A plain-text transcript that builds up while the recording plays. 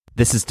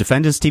This is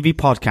Defenders TV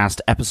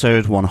Podcast,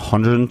 episode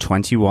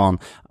 121,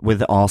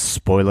 with our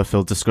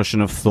spoiler-filled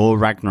discussion of Thor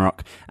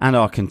Ragnarok and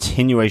our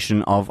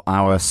continuation of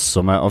our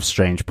Summer of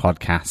Strange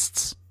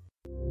podcasts.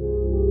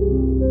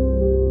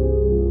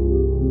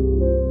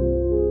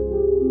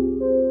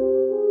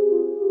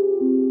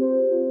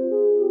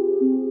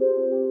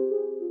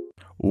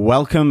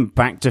 Welcome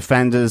back,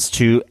 Defenders,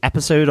 to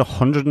episode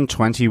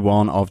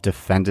 121 of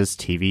Defenders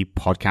TV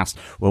Podcast,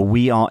 where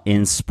we are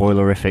in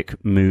spoilerific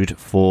mood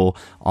for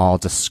our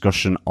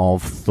discussion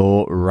of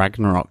Thor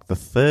Ragnarok, the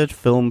third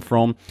film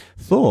from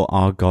Thor,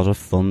 our God of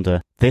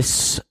Thunder.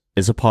 This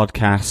is a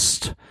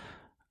podcast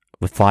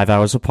with 5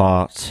 hours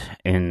apart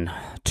in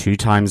 2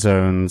 time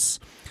zones,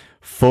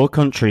 4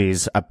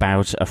 countries,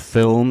 about a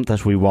film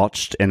that we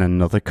watched in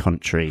another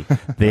country.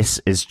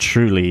 This is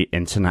truly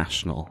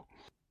international.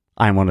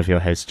 I'm one of your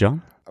hosts,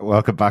 John.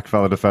 Welcome back,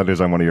 fellow Defenders.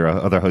 I'm one of your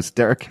other hosts,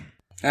 Derek.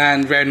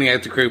 And rounding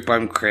out the group,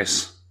 I'm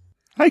Chris.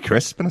 Hi,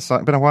 Chris. Been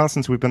a while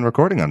since we've been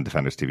recording on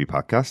Defenders TV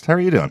Podcast. How are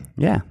you doing?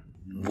 Yeah.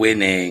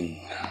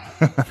 Winning.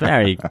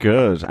 Very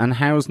good. And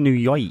how's New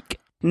York?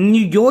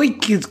 New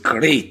York is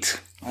great.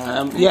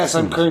 Yes,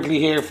 I'm currently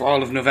here for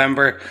all of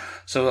November.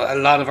 So a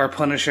lot of our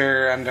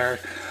Punisher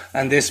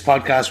and this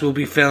podcast will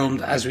be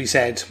filmed, as we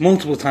said,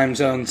 multiple time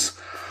zones.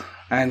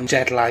 And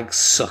jet lag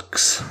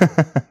sucks.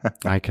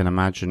 I can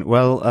imagine.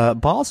 Well,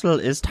 Basel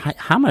is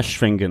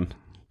Hammerschwingen.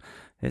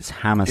 It's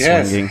hammer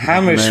yes, swinging.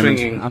 Hammer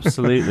swinging.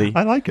 Absolutely.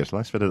 I like it.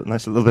 Nice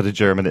little bit of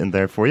German in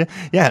there for you.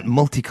 Yeah,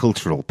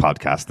 multicultural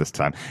podcast this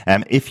time.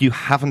 If you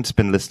haven't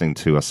been listening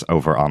to us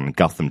over on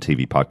Gotham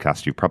TV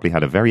Podcast, you've probably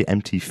had a very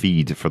empty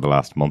feed for the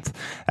last month,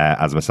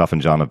 as myself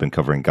and John have been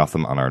covering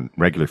Gotham on our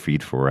regular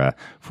feed for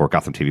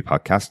Gotham TV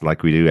Podcast,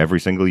 like we do every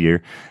single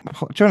year.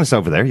 Join us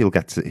over there. You'll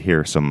get to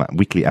hear some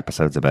weekly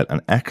episodes about an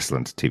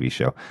excellent TV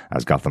show,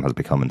 as Gotham has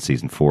become in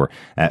season 4.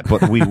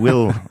 But we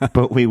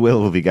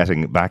will be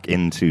getting back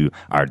into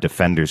our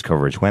Defenders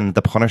coverage when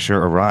The Punisher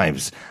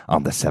arrives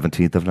on the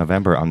 17th of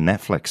November on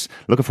Netflix.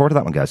 Looking forward to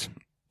that one, guys.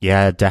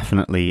 Yeah,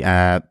 definitely.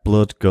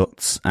 Blood,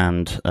 guts,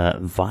 and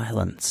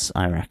violence,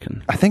 I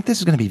reckon. I think this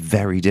is going to be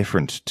very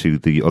different to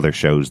the other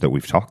shows that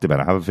we've talked about.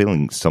 I have a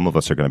feeling some of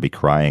us are going to be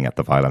crying at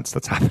the violence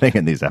that's happening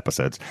in these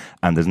episodes,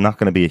 and there's not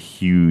going to be a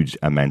huge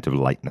amount of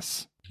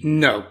lightness.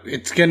 No,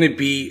 it's going to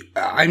be...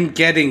 I'm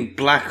getting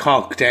Black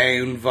Hawk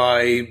Down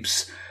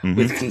vibes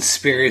with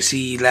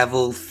conspiracy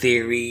level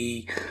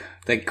theory...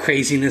 like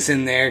craziness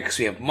in there because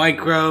we have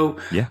Micro.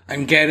 Yeah.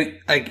 I'm getting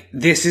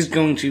this is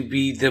going to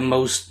be the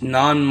most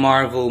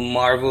non-Marvel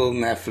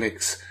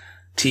Netflix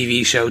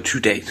TV show to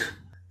date.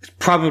 It's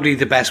probably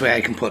the best way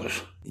I can put it.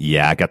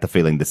 Yeah, I get the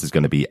feeling this is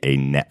going to be a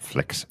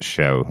Netflix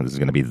show. This is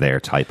going to be their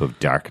type of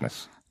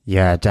darkness.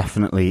 Yeah,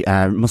 definitely.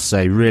 Must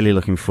say, really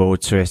looking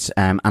forward to it.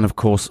 And of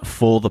course,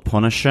 for The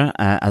Punisher,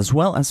 as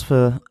well as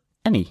for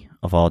any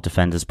of our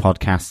Defenders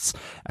podcasts,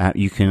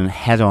 you can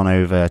head on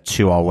over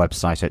to our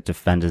website at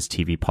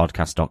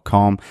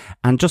defenderstvpodcast.com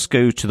and just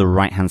go to the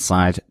right-hand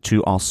side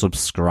to our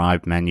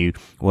subscribe menu,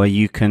 where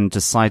you can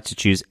decide to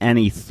choose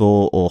any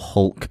Thor or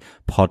Hulk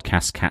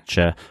podcast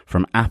catcher,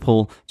 from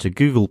Apple to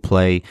Google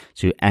Play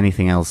to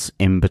anything else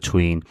in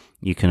between.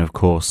 You can, of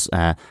course,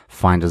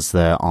 find us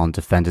there on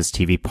Defenders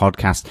TV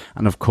Podcast.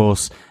 And, of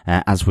course,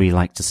 as we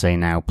like to say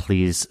now,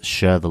 please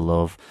share the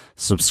love,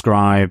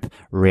 subscribe,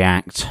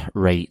 react,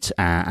 rate,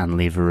 and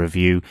leave a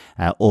review.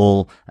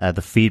 All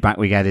the feedback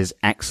we get is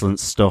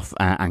excellent stuff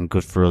and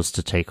good for us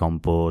to take on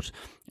board.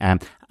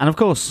 And, of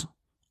course,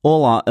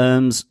 all our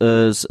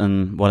ers,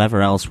 and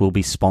whatever else will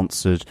be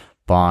sponsored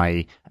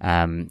by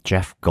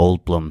Jeff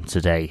Goldblum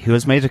today, who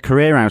has made a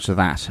career out of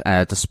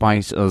that,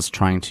 despite us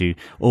trying to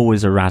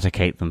always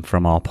eradicate them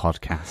from our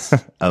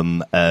podcast.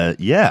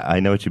 Yeah,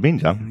 I know what you mean,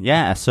 John.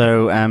 Yeah,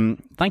 so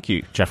thank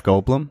you, Jeff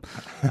Goldblum,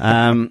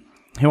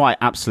 who I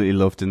absolutely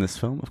loved in this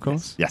film, of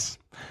course. Yes.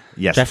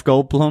 Jeff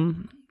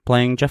Goldblum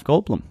playing Jeff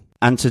Goldblum.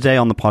 And today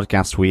on the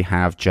podcast, we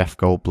have Jeff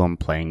Goldblum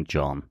playing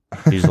John,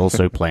 who's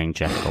also playing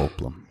Jeff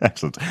Goldblum.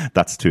 Excellent.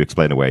 That's to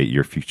explain away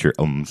your future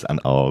ums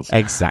and ahs.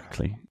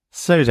 Exactly.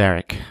 So,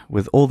 Derek,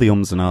 with all the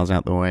ums and ahs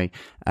out the way,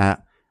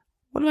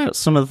 what about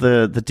some of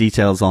the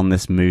details on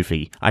this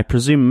movie? I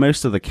presume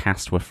most of the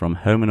cast were from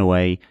Home and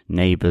Away,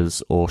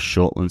 Neighbours, or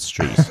Shortland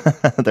Street.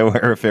 There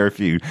were a fair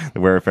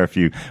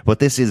few. But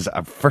this is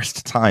a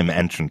first-time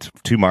entrant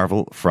to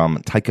Marvel from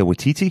Taika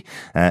Waititi,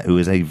 who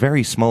is a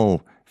very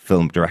small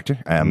film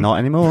director. Not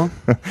anymore.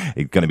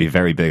 He's going to be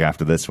very big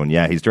after this one.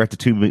 Yeah, he's directed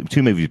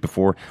two movies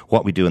before,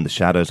 What We Do in the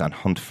Shadows and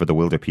Hunt for the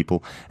Wilder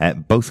People.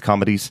 Both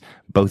comedies,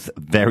 both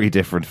very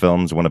different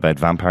films. One about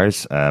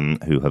vampires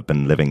who have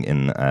been living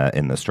in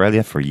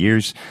Australia for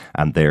years,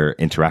 and their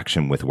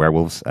interaction with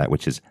werewolves,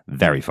 which is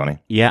very funny.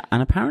 Yeah,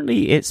 and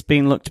apparently it's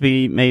been looked to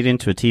be made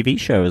into a TV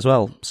show as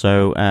well.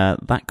 So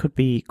that could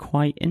be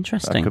quite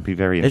interesting. That could be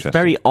very interesting. It's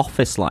very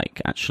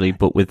Office-like, actually,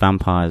 but with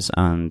vampires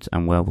and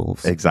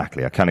werewolves.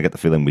 Exactly. I kind of get the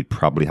feeling we'd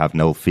probably have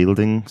Noel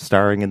Fielding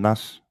starring in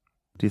that.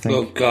 do you think?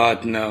 Oh,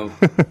 God, no.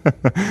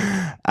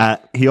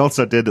 He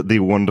also did The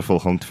Wonderful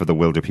Hunt for the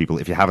Wilder People.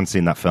 If you haven't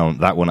seen that film,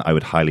 that one I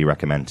would highly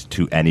recommend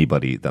to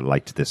anybody that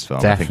liked this film.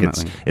 Definitely. I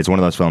think it's one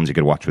of those films you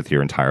could watch with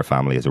your entire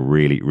family. It's a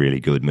really, really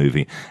good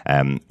movie.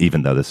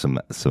 Even though there's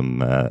some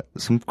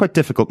quite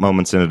difficult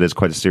moments in it. It's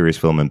quite a serious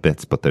film in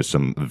bits, but there's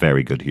some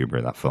very good humour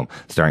in that film,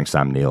 starring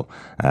Sam Neill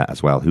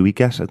as well, who we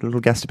get a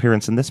little guest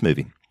appearance in this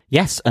movie.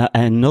 Yes,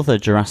 another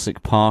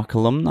Jurassic Park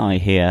alumni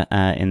here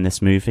in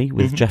this movie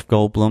with Jeff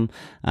Goldblum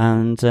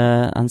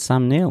and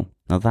Sam Neill.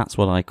 Now that's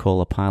what I call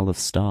a pile of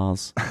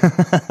stars.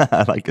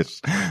 I like it.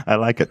 I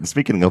like it.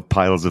 Speaking of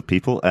piles of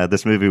people,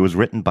 this movie was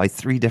written by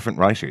 3 different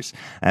writers.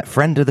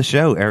 Friend of the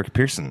show, Eric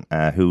Pearson,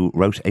 who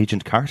wrote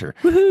Agent Carter.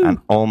 Woohoo! And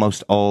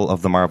almost all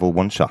of the Marvel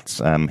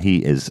one-shots.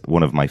 He is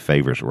one of my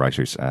favourite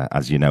writers.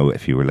 As you know,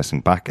 if you were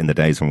listening back in the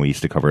days when we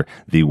used to cover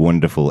the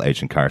wonderful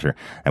Agent Carter,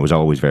 it was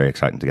always very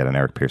exciting to get an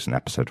Eric Pearson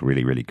episode.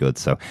 Really, really good.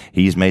 So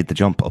he's made the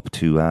jump up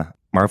to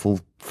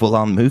Marvel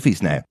full-on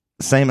movies now.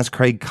 Same as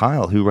Craig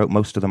Kyle, who wrote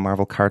most of the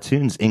Marvel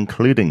cartoons,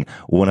 including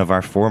one of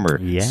our former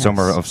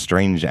Summer of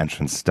Strange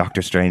entrants,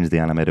 Doctor Strange, the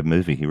animated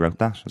movie. He wrote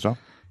that as well.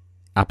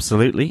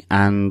 Absolutely.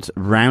 And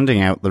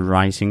rounding out the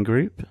writing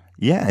group...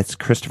 Yeah, it's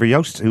Christopher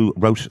Yost, who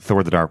wrote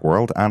Thor: The Dark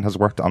World and has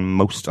worked on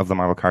most of the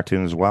Marvel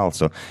cartoons as well.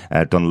 So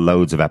done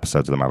loads of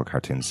episodes of the Marvel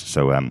cartoons.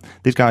 So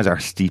these guys are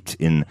steeped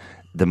in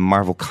the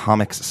Marvel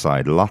Comics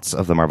side. Lots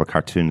of the Marvel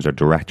cartoons are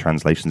direct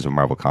translations of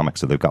Marvel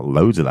Comics, so they've got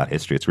loads of that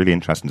history. It's really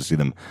interesting to see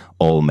them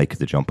all make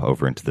the jump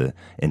over into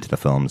the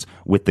films,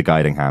 with the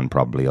guiding hand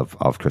probably of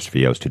Christopher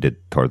Yost, who did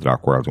Thor: The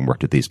Dark World and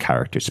worked with these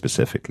characters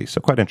specifically.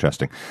 So quite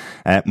interesting.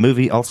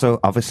 Movie also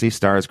obviously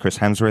stars Chris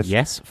Hemsworth.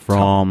 Yes,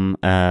 from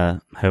Home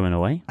and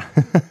Away.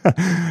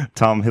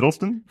 Tom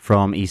Hiddleston.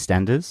 From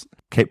EastEnders.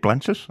 Kate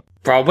Blanchett.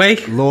 Broadway.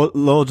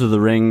 Lord of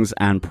the Rings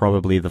and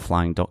probably The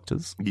Flying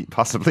Doctors.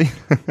 Possibly.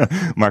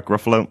 Mark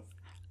Ruffalo.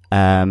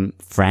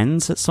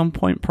 Friends at some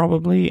point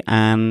probably,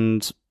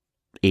 and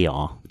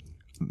ER.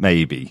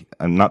 Maybe.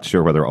 I'm not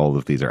sure whether all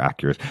of these are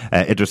accurate.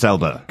 Idris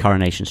Elba.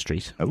 Coronation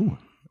Street. Oh,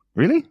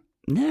 really?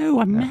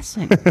 No, I'm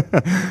messing.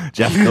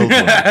 Jeff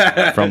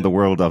Goldblum. From the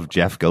world of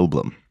Jeff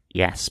Goldblum.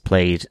 Yes,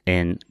 played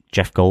in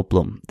Jeff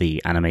Goldblum,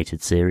 the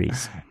animated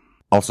series.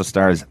 Also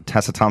stars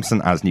Tessa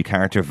Thompson as new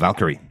character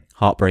Valkyrie.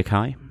 Heartbreak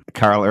High.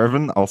 Carl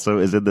Urban also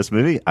is in this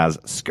movie as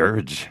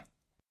Scourge.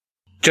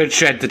 Judge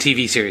Dredd, the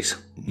TV series.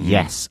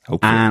 Yes,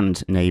 hopefully.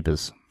 And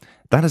Neighbours.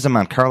 That is a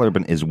man. Carl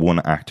Urban is one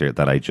actor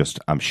that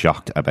I'm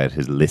shocked about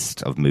his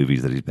list of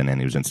movies that he's been in.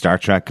 He was in Star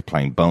Trek,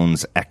 playing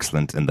Bones,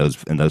 excellent in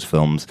those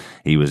films.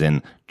 He was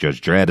in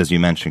Judge Dredd, as you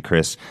mentioned,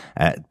 Chris.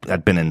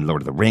 Had been in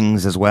Lord of the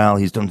Rings as well.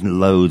 He's done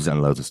loads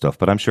and loads of stuff,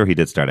 but I'm sure he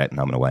did start out in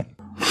Home and Away.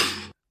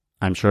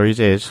 I'm sure he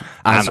did.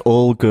 As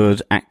all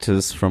good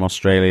actors from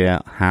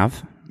Australia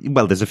have.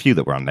 Well, there's a few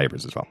that were on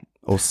Neighbours as well.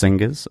 Or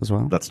singers as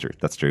well. That's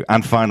true.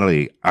 And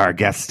finally, our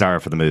guest star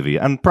for the movie,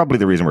 and probably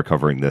the reason we're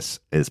covering this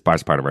is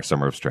as part of our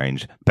Summer of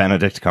Strange,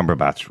 Benedict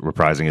Cumberbatch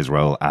reprising his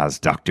role as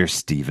Dr.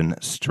 Stephen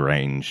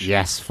Strange.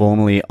 Yes,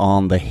 formerly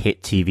on the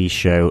hit TV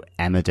show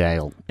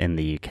Emmerdale in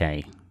the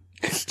UK.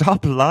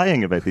 Stop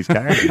lying about these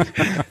characters.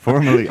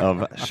 Formerly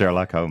of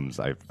Sherlock Holmes,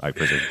 I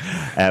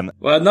presume.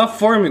 Well, not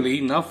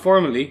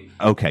formally.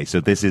 Okay,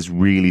 so this is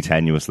really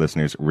tenuous,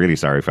 listeners. Really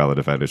sorry, fellow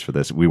defenders, for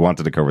this. We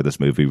wanted to cover this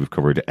movie. We've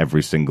covered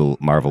every single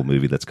Marvel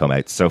movie that's come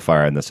out so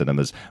far in the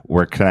cinemas.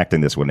 We're connecting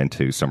this one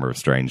into Summer of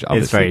Strange,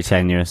 obviously. It's very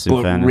tenuous, in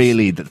but fairness.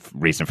 Really, the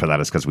reason for that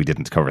is because we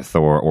didn't cover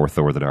Thor or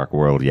Thor: The Dark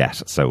World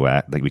yet,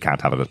 so we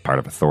can't have it as part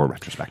of a Thor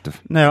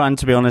retrospective. No, and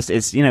to be honest,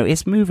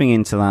 it's moving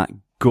into that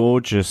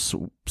gorgeous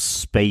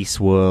space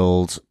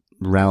world,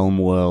 realm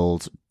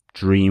world,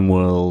 dream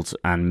world,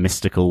 and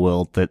mystical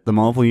world that the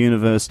Marvel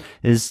Universe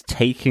is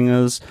taking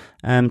us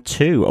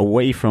to,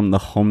 away from the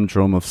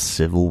humdrum of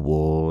civil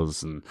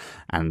wars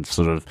and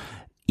sort of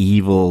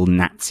evil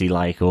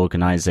Nazi-like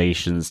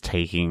organizations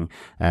taking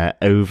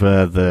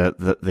over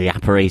the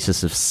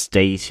apparatus of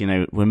state.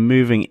 We're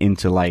moving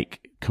into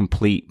like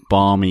complete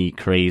balmy,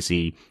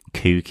 crazy,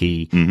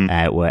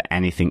 kooky, where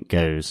anything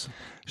goes.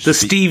 The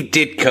Steve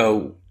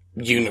Ditko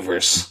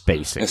universe,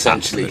 basically,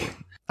 essentially.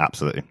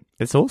 Absolutely.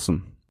 It's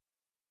awesome.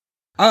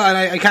 Oh, and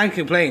I can't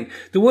complain.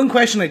 The one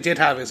question I did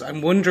have is,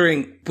 I'm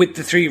wondering, with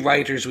the 3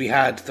 writers we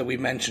had that we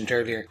mentioned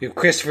earlier, we have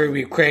Christopher,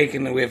 we have Craig,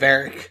 and we have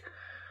Eric.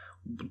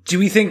 Do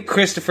we think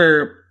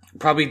Christopher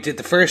probably did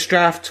the first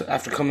draft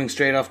after coming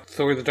straight off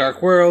Thor: The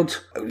Dark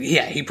World?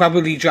 Yeah, he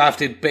probably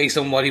drafted based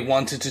on what he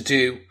wanted to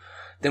do.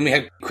 Then we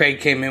had Craig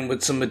came in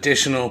with some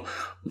additional,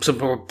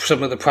 some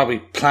of the probably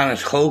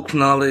Planet Hulk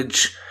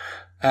knowledge,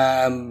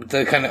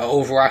 the kind of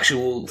over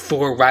actual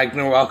Thor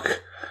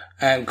Ragnarok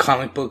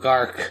comic book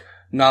arc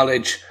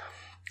knowledge.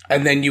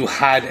 And then you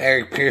had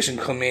Eric Pearson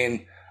come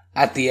in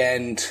at the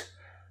end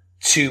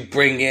to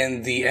bring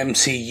in the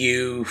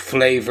MCU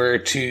flavor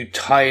to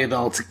tie it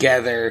all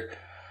together.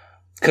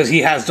 Because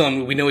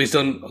we know he's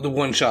done the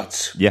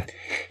one-shots. Yeah.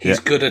 He's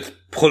good at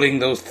pulling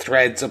those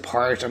threads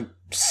apart and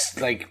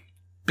like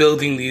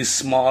building these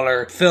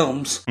smaller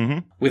films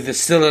with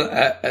still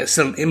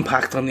an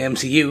impact on the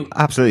MCU.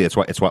 Absolutely,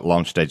 it's what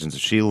launched Agents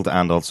of S.H.I.E.L.D.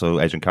 and also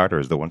Agent Carter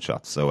is the one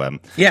shot. So I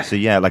think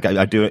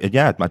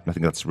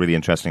that's a really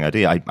interesting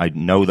idea. I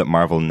know that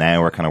Marvel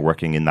now are kind of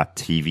working in that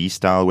TV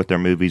style with their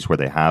movies, where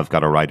they have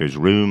got a writer's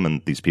room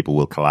and these people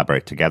will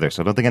collaborate together.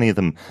 So I don't think any of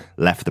them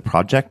left the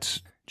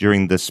project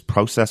during this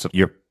process.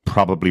 You're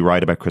probably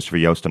right about Christopher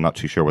Yost. I'm not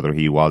too sure whether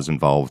he was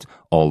involved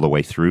all the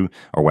way through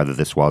or whether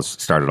this was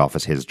started off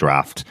as his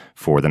draft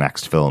for the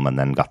next film and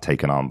then got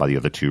taken on by the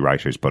other two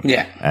writers. But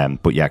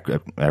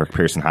Eric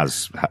Pearson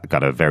has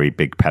got a very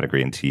big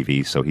pedigree in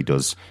TV, so he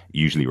does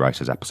usually write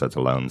his episodes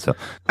alone. So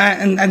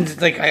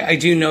I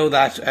do know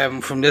that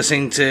from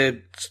listening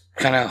to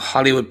kind of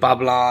Hollywood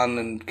Babylon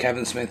and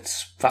Kevin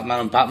Smith's Fat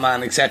Man and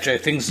Batman, etc.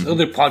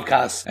 Other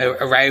podcasts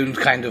around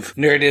kind of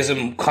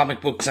nerdism,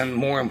 comic books, and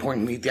more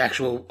importantly, the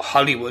actual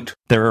Hollywood.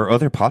 There are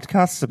other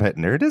podcasts about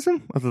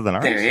nerdism other than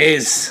ours? There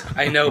is.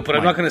 I know, but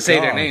I'm not going to say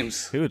their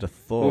names. Who would have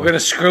thought? We're going to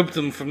scrub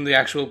them from the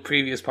actual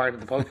previous part of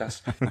the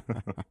podcast.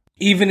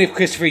 Even if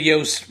Christopher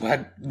Yost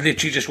had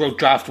literally just wrote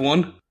draft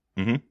one,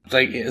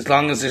 like as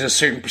long as there's a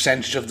certain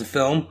percentage of the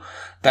film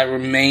that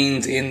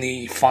remains in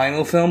the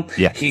final film,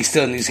 he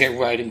still needs to get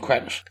writing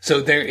credit.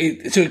 So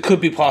it could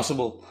be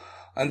possible.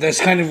 And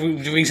that's kind of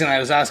the reason I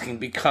was asking,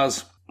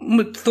 because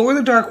Thor: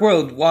 The Dark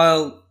World,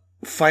 while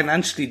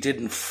financially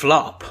didn't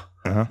flop,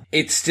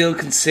 it's still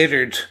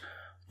considered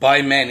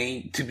by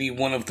many to be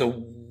one of the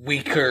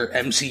weaker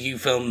MCU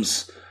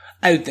films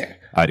out there.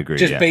 I'd agree.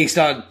 Just based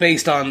on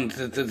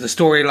the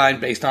storyline,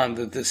 based on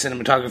the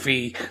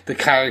cinematography, the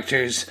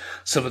characters,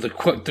 some of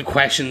the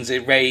questions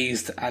it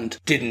raised and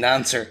didn't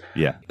answer.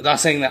 Yeah. I'm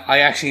not saying that I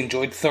actually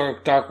enjoyed Thor: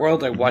 Dark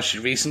World. I watched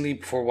it recently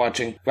before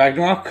watching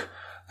Ragnarok.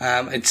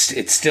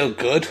 It's still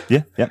good.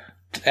 Yeah.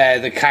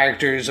 The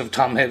characters of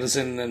Tom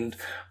Hiddleston and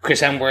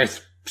Chris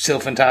Hemsworth still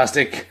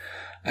fantastic.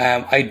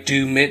 I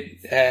do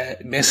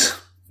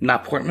miss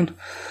Nat Portman.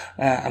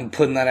 I'm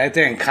putting that out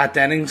there. And Kat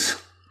Dennings.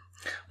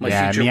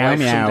 Future Meow wife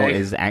Meow someday.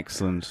 is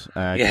excellent.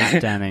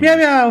 Kat Dennings Meow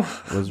Meow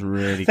was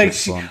really good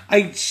fun.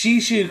 She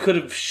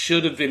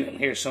should have been in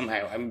here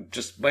somehow.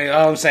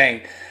 All I'm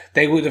saying,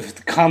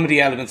 the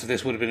comedy elements of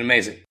this would have been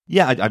amazing.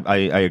 Yeah, I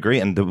agree.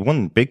 And the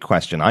one big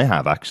question I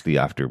have actually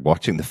after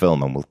watching the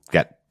film, and we'll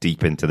get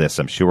deep into this,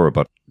 I'm sure,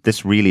 but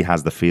this really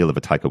has the feel of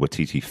a Taika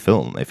Waititi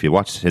film. If you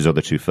watch his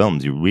other two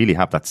films, you really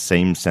have that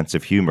same sense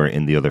of humor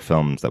in the other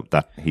films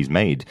that he's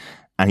made.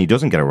 And he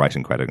doesn't get a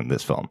writing credit in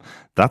this film.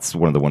 That's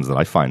one of the ones that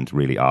I find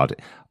really odd.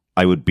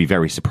 I would be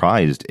very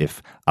surprised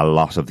if a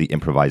lot of the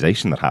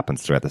improvisation that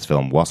happens throughout this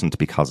film wasn't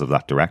because of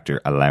that director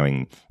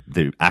allowing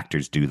the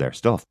actors do their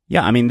stuff.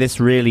 Yeah, I mean, this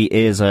really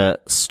is a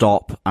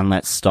stop and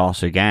let's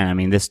start again. I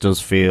mean, this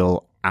does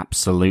feel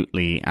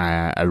absolutely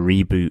a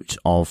reboot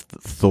of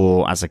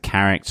Thor as a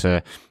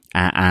character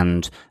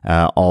and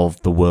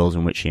of the world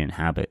in which he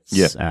inhabits.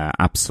 Yeah.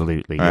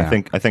 Absolutely. Yeah.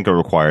 I think a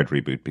required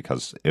reboot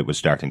because it was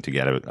starting to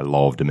get a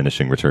law of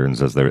diminishing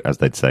returns, as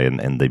they'd say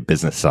in the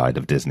business side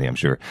of Disney, I'm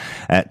sure.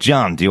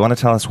 John, do you want to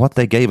tell us what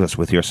they gave us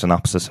with your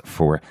synopsis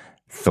for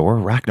Thor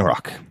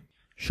Ragnarok?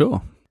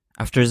 Sure.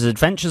 After his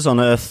adventures on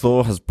Earth,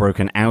 Thor has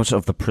broken out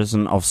of the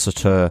prison of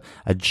Surtur,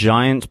 a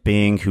giant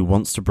being who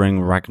wants to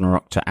bring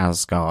Ragnarok to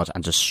Asgard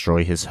and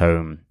destroy his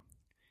home.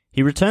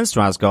 He returns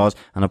to Asgard,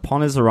 and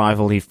upon his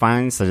arrival he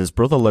finds that his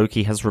brother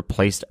Loki has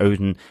replaced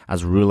Odin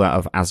as ruler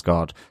of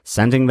Asgard,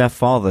 sending their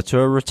father to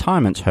a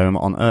retirement home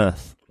on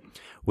Earth.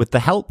 With the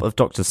help of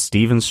Dr.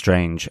 Stephen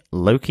Strange,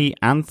 Loki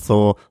and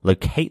Thor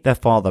locate their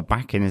father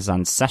back in his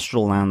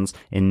ancestral lands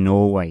in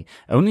Norway,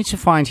 only to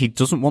find he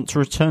doesn't want to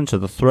return to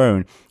the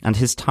throne, and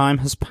his time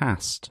has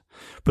passed.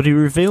 But he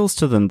reveals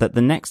to them that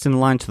the next in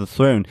line to the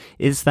throne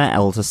is their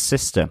elder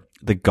sister,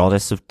 the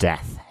goddess of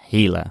death,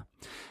 Hela.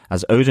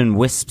 As Odin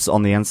wisps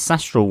on the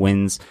ancestral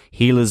winds,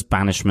 Hela's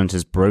banishment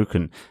is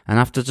broken, and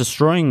after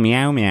destroying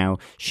Meow Meow,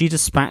 she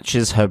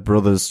dispatches her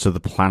brothers to the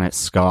planet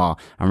Skar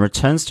and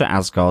returns to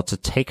Asgard to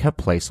take her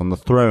place on the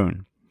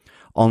throne.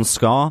 On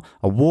Skar,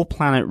 a war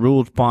planet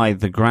ruled by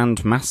the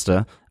Grand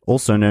Master,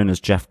 also known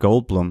as Jeff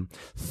Goldblum,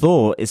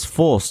 Thor is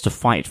forced to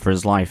fight for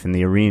his life in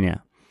the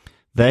arena.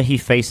 There he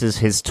faces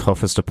his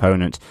toughest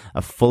opponent,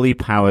 a fully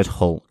powered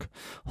Hulk.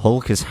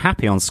 Hulk is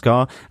happy on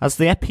Skar as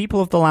the people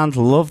of the land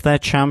love their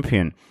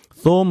champion.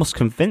 Thor must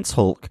convince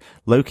Hulk,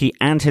 Loki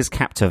and his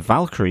captor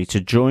Valkyrie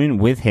to join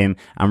with him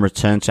and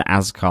return to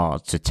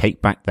Asgard to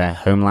take back their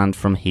homeland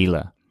from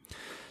Hela.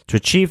 To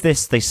achieve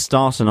this, they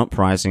start an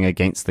uprising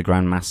against the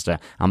Grand Master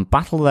and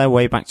battle their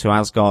way back to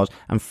Asgard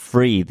and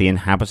free the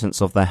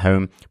inhabitants of their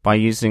home by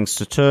using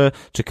Surtur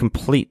to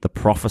complete the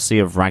prophecy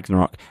of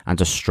Ragnarok and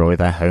destroy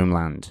their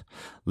homeland.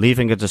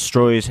 Leaving a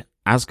destroyed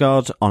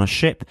Asgard on a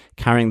ship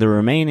carrying the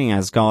remaining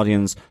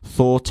Asgardians,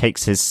 Thor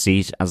takes his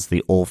seat as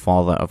the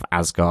Allfather of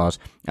Asgard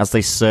as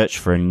they search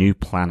for a new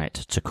planet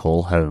to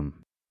call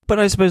home. But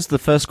I suppose the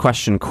first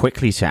question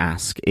quickly to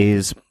ask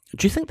is,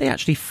 do you think they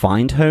actually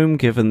find home,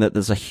 given that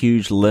there's a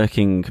huge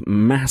lurking,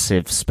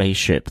 massive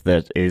spaceship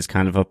that is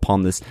kind of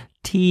upon this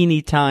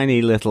teeny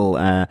tiny little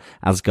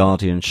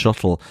Asgardian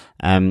shuttle.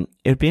 It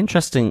would be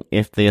interesting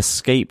if they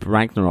escape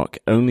Ragnarok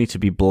only to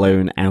be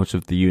blown out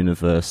of the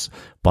universe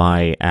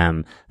by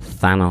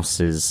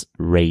Thanos'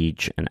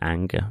 rage and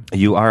anger.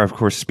 You are, of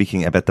course,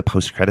 speaking about the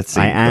post-credit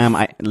scene. I am.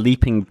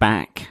 Leaping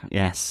back,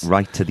 yes.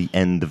 Right to the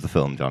end of the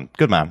film, John.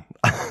 Good man.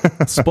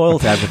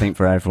 Spoiled everything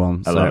for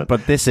everyone. I love it.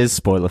 But this is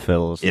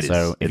spoiler-filled.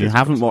 So if you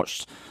haven't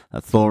watched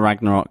Thor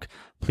Ragnarok,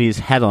 please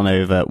head on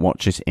over,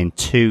 watch it in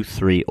 2,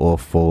 3, or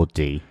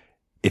 4D.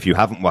 If you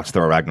haven't watched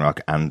Thor Ragnarok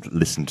and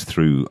listened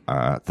through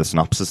the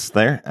synopsis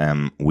there,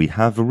 we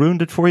have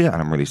ruined it for you, and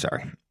I'm really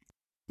sorry.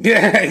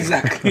 Yeah,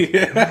 exactly.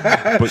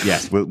 But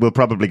yes, we'll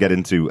probably get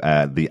into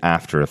the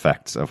after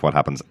effects of what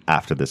happens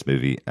after this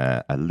movie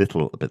a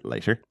little bit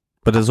later.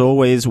 But as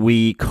always,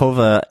 we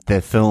cover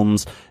the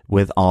films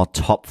with our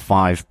top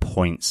 5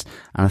 points.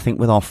 And I think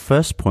with our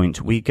first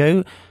point, we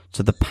go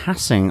to the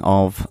passing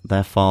of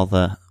their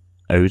father,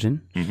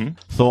 Odin. Mm-hmm.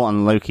 Thor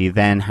and Loki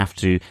then have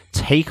to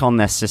take on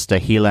their sister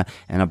Hela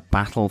in a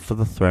battle for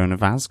the throne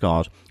of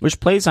Asgard, which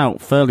plays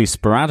out fairly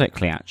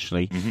sporadically,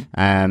 actually,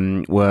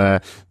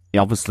 where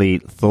obviously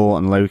Thor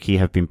and Loki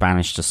have been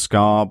banished to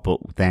Skar, but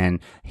then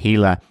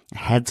Hela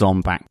heads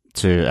on back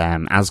to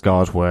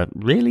Asgard, where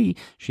really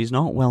she's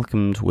not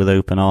welcomed with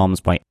open arms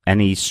by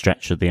any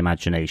stretch of the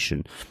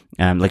imagination.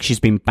 Like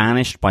she's been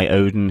banished by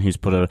Odin, who's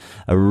put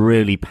a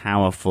really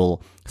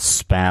powerful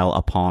spell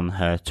upon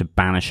her to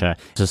banish her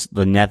to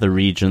the nether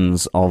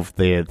regions of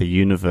the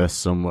universe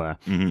somewhere.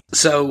 Mm-hmm.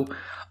 So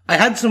I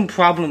had some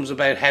problems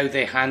about how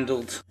they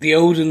handled the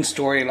Odin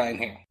storyline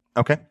here.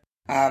 Okay.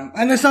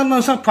 And it's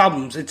not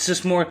problems. It's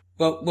just more.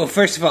 Well.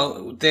 First of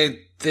all,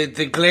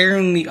 the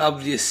glaringly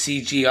obvious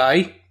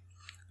CGI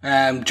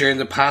during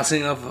the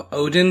passing of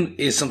Odin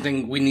is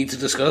something we need to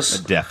discuss.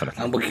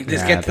 Definitely. And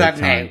let's get to that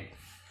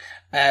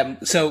now.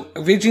 So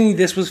originally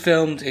this was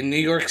filmed in New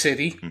York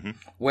City,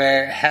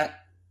 where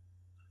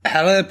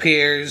Hela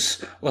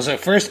appears. Well, so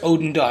first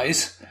Odin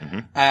dies.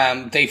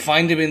 They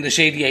find him in the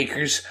Shady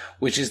Acres,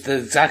 which is the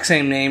exact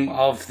same name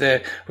of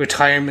the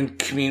retirement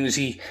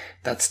community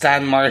that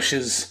Stan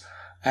Marsh's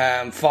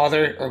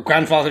father or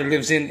grandfather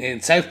lives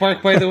in South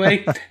Park, by the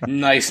way.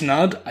 Nice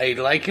nod. I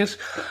like it.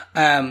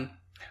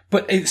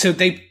 So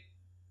they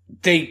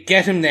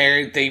get him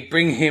there. They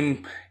bring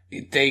him.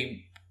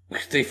 They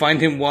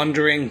find him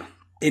wandering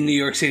in New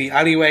York City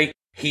alleyway.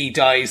 He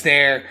dies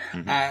there,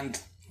 and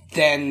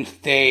then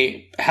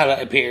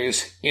Hela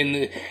appears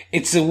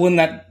it's the one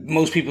that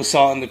most people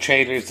saw in the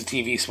trailers, the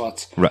TV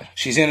spots. Right.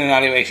 She's in an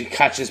alleyway. She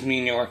catches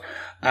Mjolnir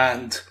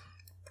and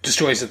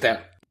destroys it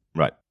there.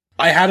 Right.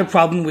 I had a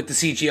problem with the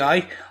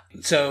CGI.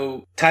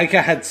 So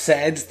Taika had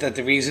said that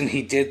the reason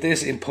he did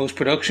this in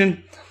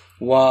post-production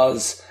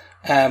was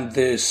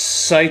the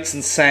sights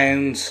and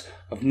sounds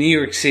of New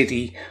York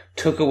City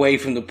took away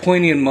from the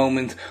poignant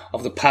moment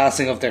of the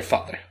passing of their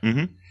father.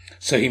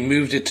 So he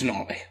moved it to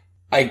Norway.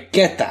 I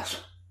get that.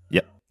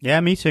 Yep.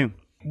 Yeah, me too.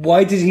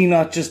 Why did he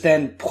not just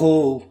then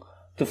pull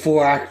the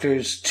 4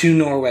 actors to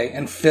Norway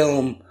and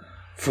film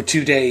for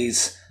 2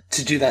 days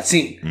to do that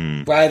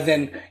scene, rather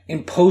than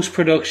in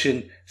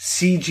post-production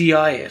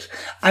CGI it?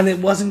 And it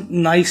wasn't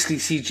nicely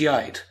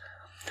CGI'd.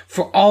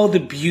 For all the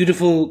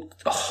beautiful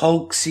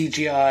Hulk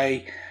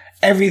CGI,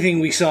 everything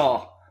we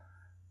saw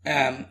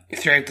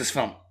throughout this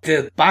film,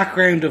 the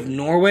background of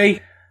Norway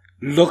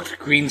looked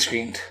green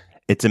screened.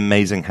 It's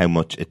amazing how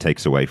much it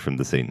takes away from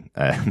the scene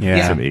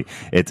to me.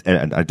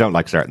 And I don't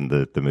like starting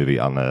the movie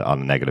on a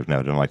negative note.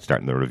 I don't like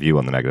starting the review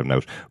on the negative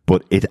note,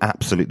 but it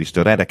absolutely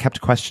stood out. I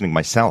kept questioning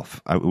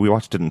myself. We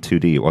watched it in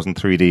 2D. It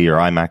wasn't 3D or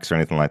IMAX or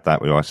anything like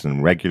that. We watched it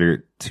in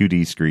regular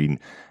 2D screen,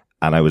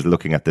 and I was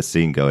looking at this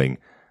scene going,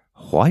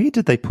 why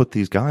did they put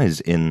these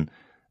guys in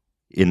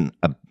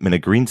a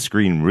green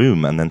screen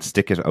room and then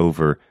stick it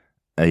over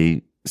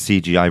a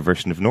CGI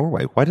version of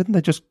Norway? Why didn't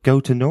they just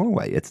go to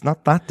Norway? It's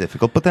not that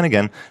difficult. But then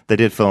again, they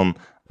did film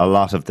a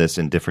lot of this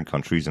in different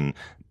countries, and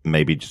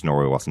maybe just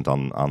Norway wasn't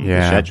on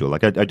the schedule.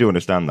 Like, I do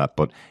understand that,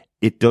 but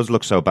it does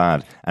look so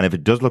bad. And if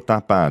it does look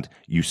that bad,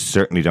 you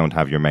certainly don't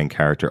have your main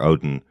character,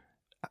 Odin,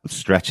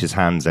 stretch his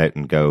hands out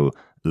and go,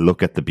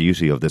 look at the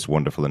beauty of this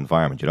wonderful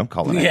environment. You don't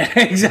call it out. Yeah,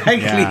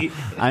 exactly. Yeah.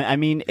 I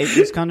mean, it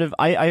was kind of,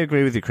 I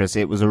agree with you, Chris.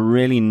 It was a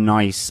really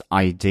nice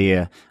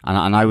idea,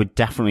 and I would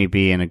definitely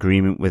be in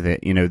agreement with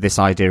it. You know, this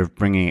idea of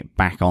bringing it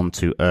back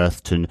onto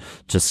Earth,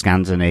 to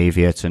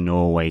Scandinavia, to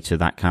Norway, to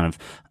that kind of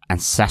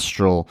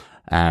ancestral,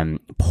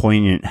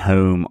 poignant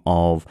home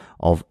of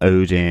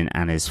Odin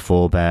and his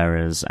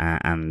forebearers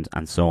and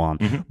so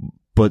on.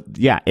 But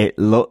yeah, it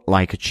looked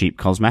like a cheap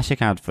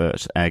cosmetic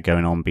advert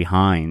going on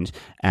behind.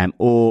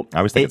 Or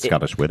I was thinking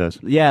Scottish Widows.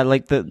 Yeah,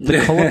 like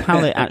the colour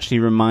palette actually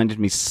reminded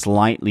me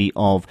slightly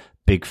of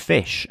Big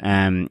Fish,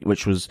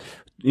 which was,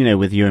 you know,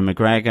 with Ewan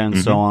McGregor and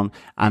so on.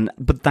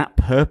 But that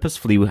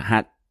purposefully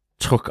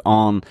took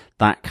on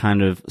that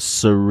kind of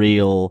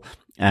surreal,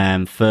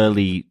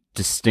 fairly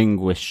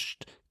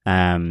distinguished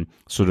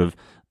sort of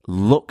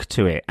look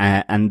to it,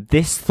 and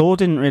this Thor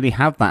didn't really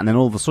have that. And then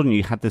all of a sudden,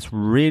 you had this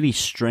really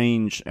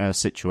strange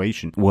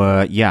situation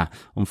where,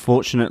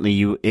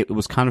 unfortunately, it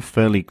was kind of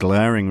fairly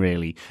glaring,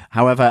 really.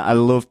 However, I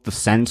loved the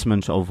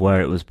sentiment of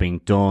where it was being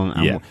done.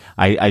 And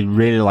I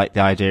really liked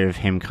the idea of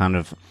him kind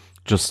of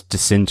just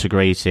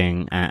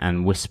disintegrating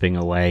and wisping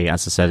away,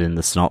 as I said in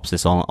the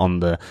synopsis, on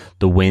the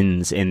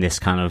winds in this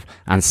kind of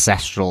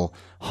ancestral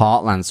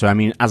heartland. So, I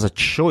mean, as a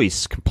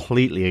choice,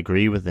 completely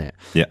agree with it.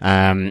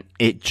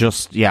 It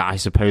just, I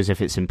suppose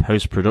if it's in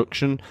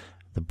post-production,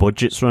 the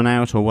budget's run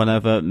out or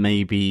whatever,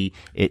 maybe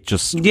it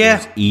just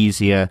was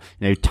easier,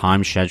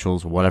 time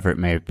schedules or whatever it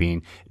may have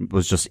been, it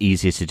was just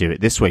easier to do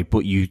it this way.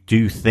 But you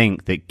do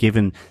think that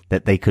given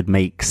that they could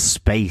make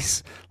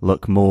space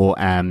look more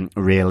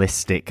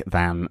realistic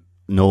than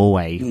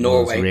Norway.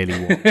 Was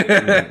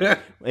really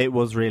it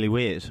was really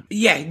weird.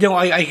 Yeah, no,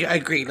 I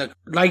agree.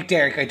 Like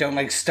Derek, I don't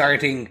like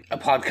starting a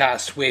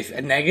podcast with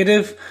a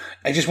negative.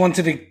 I just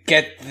wanted to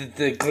get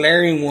the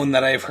glaring one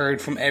that I've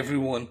heard from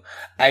everyone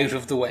out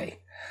of the way.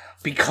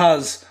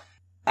 Because,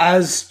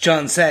 as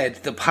John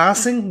said, the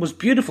passing was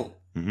beautiful.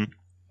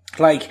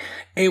 Like,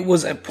 it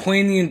was a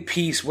poignant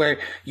piece where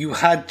you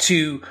had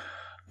two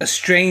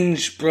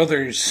estranged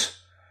brothers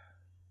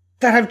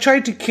that have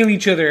tried to kill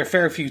each other a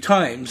fair few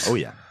times. Oh,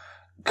 yeah.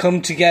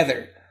 Come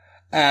together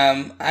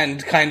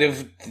and kind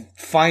of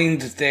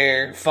find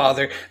their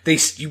father. We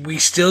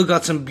still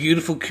got some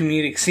beautiful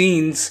comedic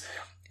scenes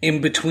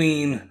in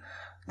between,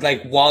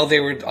 like while they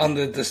were on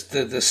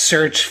the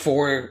search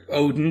for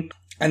Odin,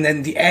 and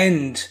then the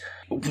end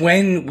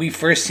when we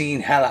first seen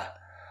Hela.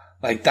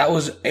 Like, that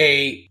was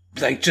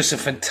just a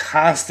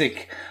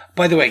fantastic.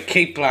 By the way,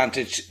 Cate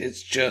Blanchett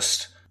is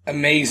just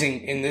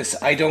amazing in this.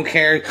 I don't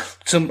care.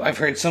 I've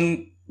heard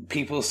some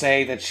people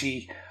say that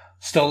she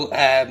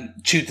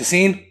chewed the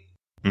scene.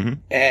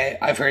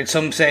 I've heard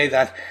some say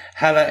that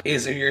Hela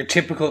is your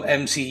typical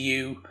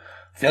MCU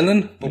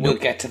villain, but we'll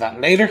get to that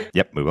later.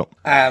 Yep, we will.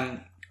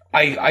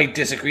 I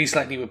disagree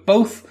slightly with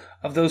both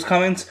of those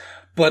comments,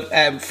 but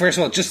first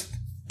of all, just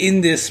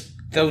in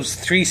those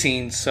three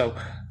scenes, so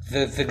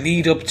the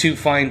lead up to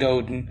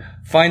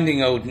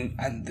finding Odin,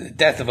 and the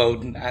death of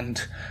Odin,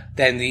 and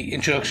then the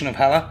introduction of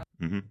Hela.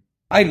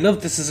 I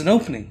loved this as an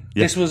opening.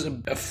 Yep. This was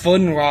a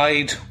fun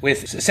ride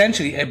with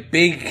essentially a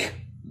big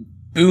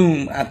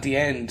boom at the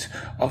end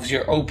of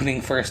your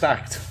opening first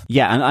act.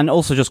 Yeah, and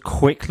also just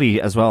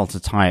quickly as well to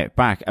tie it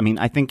back. I mean,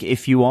 I think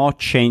if you are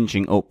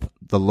changing up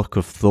the look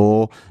of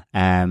Thor,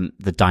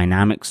 the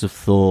dynamics of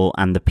Thor,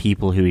 and the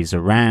people who he's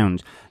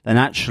around, then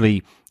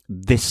actually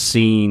this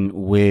scene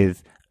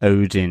with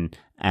Odin,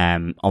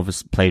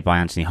 obviously played by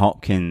Anthony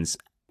Hopkins,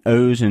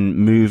 Odin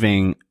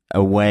moving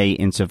away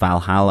into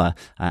Valhalla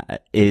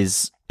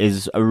is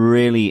a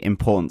really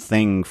important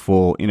thing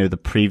for the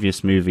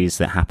previous movies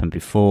that happened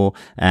before,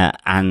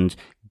 and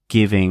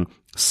giving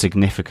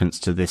significance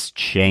to this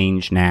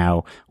change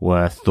now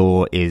where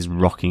Thor is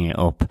rocking it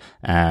up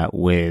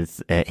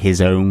with his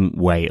own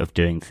way of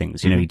doing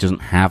things. He doesn't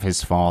have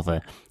his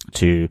father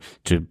to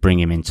bring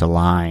him into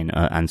line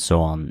and so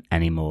on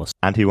anymore,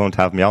 and he won't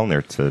have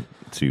Mjolnir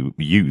to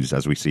use,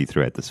 as we see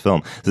throughout this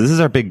film. So this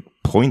is our big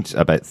point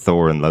about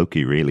Thor and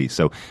Loki, really.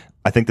 So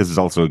I think this is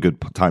also a good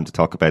time to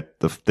talk about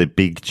the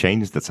big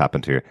change that's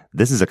happened here.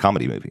 This is a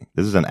comedy movie.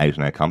 This is an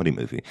out-and-out comedy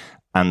movie.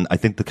 And I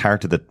think the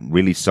character that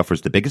really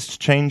suffers the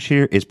biggest change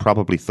here is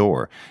probably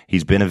Thor.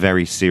 He's been a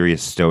very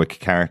serious, stoic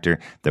character.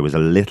 There was a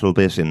little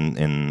bit in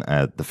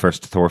the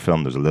first Thor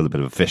film, there's a little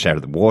bit of a fish out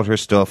of the water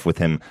stuff with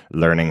him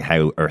learning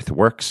how Earth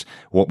works.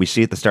 What we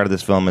see at the start of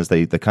this film is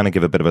they kind of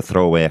give a bit of a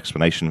throwaway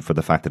explanation for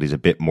the fact that he's a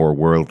bit more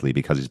worldly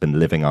because he's been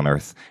living on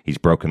Earth. He's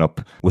broken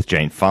up with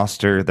Jane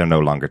Foster. They're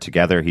no longer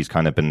together. He's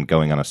kind of been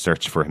going on a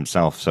search for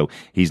himself. So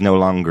he's no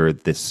longer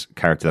this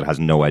character that has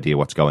no idea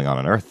what's going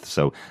on Earth.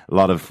 So a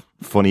lot of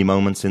funny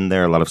moments in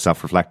there, a lot of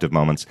self-reflective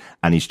moments,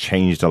 and he's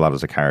changed a lot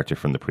as a character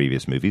from the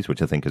previous movies, which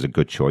I think is a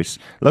good choice.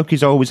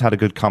 Loki's always had a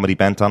good comedy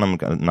bent on him,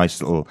 got a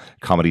nice little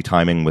comedy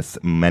timing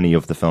with many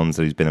of the films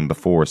that he's been in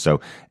before,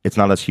 so it's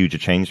not as huge a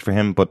change for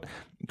him, but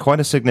quite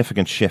a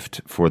significant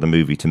shift for the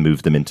movie to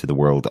move them into the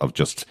world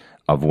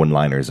of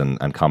one-liners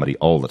and comedy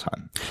all the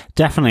time.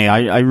 Definitely.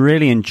 I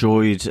really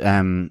enjoyed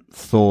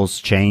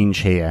Thor's change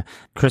here.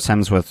 Chris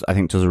Hemsworth, I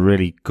think, does a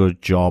really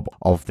good job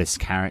of this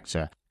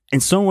character. In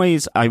some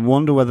ways, I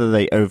wonder whether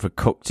they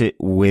overcooked it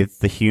with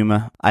the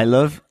humor. I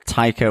love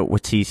Taika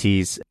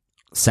Waititi's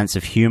sense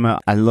of humor.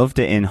 I loved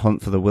it in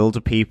Hunt for the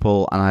Wilder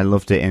People, and I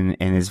loved it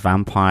in his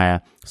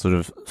vampire sort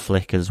of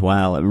flick as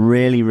well.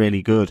 Really,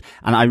 really good.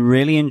 And I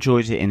really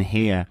enjoyed it in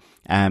here.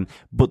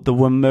 But there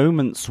were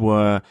moments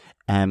where,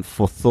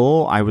 for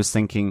Thor, I was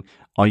thinking,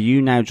 are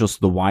you now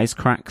just the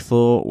wisecrack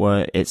Thor,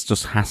 where it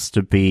just has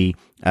to be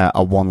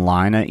a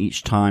one-liner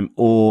each time?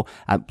 Or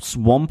at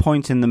one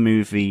point in the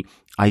movie,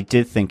 I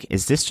did think,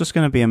 is this just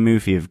going to be a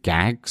movie of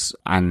gags?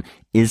 And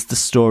is the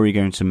story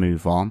going to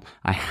move on?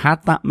 I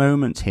had that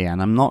moment here,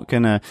 and I'm not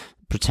going to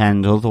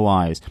pretend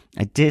otherwise.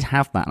 I did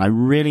have that, and I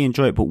really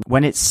enjoy it. But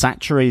when it's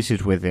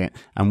saturated with it,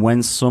 and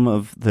when some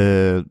of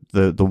the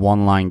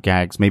one-line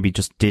gags maybe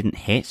just didn't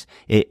hit,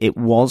 it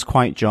was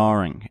quite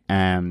jarring.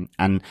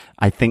 And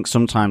I think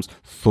sometimes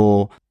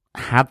Thor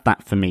had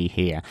that for me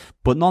here.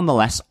 But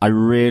nonetheless, I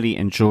really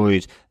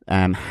enjoyed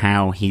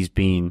how he's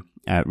been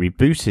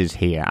rebooted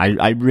here.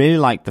 I really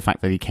like the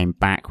fact that he came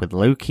back with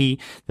Loki,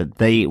 that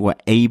they were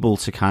able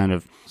to kind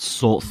of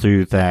sort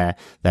through their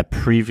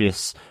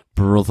previous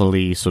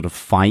brotherly sort of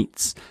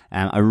fights.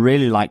 I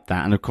really like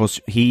that. And of course,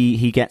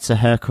 he gets a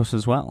haircut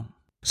as well.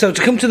 So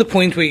to come to the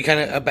point where you kind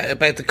of,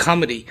 about the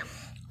comedy,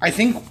 I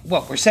think,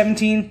 we're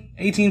 17,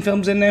 18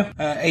 films in now?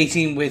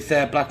 18 with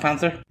Black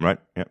Panther. Right,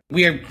 yeah.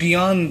 We are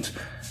beyond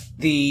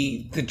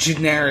the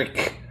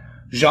generic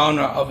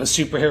genre of a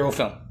superhero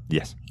film.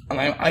 Yes. And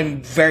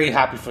I'm very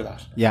happy for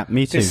that. Yeah,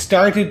 me too. This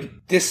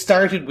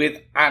started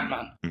with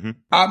Ant-Man. Mm-hmm.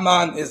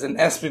 Ant-Man is an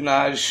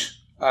espionage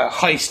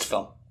heist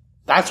film.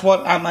 That's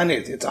what Ant-Man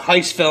is. It's a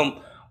heist film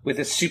with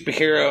a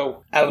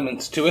superhero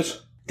element to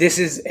it. This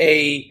is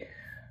a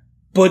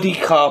buddy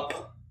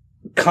cop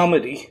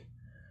comedy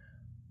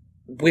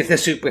with a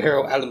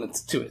superhero element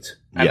to it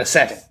and a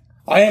setting.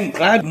 I am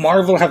glad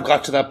Marvel have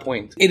got to that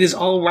point. It is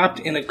all wrapped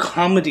in a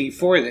comedy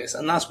for this,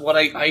 and that's what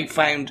I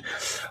found.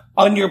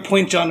 On your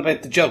point, John,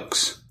 about the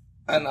jokes,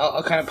 and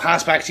I'll kind of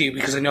pass back to you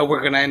because I know we're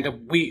going to end up.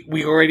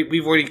 We've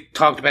already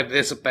talked about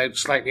this about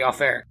slightly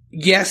off air.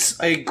 Yes,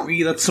 I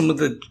agree that some of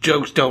the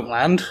jokes don't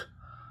land.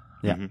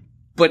 Yeah,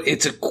 but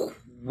it's a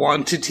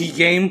quantity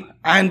game,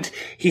 and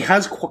he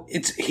has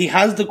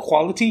the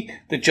quality.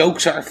 The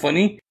jokes are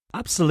funny.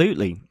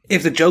 Absolutely.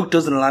 If the joke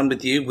doesn't land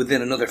with you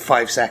within another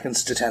 5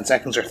 seconds to 10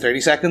 seconds or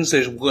 30 seconds,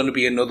 there's going to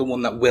be another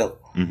one that will.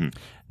 Mm-hmm.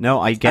 No,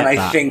 I get that. And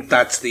I think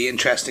that's the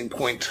interesting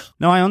point.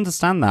 No, I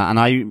understand that. And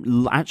I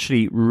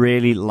actually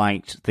really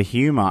liked the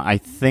humor. I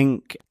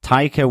think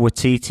Taika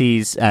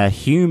Waititi's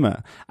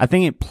humor, I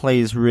think it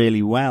plays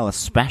really well,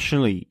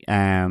 especially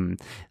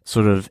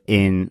sort of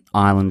in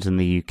Ireland and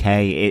the UK.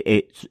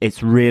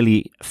 It's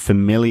really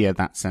familiar,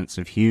 that sense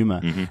of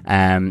humor.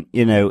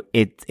 Mm-hmm.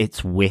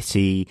 It's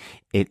witty.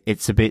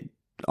 It's a bit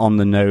on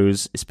the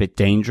nose. It's a bit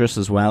dangerous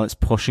as well. It's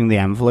pushing the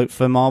envelope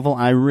for Marvel.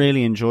 I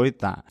really enjoyed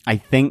that. I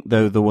think,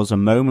 though, there was a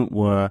moment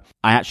where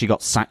I actually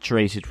got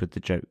saturated with the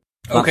joke.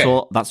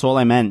 That's all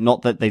I meant.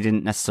 Not that they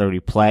didn't necessarily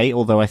play,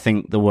 although I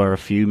think there were a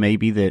few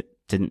maybe that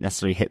didn't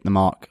necessarily hit the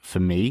mark for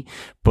me.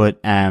 But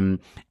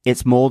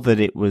it's more that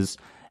it was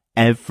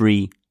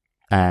every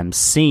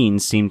scene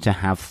seemed to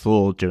have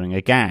Thor doing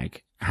a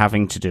gag,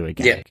 having to do a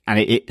gag. Yeah. And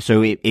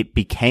it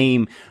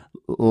became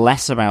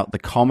less about the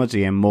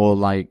comedy and more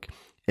like,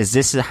 is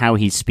this how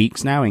he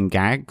speaks now in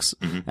gags?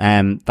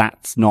 Mm-hmm.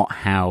 That's not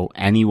how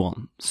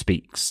anyone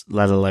speaks,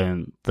 let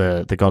alone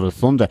the God of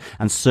Thunder.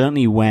 And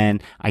certainly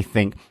when I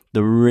think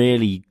the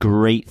really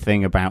great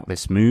thing about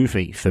this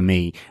movie for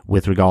me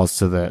with regards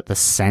to the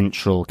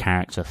central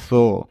character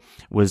Thor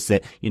was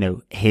that,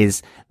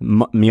 his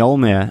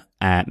Mjolnir,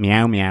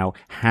 Meow Meow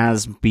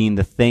has been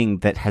the thing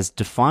that has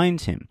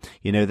defined him.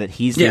 That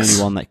he's the only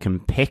one that can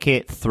pick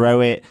it, throw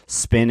it,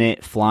 spin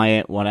it, fly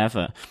it,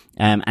 whatever.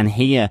 And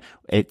here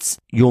it's,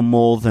 you're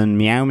more than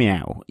Meow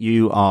Meow.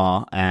 You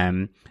are,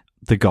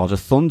 the God of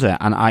Thunder.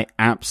 And I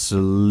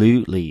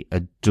absolutely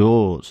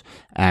adored,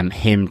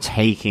 him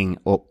taking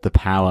up the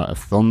power of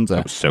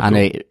thunder and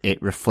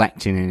it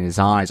reflecting in his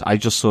eyes. I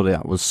just thought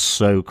that was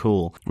so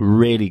cool.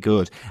 Really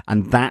good.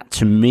 And that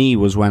to me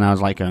was when I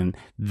was like going,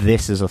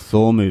 this is a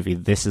Thor movie.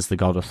 This is the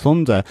God of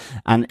Thunder.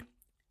 And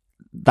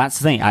that's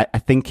the thing. I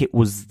think it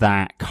was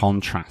that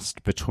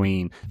contrast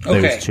between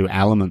those two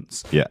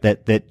elements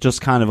that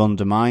just kind of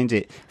undermined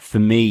it for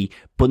me,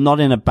 but not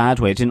in a bad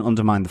way. It didn't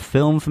undermine the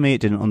film for me.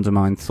 It didn't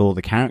undermine Thor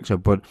the character,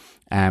 but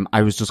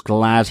I was just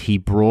glad he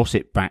brought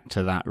it back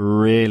to that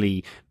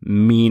really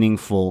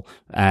meaningful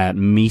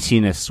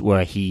meatiness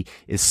where he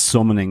is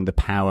summoning the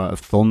power of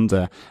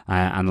thunder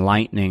and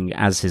lightning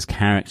as his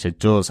character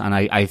does. And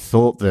I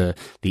thought the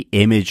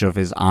image of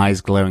his eyes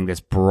glowing this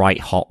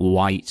bright hot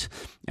white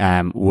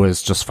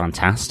was just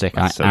fantastic.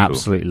 I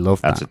absolutely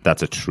love that.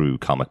 That's a true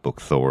comic book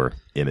Thor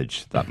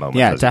image, that moment.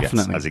 Yeah,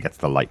 definitely. As he gets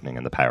the lightning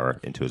and the power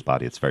into his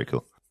body. It's very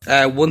cool.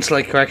 One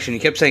slight correction. You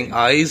kept saying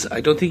eyes.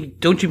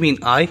 Don't you mean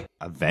eye?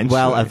 Eventually.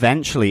 Well,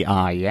 eventually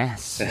eye,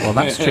 yes. Well,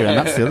 that's true. And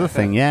that's the other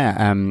thing,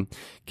 yeah.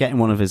 Getting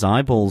one of his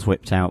eyeballs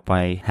whipped out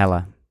by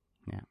Hela.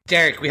 Yeah.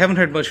 Derek, we haven't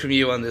heard much from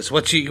you on this.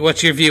 What's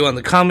your view on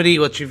the comedy?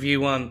 What's your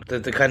view on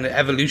the kind of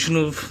evolution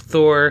of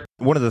Thor?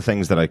 One of the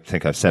things that I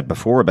think I've said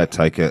before about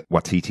Taika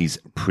Waititi's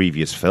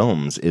previous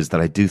films is that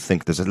I do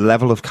think there's a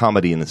level of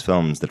comedy in his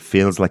films that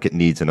feels like it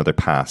needs another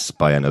pass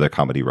by another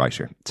comedy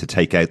writer to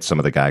take out some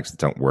of the gags that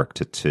don't work,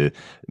 to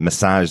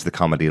massage the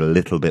comedy a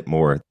little bit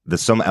more. There's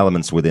some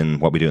elements within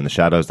What We Do in the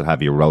Shadows that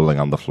have you rolling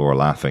on the floor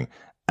laughing,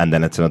 and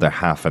then it's another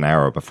half an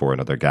hour before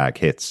another gag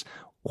hits,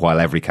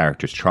 while every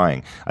character's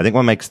trying. I think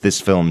what makes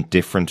this film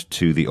different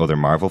to the other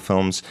Marvel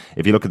films,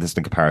 if you look at this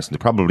in comparison to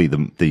probably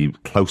the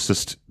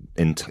closest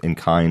in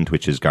kind,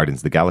 which is Guardians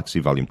of the Galaxy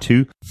Volume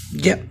 2.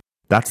 Yep.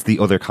 That's the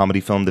other comedy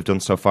film they've done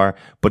so far,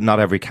 but not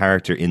every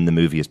character in the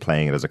movie is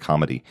playing it as a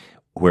comedy.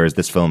 Whereas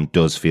this film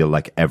does feel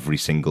like every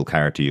single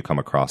character you come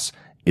across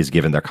is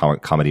given their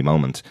comedy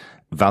moment.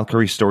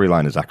 Valkyrie's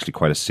storyline is actually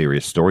quite a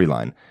serious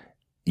storyline,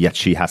 yet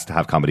she has to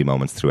have comedy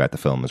moments throughout the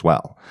film as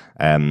well.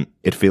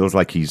 It feels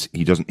like he's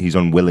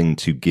unwilling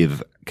to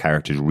give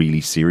characters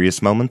really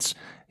serious moments.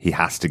 He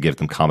has to give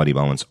them comedy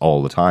moments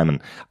all the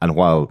time. And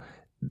while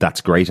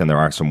that's great, and there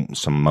are some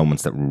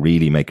moments that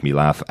really make me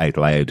laugh out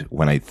loud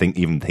when I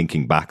even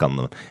thinking back on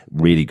them,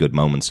 really good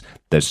moments,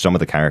 there's some of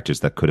the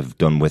characters that could have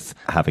done with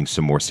having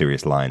some more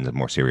serious lines and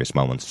more serious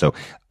moments. So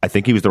I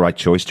think he was the right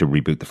choice to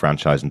reboot the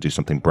franchise and do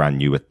something brand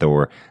new with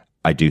Thor.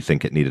 I do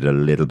think it needed a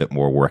little bit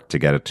more work to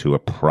get it to a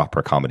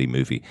proper comedy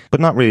movie, but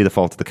not really the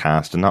fault of the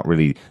cast and not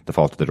really the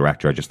fault of the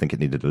director. I just think it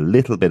needed a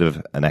little bit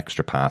of an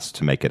extra pass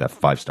to make it a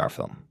 5-star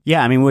film.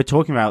 Yeah, I mean, we're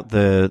talking about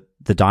the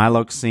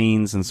dialogue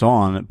scenes and so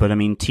on, but I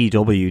mean,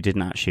 TW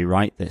didn't actually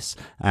write this.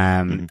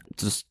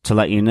 Just to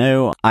let you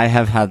know, I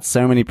have had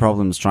so many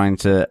problems trying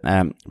to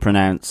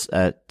pronounce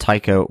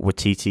Taika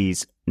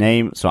Waititi's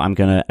name, so I'm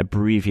going to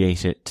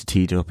abbreviate it to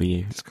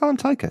TW. Just call him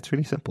Taika. It's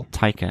really simple.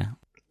 Taika.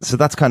 So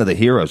that's kind of the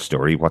hero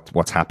story,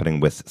 what's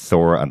happening with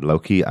Thor and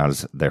Loki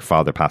as their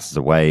father passes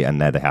away, and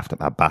now they have to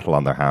have battle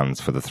on their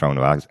hands for the throne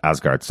of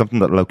Asgard, something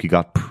that Loki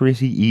got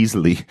pretty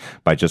easily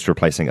by just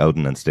replacing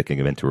Odin and sticking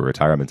him into a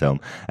retirement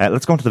home.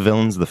 Let's go on to the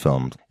villains of the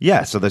film.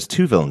 Yeah, so there's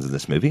 2 villains in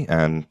this movie,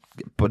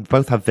 but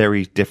both have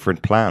very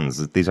different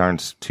plans. These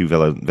aren't 2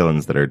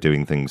 villains that are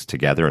doing things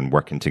together and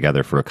working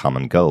together for a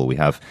common goal. We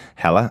have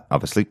Hela,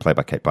 obviously, played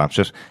by Cate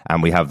Blanchett,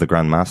 and we have the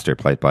Grand Master,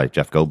 played by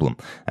Jeff Goldblum,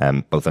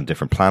 both on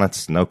different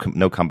planets, no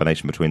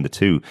combination between the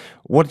 2.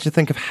 What did you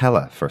think of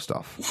Hela, first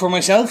off? For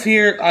myself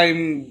here,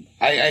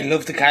 I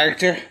love the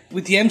character.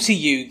 With the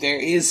MCU, there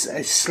is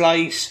a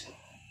slight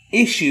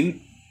issue,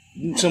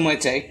 some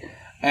might say,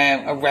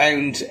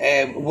 around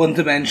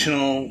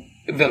one-dimensional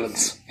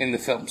villains in the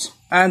films.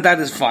 And that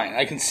is fine.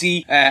 I can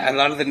see a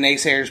lot of the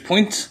naysayers'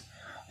 points.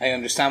 I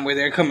understand where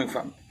they're coming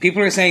from.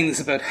 People are saying this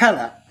about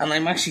Hela, and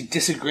I'm actually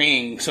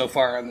disagreeing so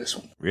far on this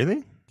one.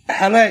 Really?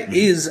 Hela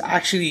is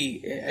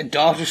actually a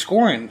daughter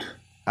scorned.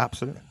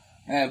 Absolutely.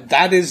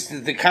 That is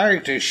the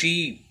character.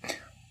 She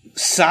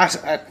sat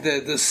at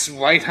this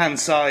right-hand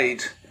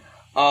side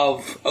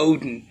of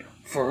Odin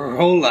for her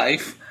whole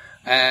life.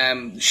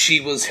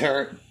 She was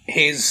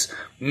his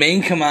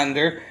main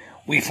commander.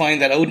 We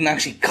find that Odin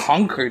actually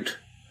conquered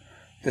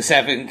the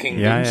 7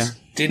 kingdoms. Yeah.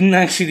 Didn't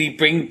actually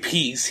bring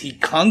peace. He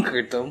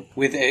conquered them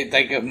with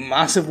a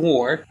massive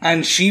war.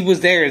 And she was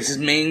there as his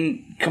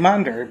main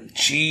commander.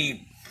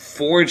 She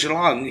forged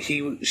along.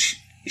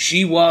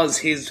 She was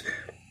his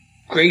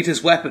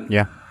greatest weapon.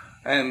 Yeah.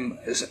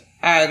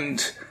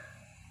 And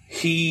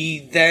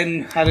he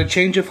then had a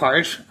change of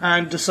heart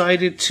and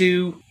decided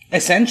to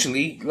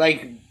essentially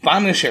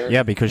banish her.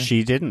 Yeah, because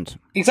she didn't.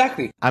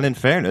 Exactly. And in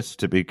fairness,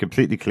 to be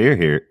completely clear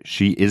here,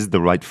 she is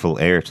the rightful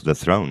heir to the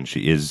throne.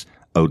 She is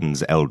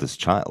Odin's eldest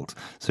child.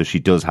 So she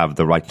does have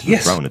the right to the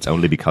throne. It's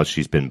only because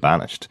she's been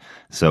banished.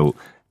 So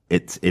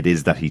it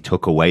is that he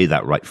took away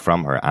that right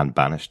from her and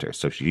banished her.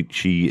 So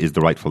she is the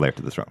rightful heir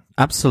to the throne.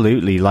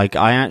 Absolutely.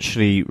 I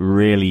actually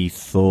really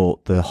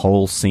thought the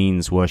whole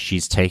scenes where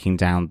she's taking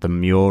down the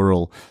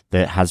mural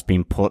that has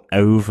been put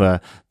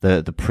over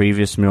the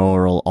previous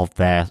mural of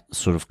their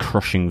sort of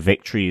crushing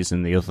victories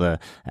in the other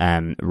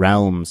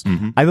realms.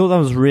 Mm-hmm. I thought that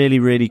was really,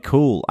 really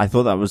cool. I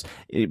thought that was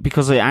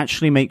because it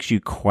actually makes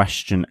you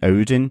question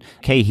Odin.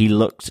 Okay, he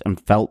looked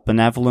and felt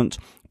benevolent,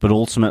 but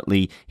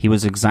ultimately he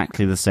was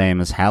exactly the same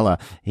as Hela.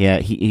 Yeah,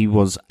 he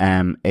was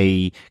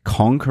a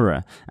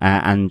conqueror,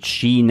 and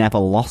she never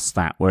lost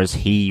that, whereas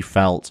he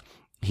felt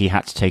he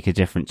had to take a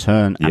different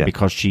turn, and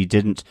because she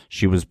didn't,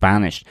 she was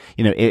banished.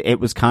 You know, it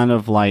was kind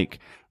of like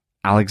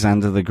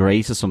Alexander the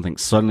Great or something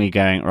suddenly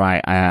going,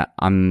 right,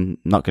 I'm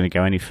not going to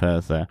go any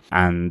further,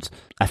 and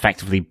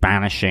effectively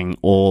banishing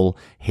all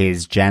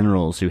his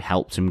generals who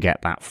helped him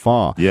get that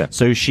far. Yeah.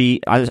 So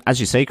she, as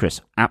you say,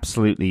 Chris,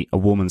 absolutely a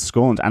woman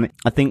scorned. And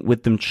I think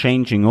with them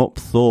changing up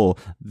Thor,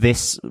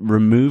 this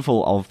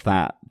removal of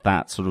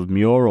that sort of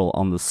mural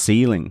on the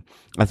ceiling,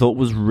 I thought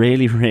was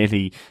really,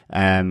 really,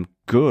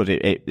 good.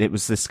 It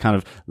was this kind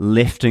of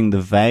lifting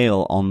the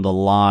veil on the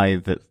lie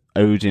that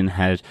Odin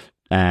had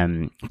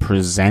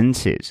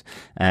presented,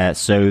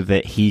 so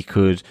that he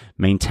could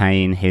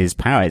maintain his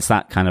power. It's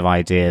that kind of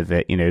idea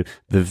that, you know,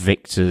 the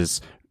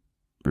victors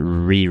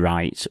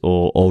rewrite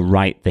or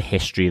write the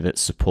history that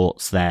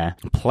supports their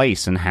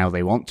place and how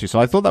they want to. So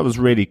I thought that was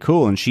really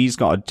cool, and she's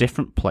got a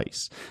different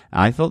place.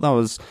 I thought that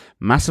was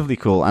massively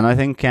cool. And I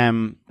think,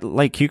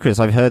 like you, Chris,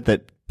 I've heard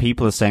that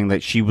people are saying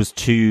that she was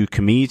too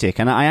comedic,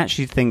 and I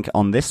actually think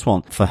on this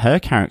one, for her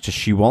character,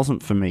 she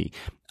wasn't for me.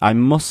 I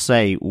must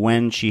say,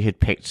 when she had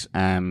picked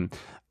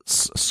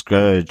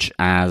Scourge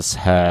as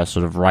her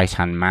sort of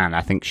right-hand man,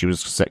 I think she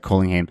was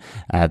calling him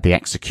the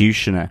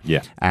Executioner.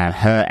 Yeah.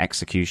 Her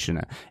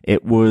Executioner.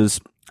 It was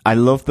I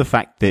love the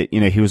fact that,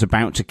 he was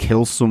about to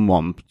kill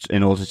someone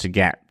in order to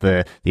get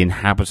the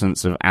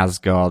inhabitants of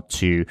Asgard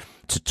to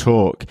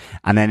talk.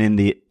 And then in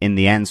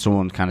the end,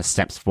 someone kind of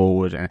steps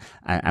forward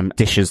and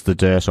dishes the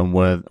dirt on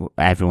where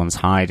everyone's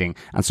hiding.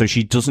 And so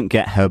she doesn't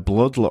get her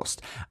bloodlust.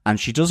 And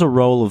she does a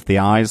roll of the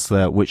eyes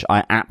there, which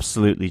I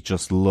absolutely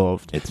just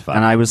loved. It's fun.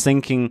 And I was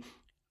thinking,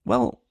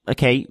 well,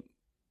 okay,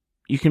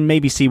 you can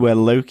maybe see where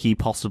Loki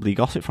possibly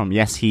got it from.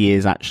 Yes, he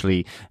is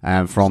actually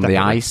from the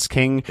Ice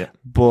King,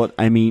 but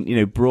I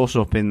mean, brought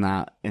up in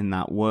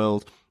that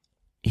world,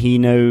 he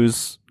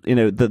knows,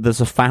 that there's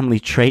a family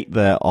trait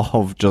there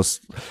of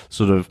just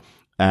sort of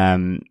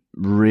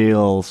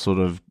real sort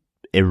of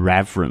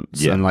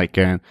irreverence and like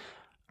going,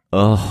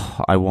 oh,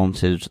 I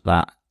wanted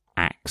that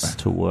axe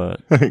to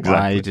work. Exactly.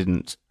 Why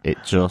didn't it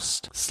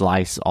just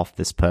slice off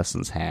this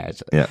person's head?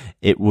 Yeah.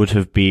 It would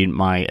have been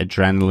my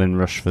adrenaline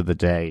rush for the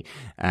day.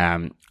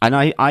 And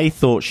I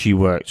thought she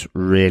worked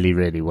really,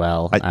 really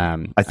well.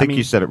 I think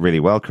you said it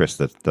really well, Chris,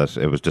 that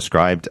it was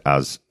described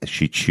as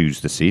she chews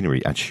the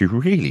scenery, and she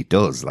really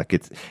does. Like,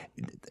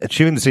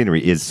 chewing the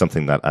scenery is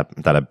something that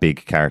a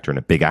big character and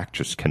a big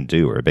actress can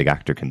do, or a big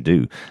actor can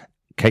do.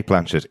 Cate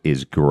Blanchett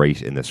is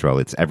great in this role.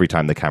 It's every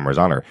time the camera's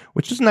on her,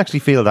 which doesn't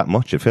actually feel that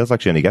much. It feels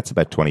like she only gets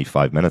about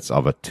 25 minutes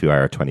of a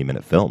 2-hour,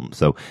 20-minute film.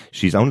 So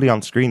she's only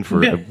on screen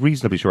for a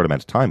reasonably short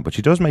amount of time, but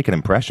she does make an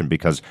impression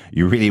because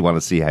you really want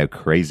to see how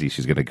crazy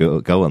she's going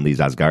to go on these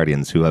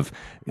Asgardians who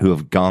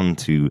have gone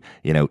to,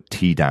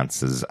 tea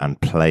dances and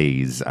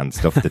plays and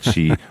stuff that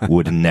she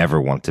would never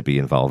want to be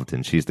involved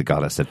in. She's the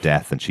goddess of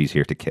death and she's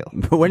here to kill.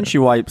 But when she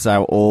wipes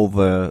out all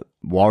the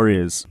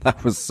warriors,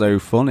 that was so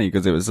funny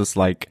because it was just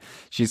like,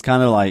 she's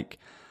kind of like,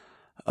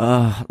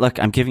 look,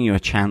 I'm giving you a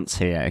chance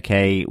here,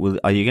 okay?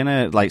 Are you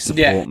gonna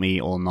support me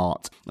or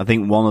not? I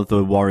think one of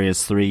the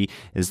Warriors 3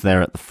 is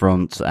there at the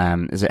front.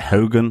 Is it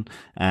Hogan?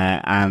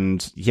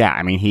 And yeah,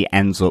 I mean, he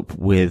ends up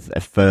with a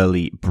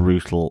fairly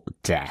brutal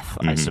death,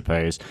 I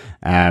suppose.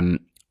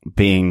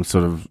 Being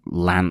sort of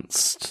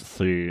lanced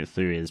through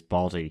his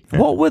body. Yeah.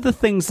 What were the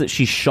things that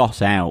she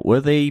shot out? Were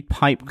they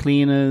pipe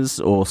cleaners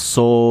or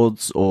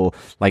swords or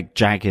like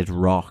jagged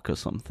rock or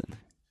something?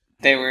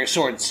 They were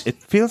swords. It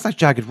feels like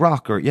jagged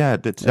rock, or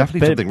it's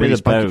definitely something really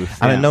spiky.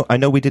 Both, and I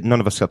know none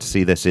of us got to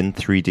see this in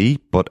 3D,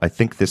 but I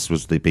think this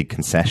was the big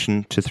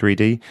concession to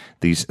 3D.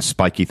 These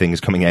spiky things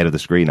coming out of the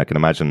screen, I can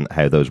imagine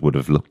how those would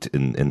have looked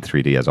in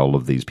 3D as all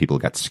of these people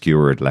get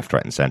skewered left,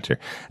 right, and center.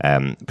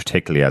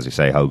 Particularly, as you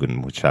say,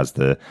 Hogan, which has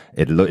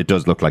it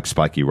does look like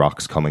spiky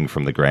rocks coming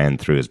from the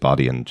ground through his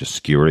body and just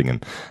skewering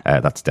him.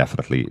 That's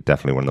definitely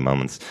one of the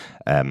moments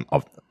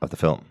of the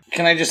film.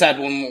 Can I just add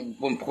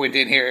one point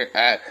in here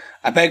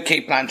about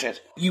Cate Blanchett?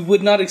 You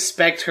would not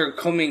expect her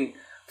coming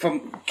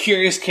from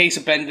Curious Case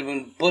of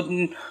Benjamin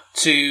Button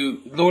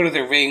to Lord of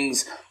the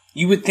Rings.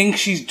 You would think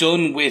she's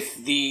done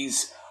with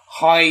these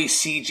high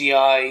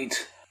CGI'd.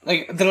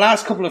 Like, the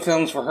last couple of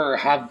films for her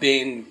have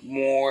been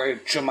more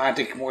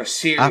dramatic, more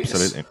serious.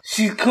 Absolutely.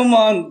 She's come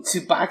on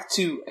back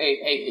to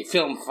a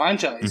film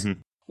franchise,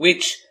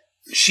 which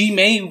she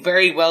may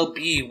very well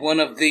be one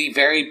of the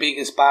very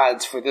biggest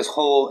bads for this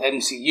whole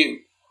MCU.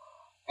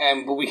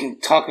 But we can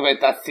talk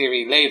about that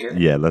theory later.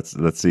 Yeah, let's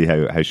see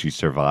how she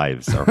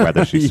survives, or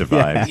whether she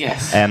survives.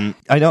 Yes.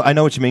 I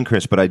know what you mean,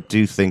 Chris, but I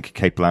do think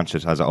Cate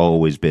Blanchett has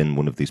always been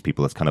one of these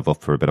people that's kind of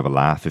up for a bit of a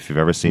laugh. If you've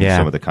ever seen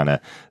some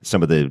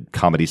of the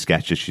comedy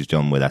sketches she's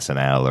done with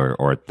SNL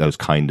or those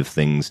kind of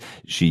things,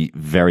 she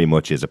very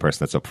much is a person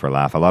that's up for a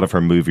laugh. A lot of her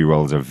movie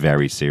roles are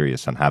very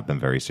serious and have been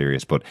very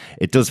serious, but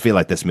it does feel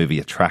like this movie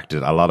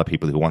attracted a lot of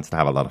people who wanted to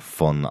have a lot of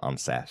fun on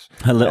set.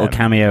 Her little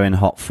cameo in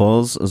Hot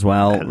Fuzz as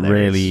well,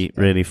 really,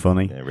 really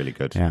funny. Yeah, really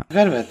good. Yeah. I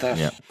forgot about that.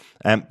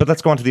 Yeah. But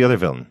let's go on to the other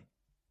villain.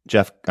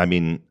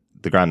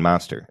 the Grand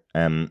Master.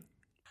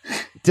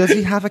 Does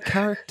he have a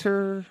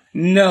character?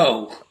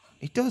 No.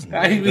 He doesn't.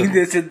 I mean,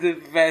 this is the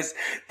best.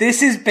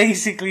 This is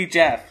basically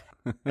Jeff.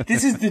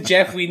 This is the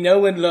Jeff we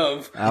know and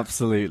love.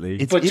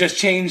 Absolutely. Just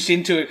changed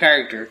into a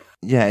character.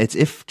 Yeah, it's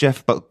if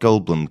Jeff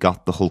Goldblum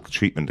got the Hulk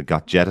treatment and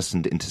got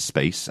jettisoned into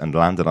space and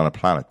landed on a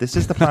planet. This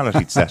is the planet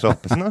he'd set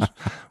up, isn't it?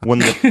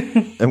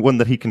 One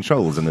that he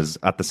controls and is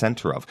at the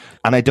center of.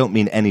 And I don't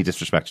mean any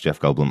disrespect to Jeff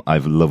Goldblum.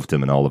 I've loved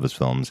him in all of his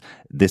films.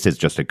 This is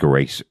just a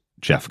great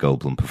Jeff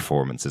Goldblum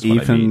performance, is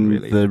what I mean,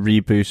 really. Even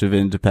the reboot of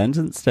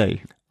Independence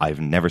Day. I've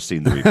never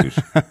seen the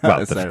reboot.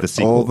 Well, the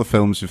sequel. All the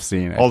films you've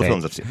seen. All the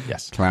films I've seen,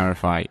 yes.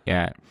 Clarify,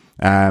 yeah.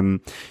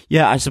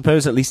 I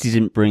suppose at least he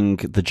didn't bring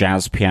the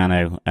jazz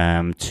piano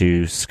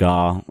to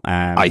Scar.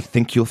 I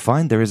think you'll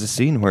find there is a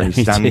scene where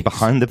he's standing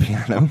behind the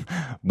piano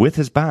with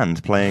his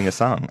band playing a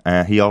song.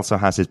 He also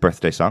has his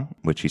birthday song,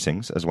 which he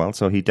sings as well.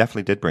 So he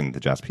definitely did bring the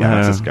jazz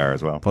piano to Scar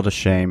as well. What a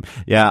shame.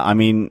 Yeah, I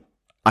mean,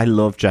 I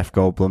love Jeff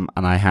Goldblum,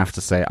 and I have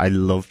to say, I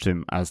loved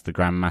him as the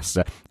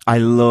Grandmaster. I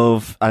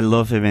love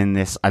him in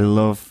this. I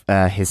love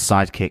his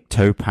sidekick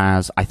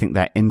Topaz. I think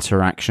their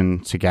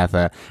interaction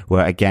together,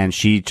 where again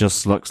she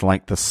just looks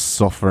like the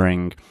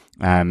suffering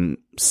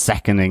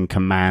second in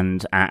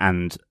command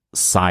and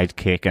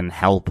sidekick and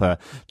helper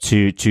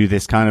to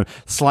this kind of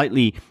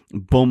slightly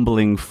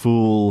bumbling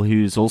fool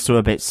who's also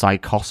a bit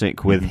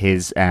psychotic with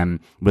his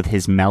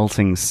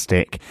melting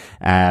stick.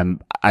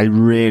 I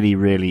really,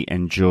 really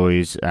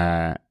enjoyed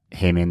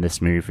him in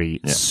this movie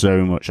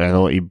so much. I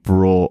thought he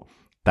brought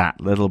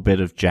that little bit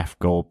of Jeff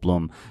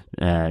Goldblum,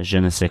 je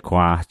ne sais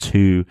quoi,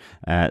 to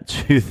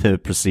the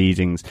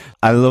proceedings.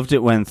 I loved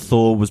it when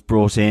Thor was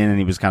brought in and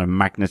he was kind of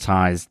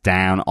magnetized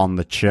down on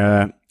the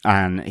chair.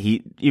 And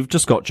you've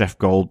just got Jeff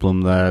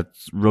Goldblum there,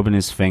 rubbing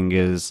his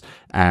fingers,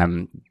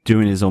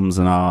 doing his ums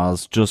and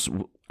ahs,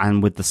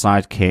 and with the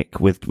sidekick,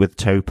 with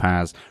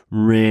Topaz,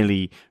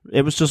 really,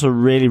 it was just a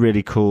really,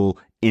 really cool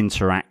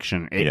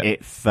interaction.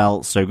 It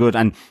felt so good.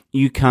 And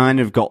you kind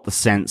of got the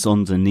sense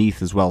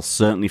underneath as well,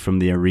 certainly from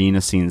the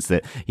arena scenes,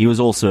 that he was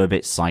also a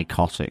bit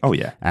psychotic. Oh,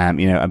 yeah.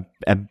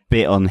 A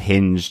bit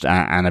unhinged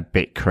and a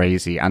bit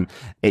crazy. And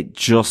it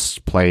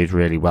just played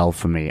really well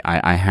for me.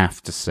 I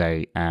have to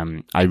say,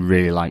 I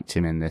really liked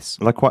him in this.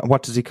 Like,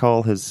 what does he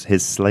call his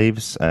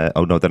slaves?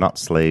 Oh, no, they're not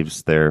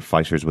slaves. They're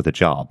fighters with a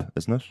job,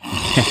 isn't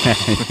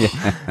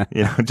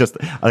it? Just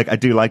like, I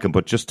do like him,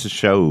 but just to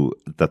show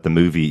that the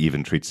movie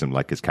even treats him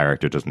like his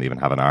character doesn't even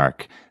have an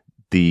arc.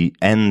 The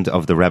end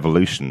of the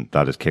revolution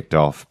that is kicked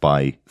off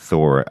by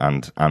Thor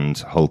and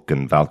Hulk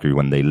and Valkyrie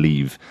when they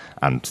leave,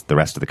 and the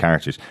rest of the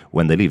characters,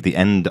 when they leave, the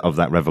end of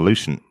that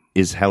revolution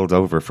is held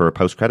over for a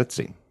post-credit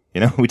scene.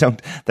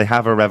 They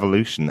have a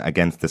revolution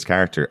against this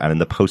character, and in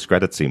the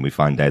post-credit scene we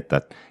find out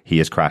that he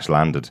has crash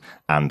landed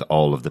and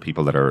all of the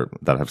people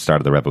that have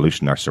started the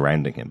revolution are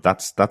surrounding him.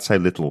 That's how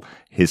little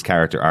his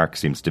character arc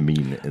seems to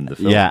mean in the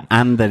film. Yeah,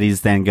 and that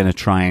he's then going to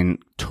try and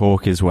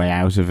talk his way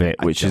out of it,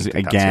 which is,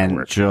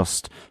 again,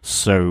 just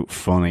so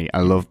funny.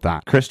 I love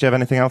that. Chris, do you have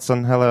anything else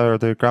on Hela or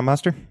the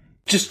Grandmaster?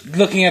 Just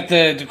looking at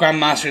the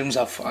Grandmaster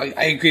himself, I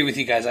agree with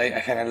you guys. I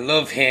kind of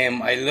love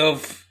him. I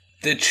love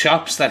the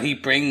chops that he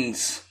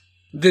brings.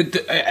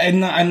 A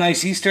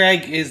nice Easter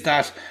egg is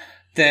that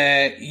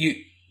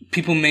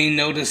people may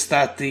notice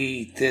that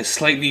the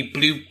slightly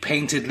blue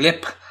painted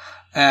lip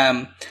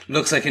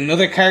looks like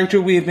another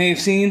character we may have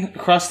seen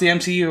across the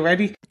MCU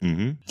already.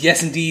 Mm-hmm.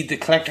 Yes, indeed, the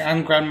Collector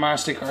and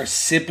Grandmaster are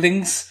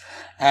siblings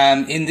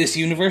in this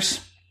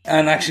universe,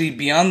 and actually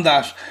beyond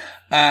that,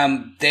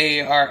 they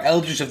are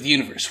Elders of the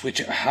Universe, which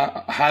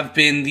have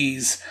been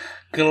these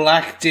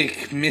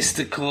galactic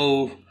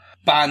mystical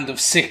band of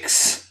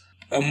 6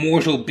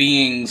 immortal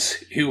beings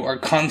who are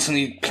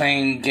constantly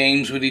playing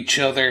games with each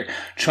other,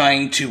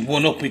 trying to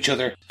one-up each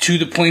other, to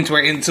the point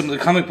where in some of the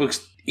comic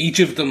books, each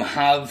of them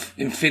have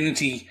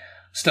Infinity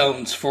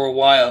Stones for a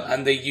while,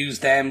 and they use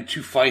them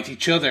to fight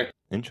each other.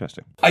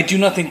 Interesting. I do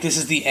not think this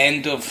is the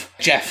end of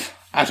Jeff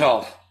at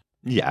all.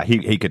 Yeah,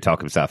 he could talk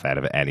himself out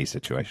of any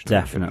situation.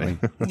 Definitely.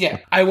 Yeah,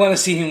 I want to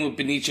see him with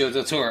Benicio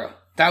del Toro.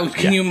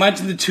 Can you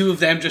imagine the two of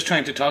them just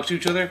trying to talk to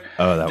each other?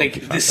 Oh, that would be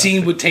fantastic. The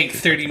scene would take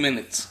 30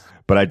 minutes.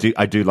 But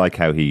I do like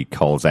how he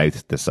calls out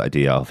this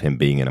idea of him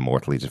being an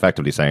immortal. He's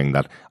effectively saying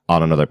that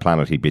on another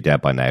planet he'd be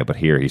dead by now, but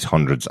here he's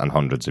hundreds and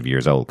hundreds of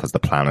years old because the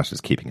planet is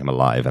keeping him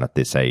alive and at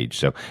this age.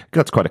 So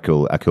that's quite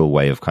a cool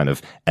way of kind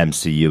of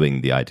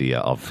MCUing the idea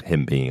of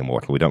him being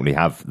immortal. We don't really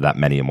have that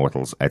many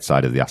immortals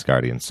outside of the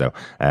Asgardians,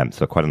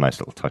 so quite a nice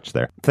little touch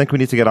there. I think we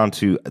need to get on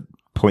to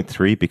point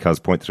 3, because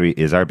point 3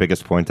 is our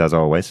biggest point as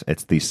always.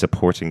 It's the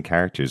supporting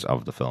characters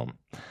of the film.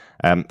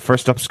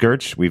 First up,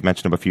 Scourge. We've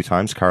mentioned him a few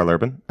times, Karl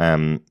Urban.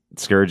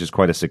 Scourge is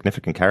quite a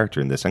significant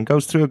character in this and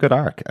goes through a good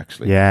arc,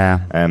 actually.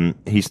 Yeah.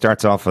 He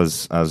starts off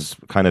as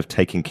kind of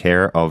taking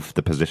care of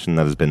the position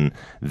that has been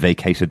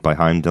vacated by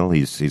Heimdall.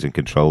 He's in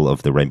control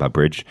of the Rainbow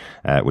Bridge,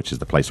 which is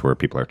the place where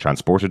people are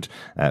transported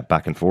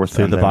back and forth.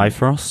 To the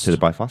Bifrost. To the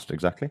Bifrost,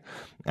 exactly.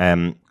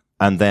 And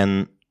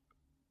then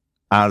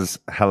as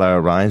Hela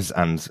arrives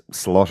and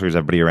slaughters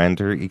everybody around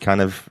her, he kind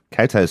of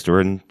kowtows to her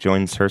and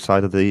joins her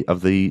side of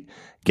the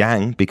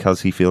gang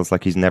because he feels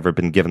like he's never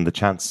been given the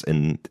chance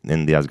in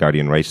the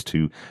Asgardian race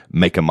to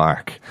make a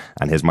mark,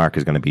 and his mark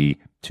is going to be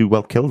to,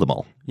 well, kill them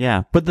all.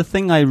 Yeah, but the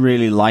thing I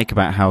really like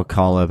about how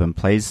Karl Urban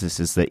plays this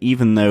is that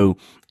even though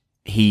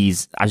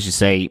he's, as you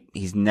say,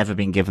 he's never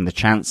been given the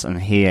chance,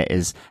 and here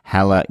is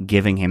Hela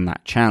giving him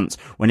that chance,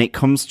 when it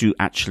comes to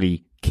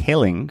actually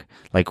killing,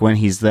 like when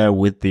he's there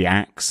with the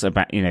axe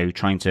about,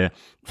 trying to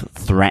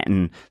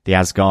threaten the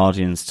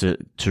Asgardians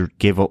to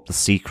give up the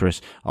secret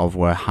of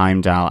where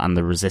Heimdall and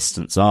the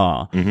Resistance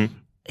are,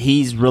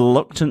 he's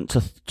reluctant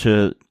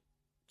to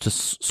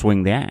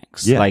swing the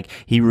axe. Yeah. Like,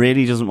 he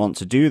really doesn't want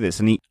to do this.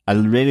 And I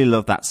really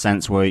love that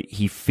sense where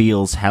he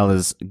feels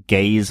Hela's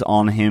gaze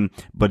on him,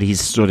 but he's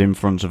stood in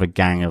front of a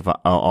gang of,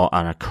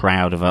 and a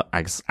crowd of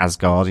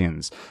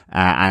Asgardians.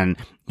 And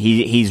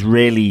he's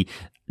really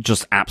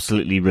just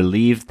absolutely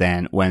relieved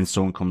then when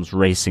someone comes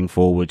racing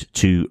forward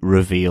to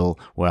reveal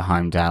where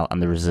Heimdall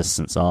and the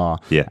Resistance are.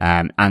 Yeah.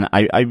 And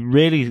I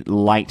really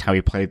liked how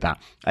he played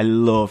that. I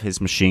love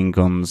his machine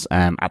guns.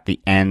 At the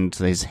end,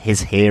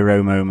 his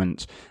hero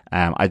moment,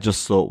 I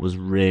just thought was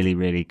really,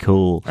 really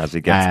cool. As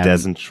he gets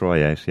Des and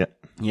Troy out, yeah.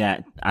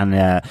 Yeah,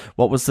 and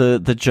what was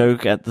the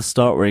joke at the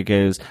start where he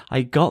goes,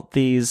 I got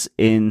these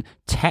in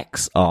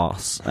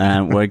Texas,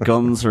 where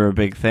guns are a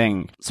big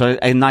thing. So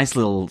a nice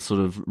little sort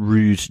of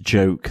rude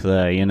joke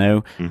there, you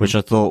know, which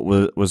I thought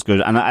was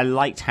good. And I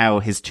liked how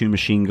his 2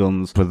 machine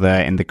guns were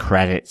there in the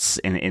credits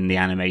in the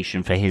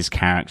animation for his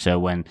character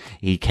when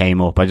he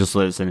came up. I just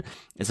thought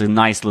it's a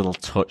nice little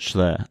touch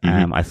there,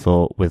 I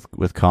thought,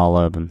 with Karl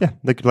Urban. Yeah,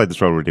 they played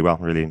this role really well.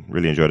 Really,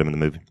 really enjoyed him in the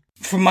movie.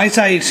 From my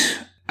side,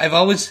 I've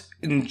always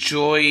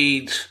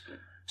enjoyed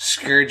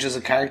Scourge as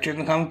a character in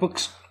the comic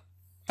books.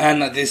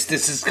 And this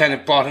has kind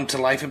of brought him to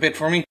life a bit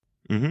for me.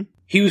 Mm-hmm.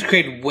 He was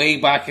created way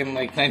back in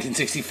like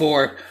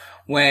 1964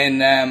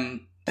 when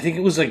I think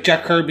it was like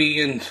Jack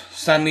Kirby and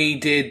Stan Lee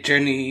did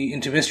Journey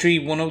into Mystery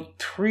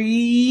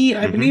 103,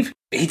 I believe.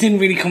 He didn't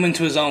really come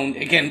into his own.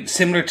 Again,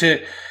 similar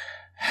to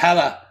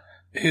Hela,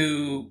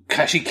 who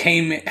actually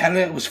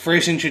Hela was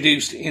first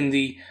introduced in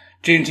the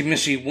Journey into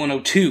Mystery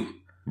 102.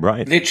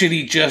 Right.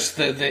 Literally just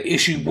the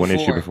issue before. One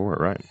issue before,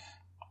 right.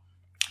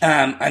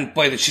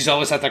 And she's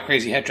always had that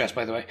crazy headdress,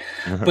 by the way.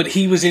 But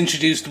he was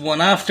introduced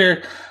one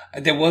after.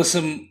 There was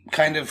some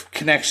kind of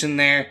connection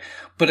there.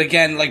 But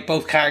again, like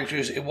both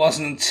characters, it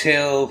wasn't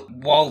until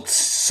Walt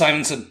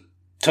Simonson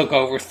took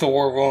over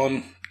Thor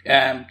 1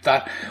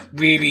 that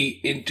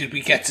really did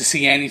we get to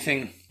see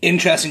anything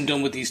interesting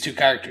done with these two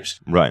characters.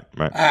 Right.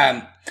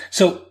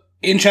 So,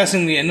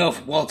 interestingly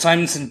enough, Walt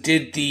Simonson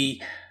did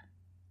the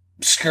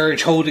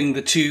Scourge holding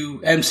the 2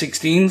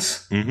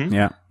 M16s. Mm-hmm.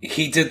 Yeah.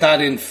 He did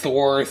that in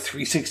Thor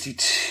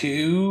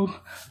 362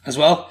 as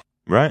well.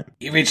 Right.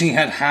 He originally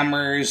had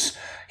hammers.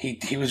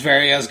 He was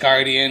very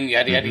Asgardian,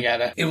 yada, yada,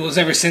 yada. It was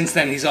ever since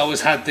then, he's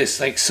always had this,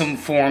 like, some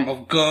form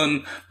of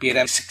gun, be it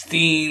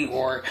M16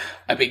 or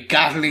a big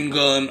Gatling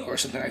gun or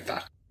something like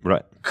that.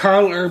 Right.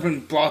 Karl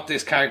Urban brought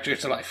this character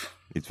to life.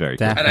 It's very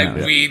And I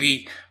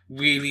Definitely.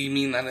 really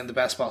mean that in the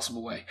best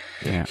possible way.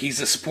 Yeah. He's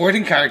a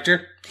supporting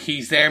character.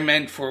 He's there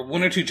meant for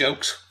 1 or 2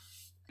 jokes.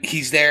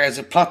 He's there as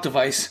a plot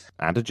device.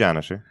 And a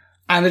janitor.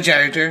 And a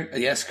janitor.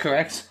 Yes,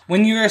 correct.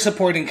 When you're a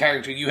supporting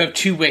character, you have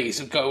 2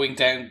 ways of going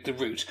down the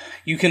route.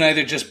 You can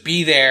either just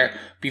be there,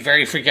 be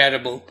very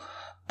forgettable,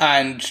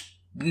 and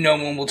no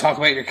one will talk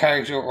about your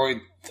character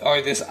or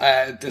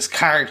this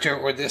character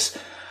or this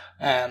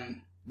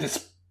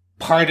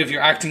part of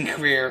your acting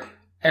career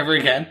ever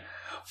again.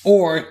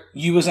 Or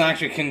you as an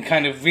actor can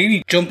kind of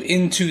really jump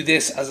into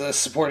this as a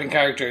supporting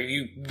character.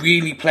 You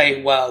really play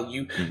it well.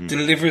 You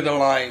deliver the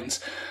lines.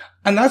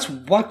 And that's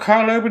what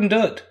Karl Urban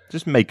did.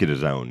 Just make it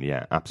his own,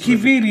 yeah, absolutely.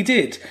 He really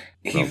did.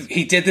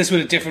 He did this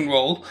with a different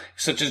role,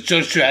 such as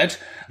Judge Dredd.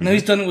 And now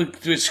he's done it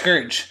with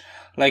Scourge.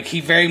 Like,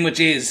 he very much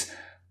is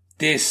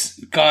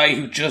this guy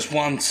who just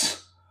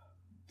wants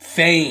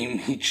fame.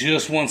 He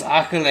just wants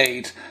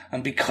accolade.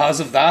 And because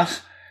of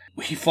that,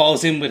 he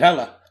falls in with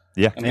Hela.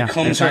 Yeah. And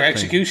becomes her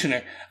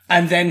executioner.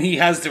 And then he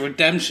has the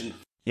redemption.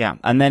 Yeah,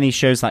 and then he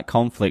shows that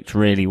conflict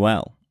really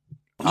well.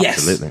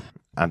 Absolutely. Yes.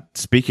 And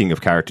speaking of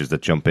characters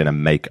that jump in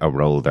and make a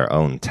role their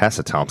own,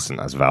 Tessa Thompson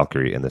as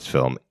Valkyrie in this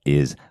film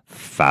is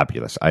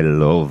fabulous. I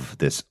love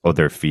this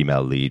other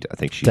female lead. I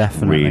think she's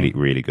really,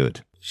 really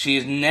good. She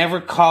is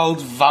never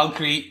called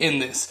Valkyrie in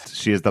this.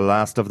 She is the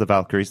last of the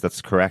Valkyries.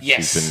 That's correct.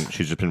 Yes.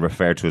 She's just been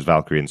referred to as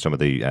Valkyrie in some of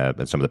the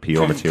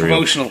PR material.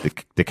 Promotional.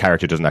 The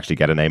character doesn't actually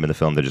get a name in the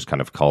film. They just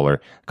kind of call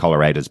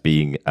her out as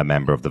being a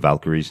member of the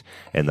Valkyries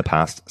in the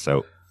past.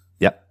 So,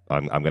 yep,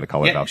 I'm going to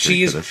call her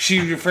Valkyrie. She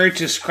referred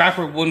to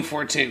Scrapper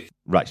 142.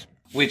 Right.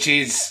 Which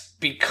is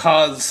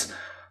because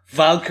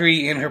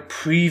Valkyrie in her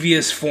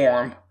previous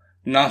form,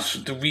 not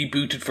the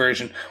rebooted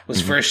version,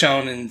 was first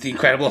shown in The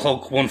Incredible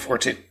Hulk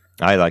 142.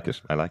 I like it.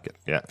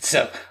 Yeah.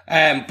 So,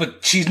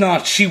 but she's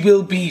not. She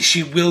will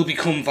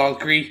become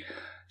Valkyrie.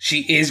 She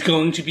is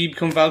going to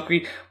become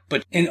Valkyrie.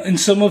 But in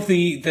some of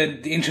the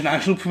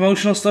international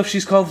promotional stuff,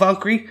 she's called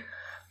Valkyrie,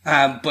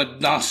 but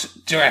not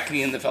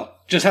directly in the film.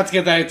 Just had to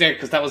get that out there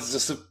because that was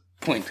just a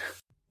point.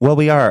 Well,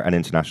 we are an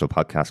international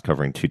podcast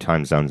covering 2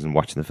 time zones and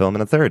watching the film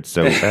in a third.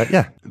 So,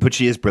 yeah. But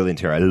she is brilliant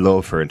here. I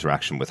love her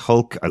interaction with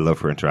Hulk. I love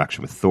her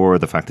interaction with Thor.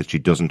 The fact that she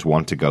doesn't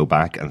want to go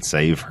back and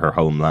save her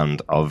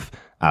homeland of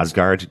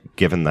Asgard,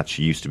 given that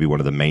she used to be one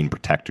of the main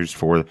protectors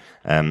for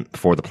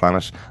the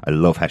planet. I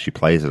love how she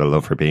plays it. I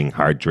love her being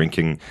hard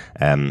drinking.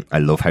 I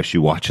love how she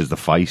watches the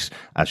fight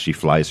as she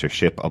flies her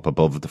ship up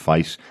above the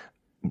fight,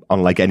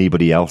 unlike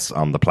anybody else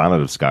on the planet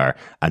of Scar,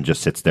 and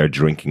just sits there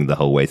drinking the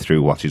whole way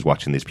through while she's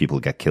watching these people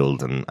get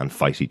killed and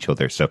fight each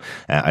other. So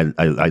I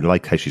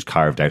like how she's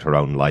carved out her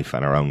own life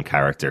and her own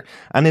character,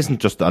 and isn't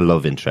just a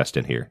love interest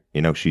in here.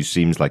 You know, she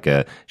seems like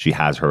she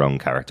has her own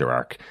character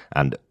arc,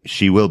 and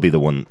she will be the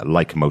one,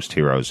 like most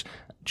heroes'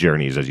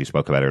 journeys, as you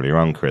spoke about earlier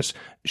on, Chris.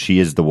 She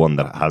is the one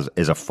that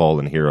is a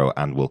fallen hero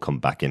and will come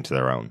back into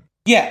their own.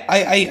 Yeah,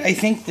 I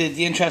think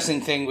the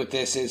interesting thing with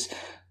this is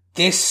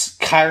this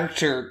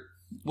character.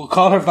 We'll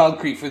call her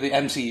Valkyrie for the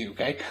MCU,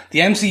 okay? The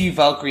MCU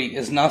Valkyrie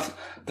is not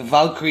the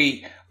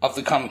Valkyrie of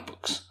the comic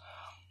books.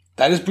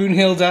 That is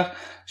Brunhilde.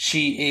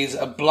 She is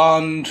a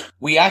blonde.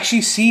 We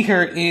actually see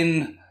her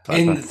in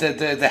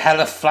the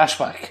Hela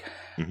flashback.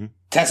 Mm-hmm.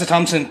 Tessa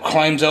Thompson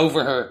climbs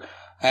over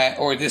her,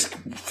 or this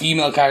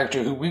female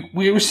character who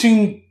we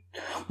assume,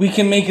 we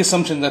can make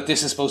assumption that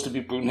this is supposed to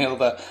be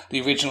Brunhilde,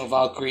 the original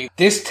Valkyrie.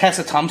 This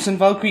Tessa Thompson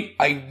Valkyrie,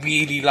 I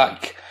really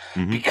like,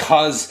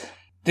 because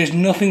there's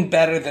nothing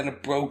better than a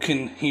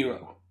broken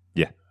hero.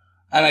 Yeah.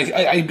 And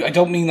I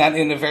don't mean that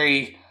in a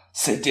very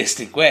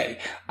sadistic way.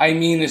 I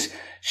mean it,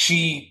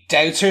 she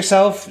doubts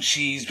herself.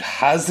 She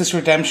has this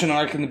redemption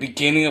arc in the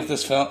beginning of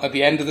this film, at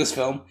the end of this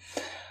film.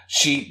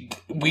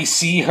 We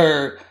see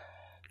her,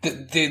 the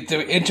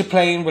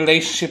interplaying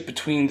relationship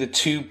between the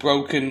two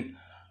broken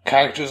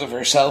characters of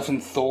herself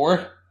and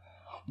Thor,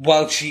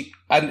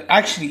 and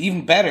actually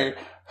even better,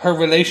 her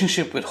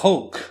relationship with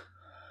Hulk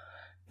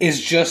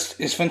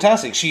is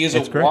fantastic. She is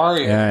a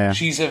warrior. Yeah.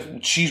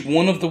 She's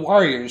one of the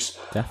warriors.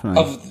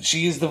 Definitely.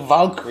 She is the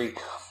Valkyrie.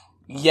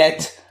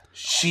 Yet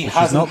she's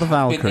not the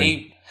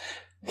Valkyrie.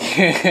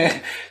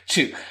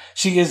 True.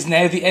 She is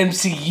now the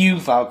MCU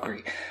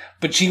Valkyrie.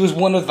 But she was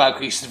one of the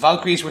Valkyries. The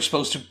Valkyries were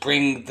supposed to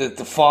bring the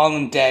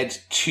fallen dead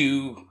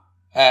to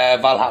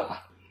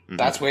Valhalla.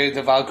 That's where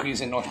the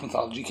Valkyries in Norse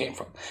mythology came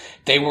from.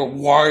 They were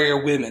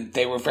warrior women.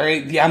 They were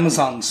the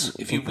Amazons,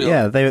 if you will.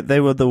 Yeah, they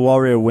were the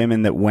warrior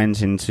women that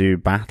went into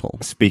battle.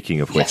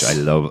 Speaking of which, I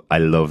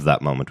love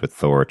that moment with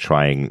Thor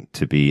trying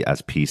to be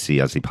as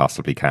PC as he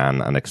possibly can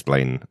and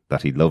explain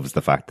that he loves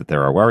the fact that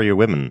there are warrior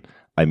women.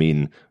 I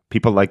mean,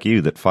 people like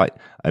you that fight.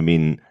 I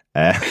mean,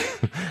 I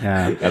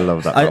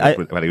love that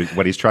moment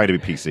when he's trying to be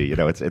PC. You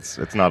know,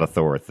 it's not a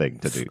Thor thing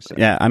to do. So.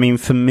 Yeah, I mean,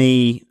 for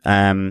me,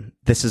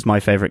 this is my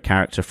favorite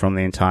character from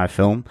the entire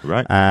film.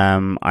 Right.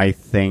 I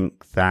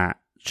think that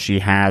she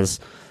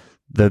has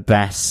the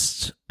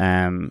best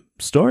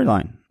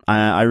storyline.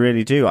 I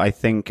really do. I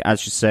think,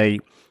 as you say,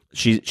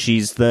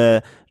 she's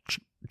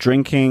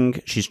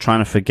drinking. She's trying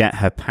to forget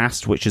her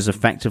past, which is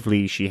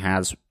effectively she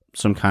has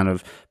some kind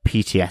of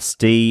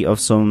PTSD of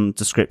some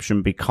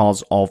description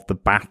because of the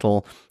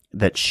battle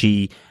that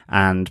she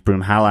and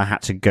Brunhilde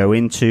had to go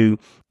into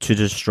to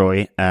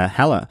destroy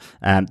Hela.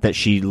 That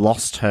she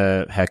lost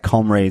her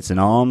comrades in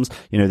arms,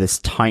 you know, this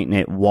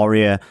tight-knit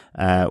warrior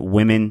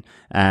women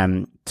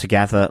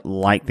together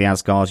like the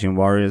Asgardian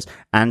warriors.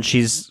 And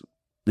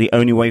the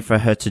only way for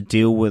her to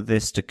deal with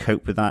this, to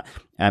cope with that,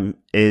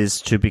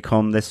 is to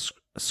become this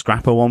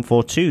Scrapper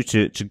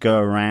 142, to go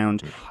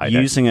around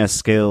using her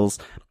skills,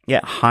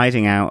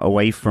 hiding out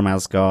away from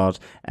Asgard.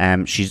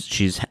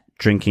 She's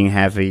drinking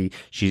heavy.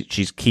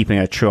 She's keeping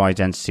her true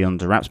identity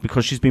under wraps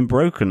because she's been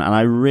broken. And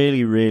I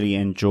really, really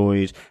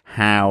enjoyed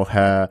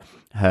how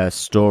her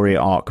story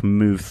arc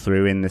moved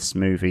through in this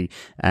movie.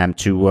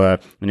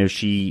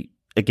 She's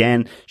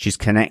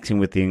connecting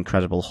with the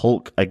Incredible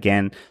Hulk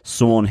again,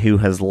 someone who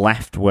has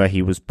left where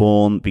he was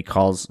born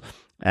because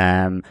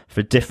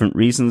for different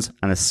reasons,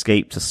 and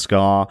escaped to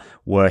Scar,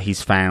 where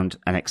he's found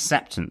an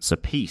acceptance, a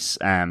peace,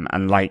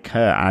 and like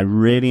her, I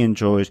really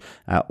enjoyed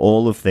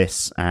all of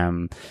this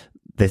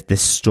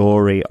this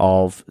story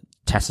of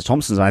Tessa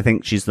Thompson's. I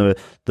think she's the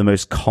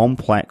most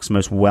complex,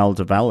 most well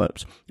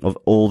developed of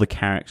all the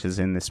characters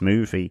in this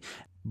movie.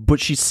 But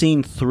she's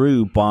seen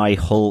through by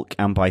Hulk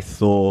and by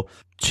Thor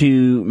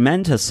to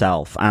mend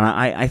herself. And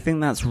I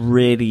think that's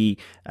really,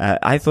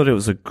 I thought it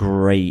was a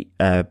great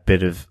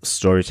bit of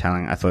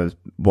storytelling. I thought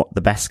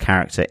the best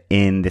character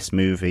in this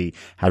movie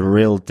had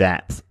real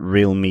depth,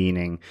 real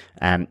meaning,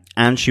 and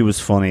she was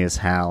funny as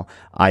hell.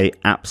 I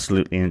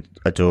absolutely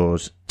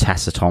adored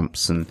Tessa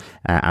Thompson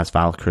as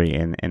Valkyrie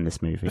in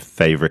this movie. My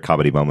favorite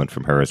comedy moment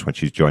from her is when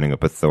she's joining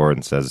up with Thor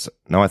and says,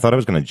 "No, I thought I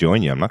was going to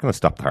join you. I'm not going to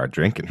stop the hard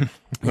drinking."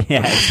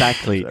 Yeah,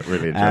 exactly.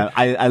 Really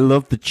I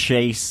love the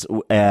chase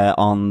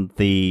on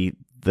the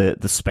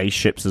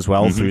spaceships as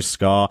well through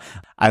Scar.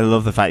 I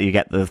love the fact you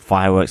get the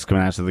fireworks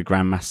coming out of the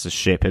Grandmaster's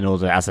ship in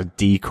order as a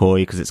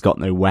decoy because it's got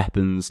no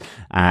weapons,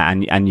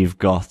 and you've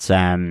got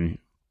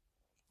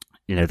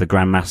the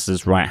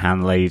Grandmaster's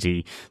right-hand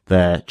lady,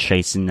 they're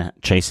chasing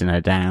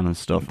her down and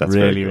stuff. That's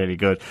really, really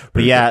good.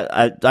 But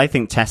I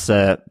think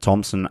Tessa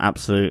Thompson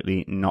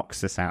absolutely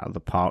knocks this out of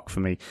the park for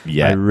me.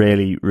 Yeah. I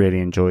really, really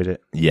enjoyed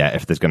it. Yeah,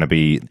 if there's going to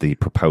be the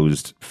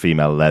proposed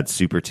female-led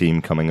super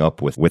team coming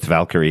up with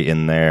Valkyrie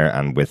in there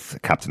and with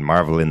Captain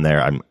Marvel in there,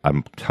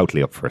 I'm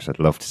totally up for it. I'd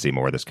love to see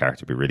more of this character.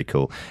 It'd be really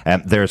cool.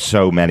 There are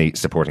so many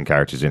supporting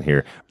characters in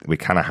here. We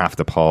kind of have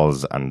to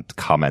pause and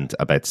comment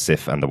about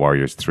Sif and the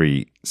Warriors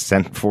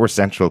 4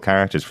 central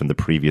characters from the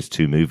previous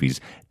two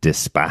movies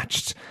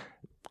dispatched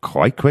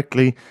quite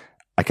quickly.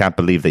 I can't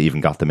believe they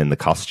even got them in the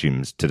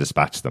costumes to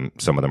dispatch them.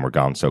 Some of them were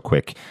gone so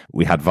quick.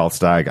 We had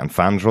Volstagg and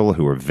Fandral,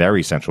 who were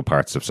very central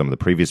parts of some of the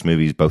previous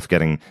movies, both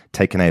getting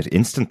taken out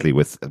instantly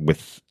with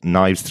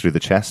knives through the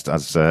chest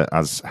as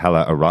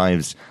Hela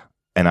arrives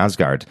in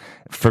Asgard.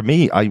 For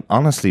me, I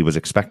honestly was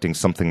expecting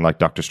something like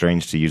Doctor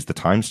Strange to use the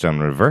Time Stone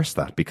and reverse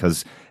that,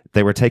 because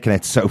they were taken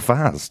out so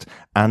fast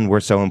and were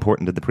so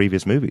important to the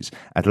previous movies.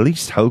 At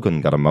least Hogun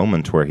got a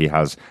moment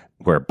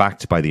where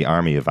backed by the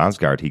army of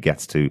Asgard, he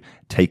gets to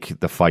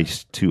take the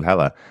fight to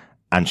Hela,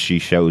 and she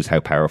shows how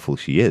powerful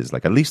she is.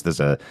 Like, at least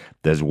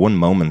there's one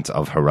moment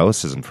of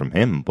heroism from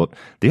him, but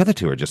the other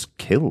two are just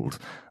killed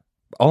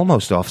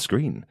almost off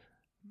screen.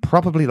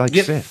 probably like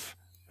Yep. Sif,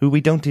 who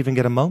we don't even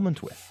get a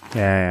moment with.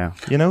 Yeah.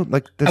 You know,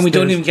 like And we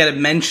don't even get a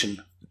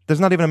mention. there's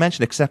not even a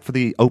mention except for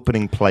the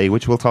opening play,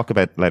 which we'll talk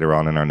about later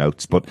on in our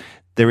notes. But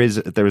there is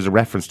a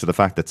reference to the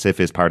fact that Sif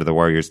is part of the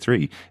Warriors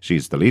 3.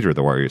 She's the leader of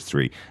the Warriors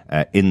 3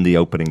 in the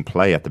opening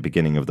play at the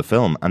beginning of the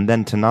film. And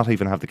then to not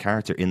even have the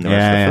character in the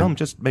rest of the film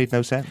just made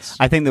no sense.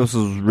 I think this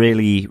was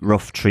really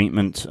rough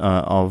treatment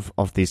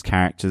of these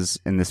characters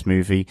in this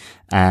movie.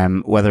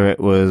 Whether it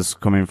was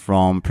coming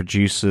from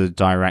producer,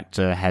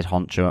 director, head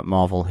honcho at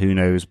Marvel, who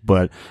knows?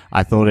 But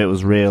I thought it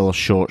was real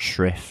short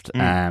shrift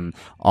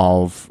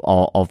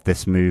of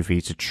this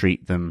movie to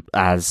treat them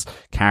as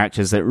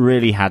characters that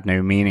really had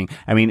no meaning.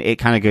 I mean,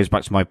 it kind of goes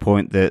back to my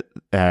point that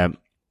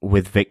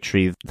with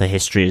Victory, the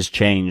history has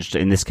changed.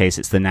 In this case,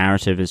 it's the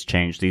narrative has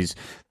changed.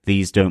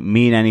 These don't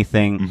mean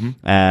anything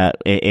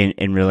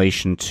in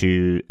relation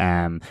to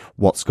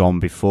what's gone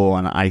before.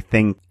 And I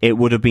think it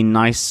would have been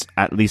nice,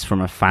 at least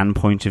from a fan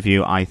point of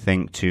view, I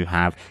think, to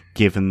have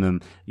given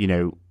them, you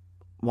know,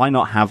 why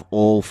not have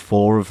all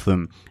four of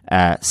them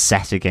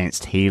set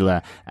against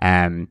Healer?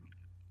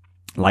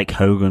 Like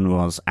Hogan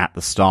was at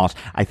the start.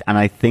 And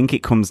I think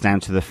it comes down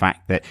to the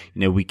fact that,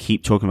 you know, we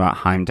keep talking about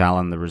Heimdall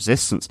and the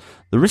Resistance.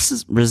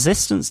 The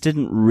Resistance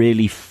didn't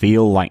really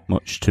feel like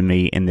much to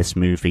me in this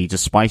movie,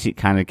 despite it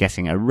kind of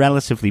getting a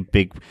relatively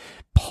big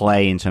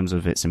play in terms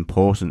of its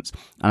importance.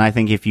 And I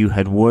think if you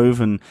had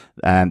woven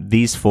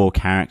these four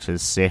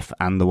characters, Sif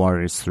and the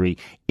Warriors 3,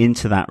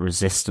 into that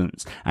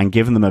resistance and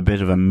given them a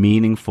bit of a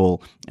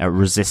meaningful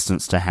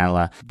resistance to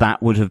Hela,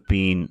 that would have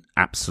been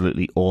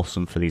absolutely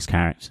awesome for these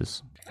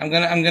characters. I'm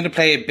gonna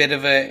play a bit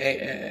of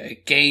a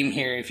game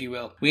here, if you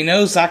will. We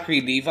know Zachary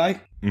Levi,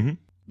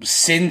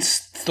 since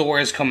Thor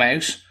has come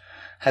out,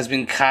 has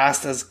been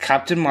cast as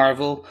Captain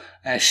Marvel,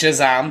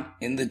 Shazam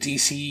in the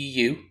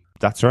DCEU.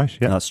 That's right.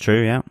 Yeah, that's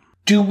true. Yeah.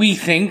 Do we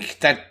think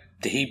that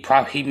he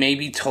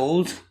maybe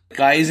told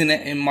guys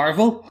in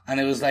Marvel, and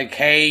it was like,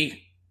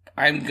 "Hey,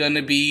 I'm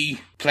gonna be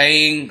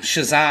playing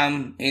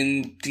Shazam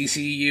in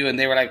DCEU," and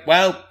they were like,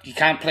 "Well, you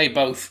can't play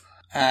both,"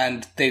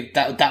 and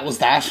that was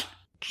that.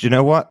 Do you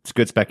know what? It's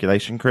good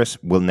speculation, Chris.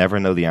 We'll never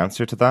know the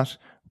answer to that.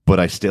 But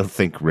I still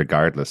think,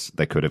 regardless,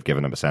 they could have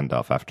given him a send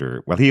off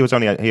after. Well, he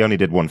only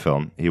did one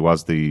film. He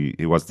was the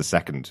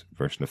second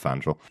version of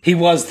Fandral. He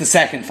was the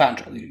second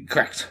Fandral,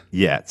 correct?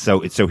 Yeah.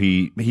 So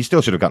he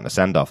still should have gotten a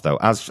send off though,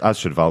 as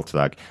should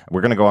Voltag. We're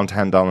going to go on to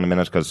Heimdall in a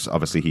minute because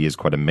obviously he is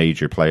quite a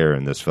major player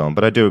in this film.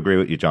 But I do agree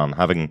with you, John.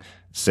 Having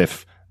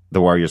Sif, the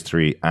Warriors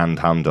 3, and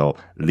Heimdall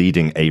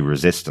leading a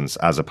resistance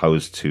as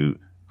opposed to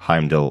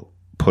Heimdall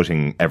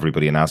putting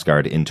everybody in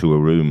Asgard into a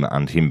room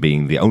and him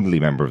being the only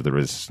member of the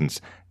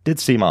resistance did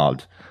seem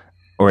odd.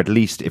 Or at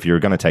least, if you're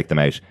going to take them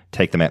out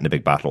in a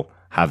big battle,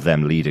 have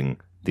them leading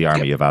the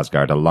army of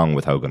Asgard along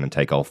with Hogun and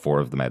take all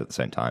four of them out at the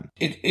same time.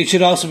 It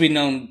should also be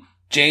known,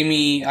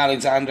 Jamie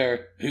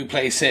Alexander, who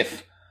plays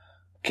Sif,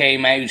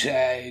 came out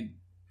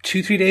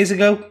 2-3 days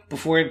ago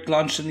before it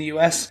launched in the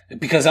US,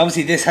 because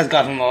obviously this has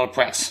gotten a lot of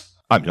press.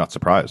 I'm not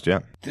surprised, yeah.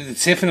 The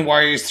Sif and the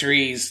Warriors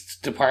 3's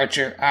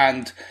departure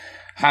and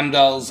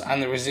Heimdall's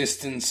and the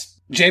Resistance.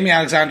 Jamie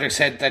Alexander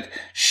said that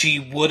she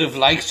would have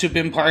liked to have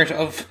been part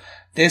of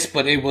this,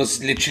 but it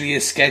was literally a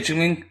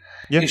scheduling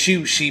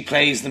issue. She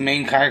plays the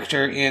main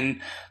character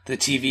in the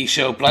TV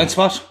show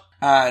Blindspot,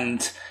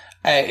 and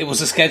it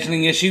was a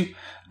scheduling issue.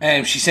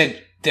 She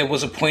said there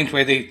was a point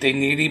where they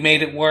nearly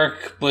made it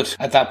work, but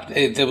at that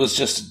there was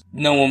just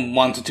no one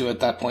wanted to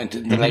at that point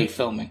in the late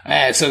filming.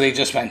 So they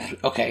just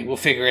went, okay, we'll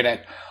figure it out.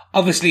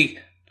 Obviously,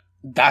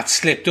 that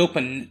slipped up,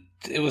 and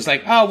it was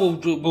like, oh,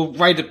 we'll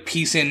write a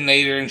piece in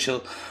later,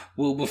 and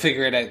we'll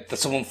figure it out. That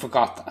someone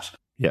forgot that.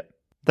 Yeah,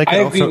 they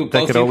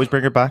could always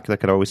bring her back. They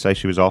could always say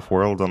she was off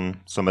world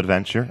on some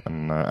adventure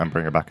and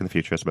bring her back in the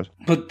future, I suppose.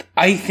 But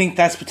I think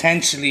that's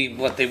potentially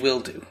what they will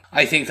do.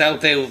 I think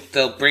that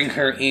they'll bring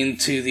her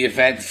into the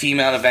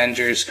female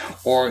Avengers,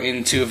 or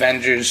into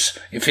Avengers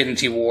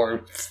Infinity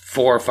War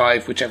 4 or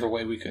 5, whichever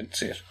way we could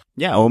see it.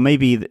 Yeah, or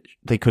maybe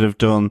they could have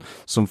done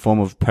some form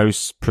of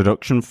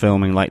post-production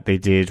filming like they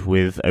did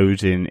with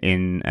Odin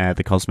in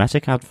the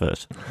cosmetic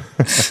advert.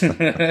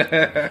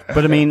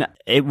 But I mean,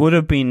 it would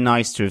have been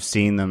nice to have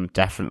seen them,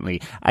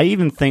 definitely. I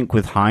even think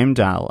with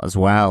Heimdall as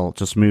well,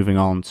 just moving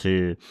on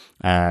to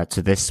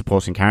this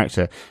supporting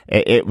character,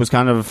 it was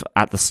kind of,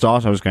 at the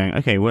start I was going,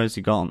 okay, where's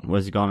he gone?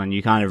 And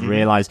you kind of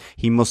realize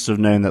he must have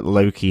known that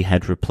Loki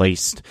had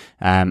replaced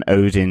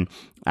Odin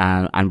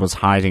and was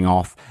hiding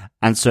off.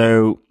 And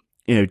so,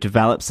 you know,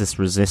 develops this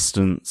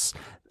resistance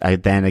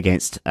then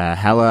against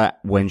Hela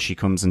when she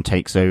comes and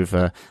takes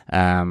over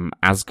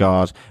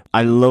Asgard.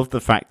 I love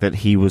the fact that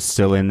he was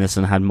still in this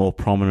and had more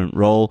prominent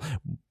role,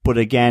 but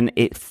again,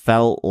 it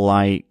felt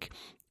like,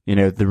 you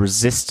know, the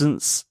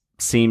resistance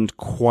seemed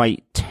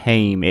quite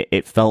tame.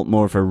 It felt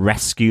more of a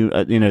rescue,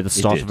 the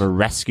start of a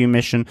rescue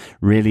mission,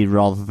 really,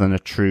 rather than a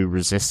true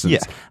resistance.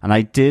 Yeah. And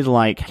I did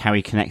like how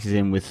he connected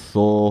in with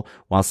Thor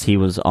whilst he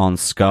was on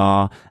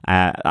Scar.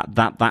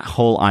 That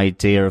whole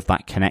idea of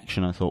that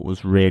connection, I thought,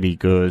 was really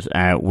good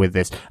with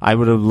this. I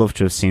would have loved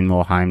to have seen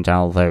more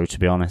Heimdall, though, to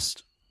be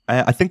honest.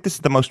 I think this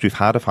is the most we've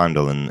had of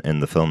Heimdall in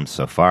the film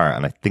so far,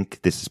 and I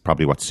think this is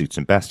probably what suits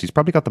him best. He's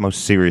probably got the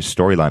most serious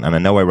storyline, and I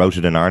know I wrote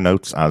it in our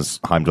notes as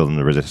Heimdall and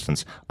the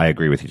Resistance. I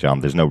agree with you, John.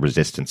 There's no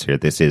resistance here.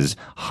 This is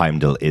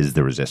Heimdall is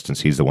the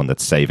Resistance. He's the one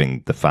that's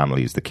saving the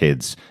families, the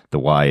kids, the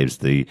wives,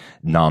 the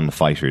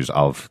non-fighters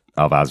of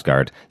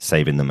Asgard,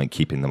 saving them and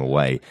keeping them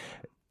away.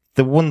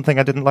 The one thing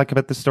I didn't like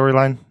about the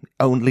storyline,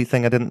 only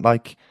thing I didn't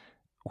like,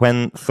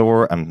 when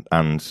Thor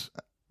and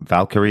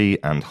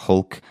Valkyrie and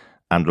Hulk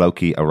and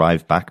Loki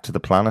arrive back to the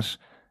planet,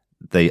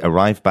 they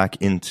arrive back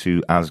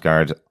into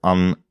Asgard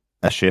on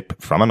a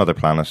ship from another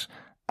planet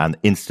and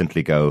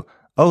instantly go,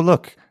 oh,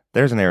 look,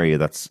 there's an area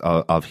that's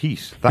of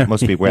heat. That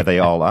must be where they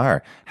all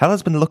are.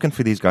 Hela's been looking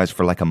for these guys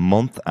for like a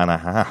month and a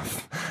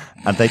half.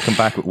 And they come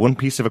back with one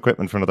piece of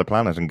equipment from another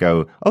planet and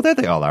go, oh, there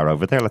they all are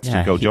over there. Let's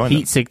just go join them.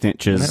 Heat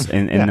signatures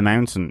in the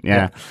mountain.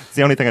 Yeah. It's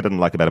the only thing I didn't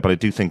like about it, but I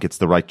do think it's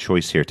the right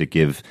choice here to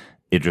give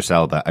Idris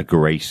Elba a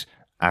great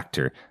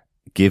actor.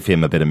 Give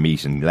him a bit of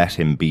meat and let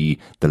him be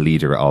the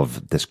leader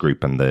of this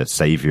group and the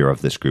savior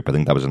of this group. I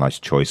think that was a nice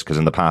choice because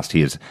in the past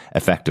he has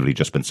effectively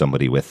just been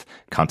somebody with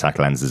contact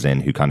lenses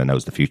in who kind of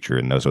knows the future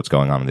and knows what's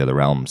going on in the other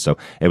realms. So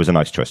it was a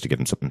nice choice to give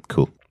him something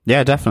cool.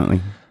 Yeah,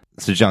 definitely.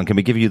 So John, can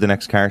we give you the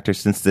next character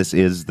since this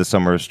is the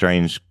Summer of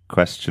Strange ?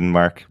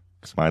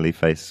 Smiley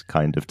face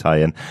kind of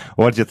tie-in.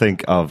 What do you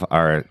think of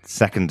our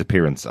second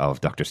appearance of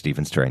Dr.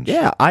 Stephen Strange?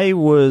 Yeah, I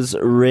was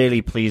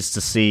really pleased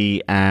to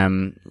see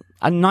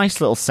a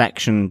nice little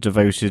section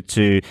devoted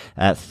to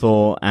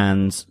Thor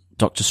and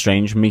Doctor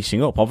Strange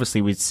meeting up.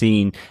 Obviously, we'd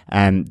seen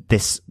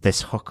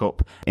this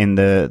hookup in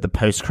the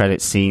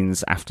post-credit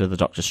scenes after the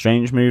Doctor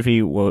Strange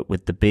movie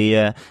with the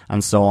beer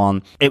and so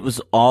on. It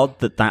was odd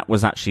that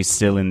was actually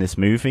still in this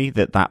movie,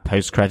 that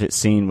post-credit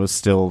scene was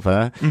still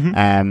there.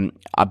 Mm-hmm.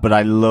 But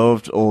I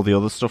loved all the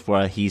other stuff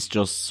where he's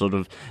just sort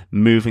of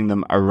moving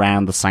them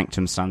around the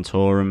Sanctum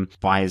Sanctorum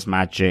by his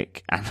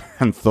magic,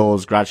 and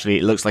Thor's gradually,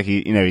 it looks like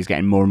he's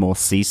getting more and more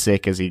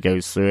seasick as he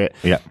goes through it.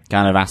 Yeah.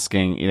 Kind of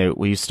asking,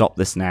 will you stop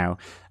this now?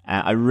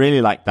 I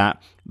really like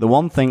that. The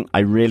one thing I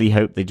really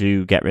hope they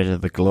do get rid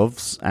of the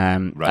gloves.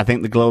 Right. I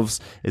think the gloves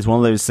is one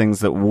of those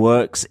things that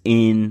works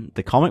in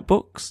the comic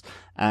books.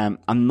 I'm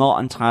not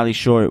entirely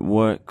sure it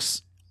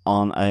works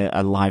on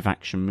a live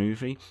action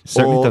movie.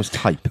 Certainly those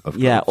type of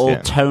gloves. Or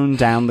tone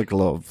down the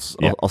gloves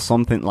or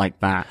something like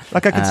that.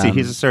 Like I can see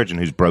he's a surgeon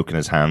who's broken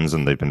his hands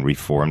and they've been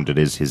reformed. It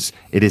is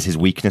his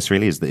weakness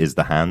really is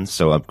the hands.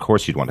 So of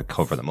course you'd want to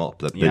cover them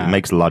up. It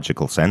makes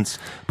logical sense.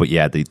 But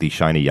yeah, the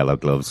shiny yellow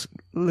gloves,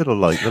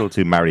 little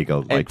too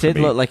marigold. It did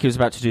look like he was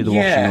about to do the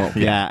washing up.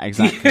 Yeah,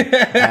 exactly.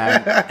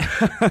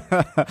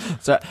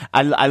 So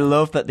I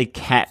love that they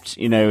kept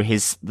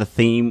the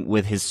theme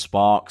with his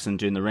sparks and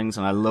doing the rings,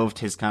 and I loved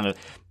his kind of.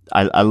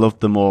 I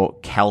loved the more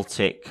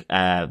Celtic,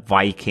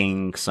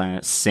 Viking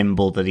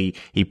symbol that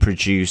he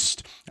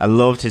produced. I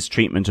loved his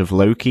treatment of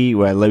Loki,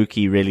 where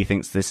Loki really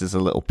thinks this is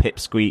a little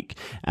pipsqueak,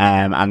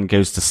 and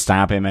goes to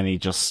stab him, and he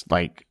just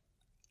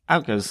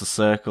out goes the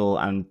circle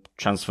and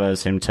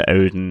transfers him to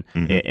Odin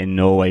in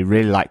Norway.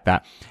 Really like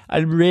that. I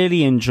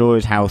really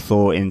enjoyed how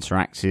Thor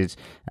interacted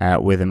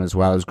with him as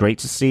well. It was great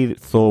to see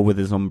Thor with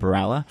his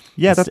umbrella.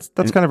 Yeah,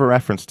 that's kind of a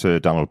reference to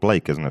Donald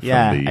Blake, isn't it?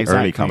 From the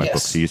early comic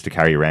books. He used to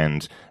carry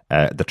around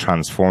the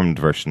transformed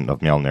version of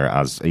Mjolnir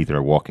as either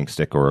a walking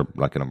stick or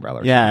like an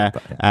umbrella.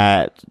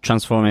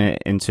 Transforming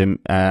it into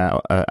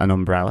an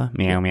umbrella.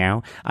 Meow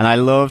meow. And I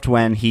loved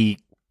when he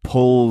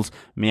pulled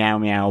Meow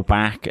Meow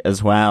back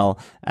as well,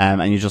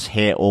 and you just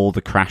hear all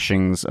the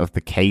crashings of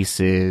the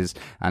cases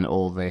and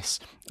all this.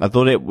 I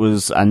thought it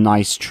was a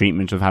nice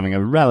treatment of having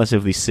a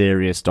relatively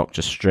serious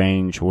Doctor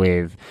Strange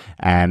with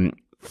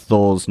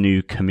Thor's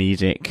new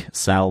comedic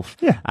self,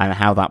 and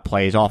how that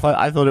played off.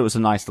 I thought it was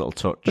a nice little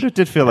touch. But it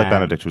did feel like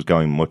Benedict was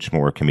going much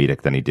more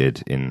comedic than he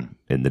did in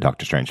the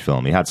Doctor Strange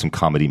film. He had some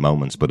comedy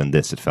moments, but in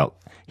this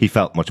he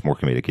felt much more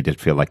comedic. He did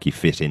feel like he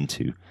fit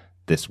into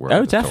this world.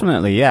 Oh,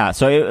 definitely, yeah.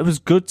 So it was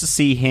good to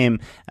see him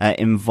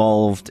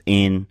involved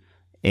in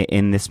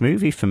this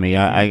movie for me.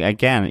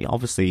 Again,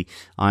 obviously,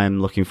 I'm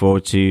looking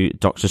forward to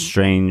Doctor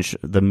Strange,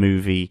 the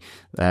movie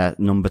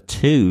number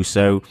 2.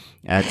 So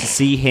to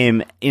see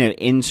him,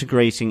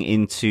 integrating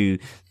into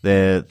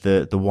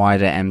the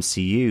wider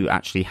MCU,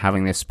 actually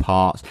having this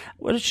part,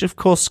 which of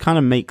course kind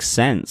of makes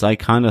sense. I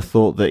kind of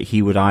thought that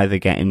he would either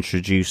get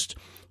introduced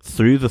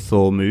through the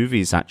Thor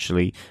movies,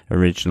 actually,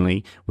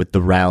 originally, with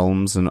the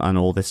realms and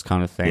all this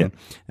kind of thing,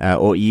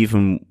 or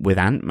even with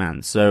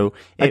Ant-Man. So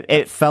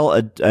it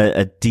felt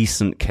a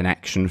decent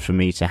connection for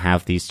me to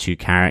have these two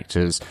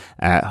characters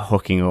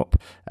hooking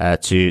up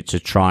to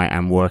try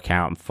and work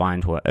out and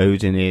find where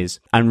Odin is.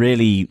 And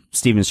really,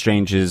 Stephen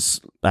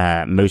Strange's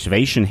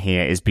motivation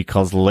here is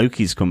because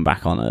Loki's come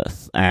back on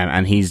Earth,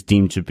 and he's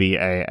deemed to be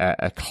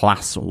a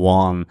class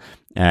 1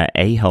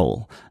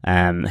 a-hole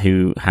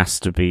who has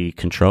to be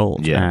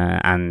controlled,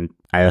 and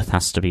Earth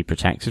has to be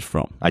protected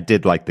from. I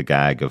did like the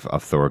gag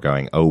of Thor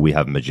going, "Oh, we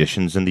have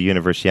magicians in the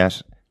universe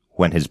yet?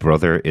 when his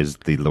brother is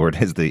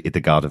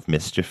the god of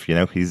mischief. You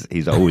know,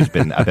 he's always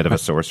been a bit of a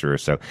sorcerer.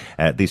 So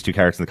these two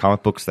characters in the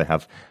comic books, they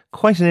have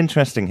quite an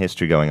interesting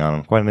history going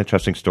on, quite an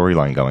interesting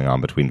storyline going on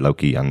between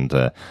Loki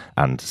and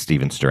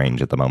Stephen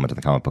Strange at the moment in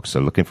the comic books. So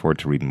looking forward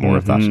to reading more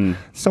of that.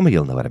 Some of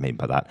you'll know what I mean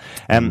by that.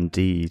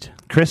 Indeed.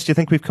 Chris, do you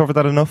think we've covered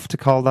that enough to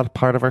call that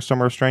part of our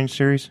Summer of Strange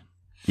series?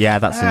 Yeah,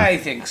 that's enough. I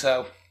think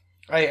so.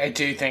 I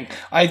do think.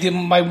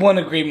 My one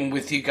agreement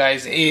with you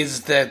guys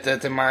is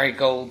the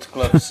marigold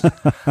gloves.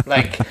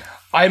 Like,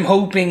 I'm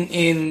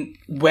hoping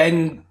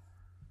when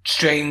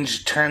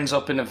Strange turns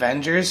up in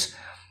Avengers,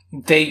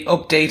 they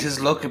update his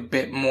look a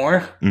bit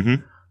more. Mm-hmm.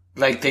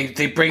 Like,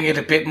 they bring it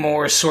a bit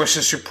more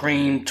Sorcerer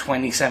Supreme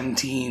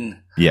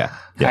 2017. Yeah.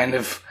 Kind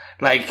of,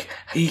 like,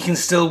 he can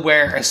still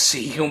wear a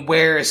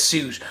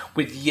suit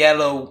with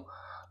yellow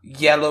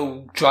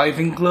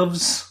driving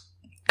gloves.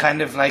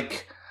 Kind of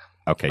like...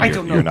 Okay,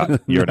 you're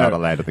not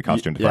allowed at the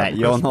costume department.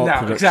 Yeah, you're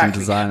not production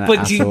designer.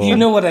 But you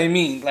know what I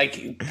mean?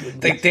 Like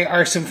there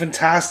are some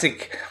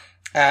fantastic,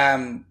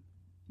 fantastic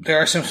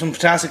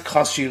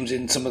costumes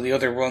in some of the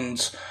other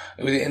runs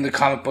in the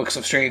comic books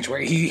of Strange,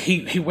 where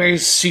he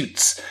wears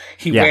suits.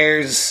 He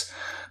wears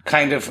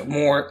kind of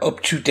more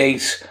up to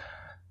date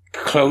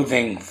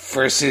clothing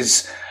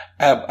versus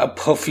a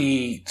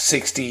puffy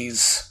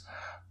 60s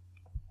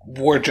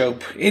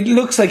wardrobe. It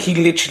looks like he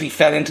literally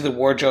fell into the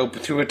wardrobe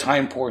through a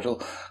time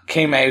portal,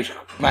 came out,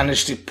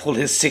 managed to pull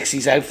his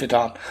 60s outfit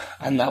on,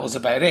 and that was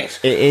about it.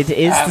 It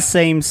is the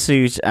same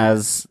suit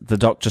as the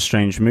Doctor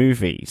Strange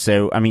movie.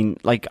 So, I mean,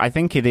 like, I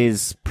think it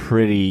is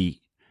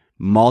pretty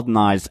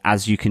modernized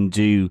as you can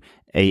do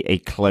a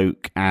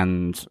cloak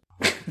and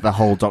the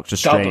whole Doctor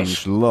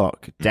Strange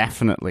look.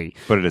 Definitely.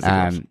 But it is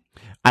and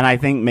I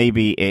think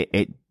maybe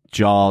it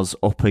jars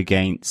up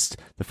against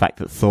the fact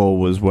that Thor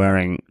was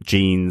wearing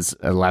jeans,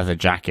 a leather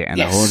jacket,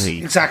 and a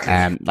hoodie.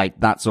 Exactly. Like,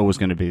 that's always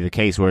going to be the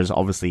case. Whereas,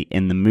 obviously,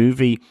 in the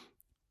movie,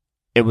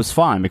 it was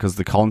fine because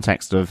the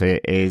context of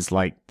it is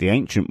like the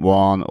Ancient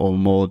One or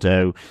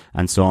Mordo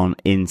and so on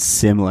in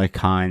similar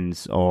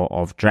kinds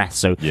of dress.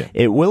 So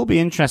it will be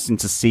interesting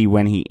to see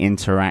when he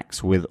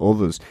interacts with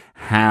others,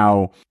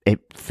 how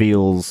it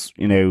feels,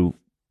 you know,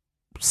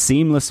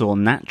 seamless or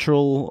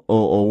natural,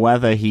 or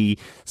whether he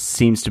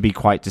seems to be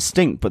quite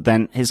distinct. But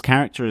then his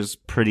character is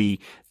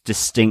pretty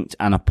distinct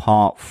and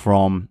apart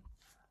from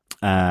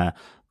a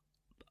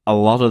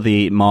lot of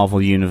the Marvel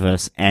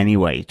universe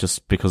anyway,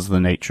 just because of the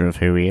nature of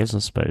who he is, I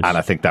suppose. And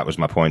I think that was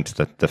my point,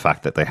 that the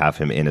fact that they have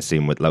him in a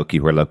scene with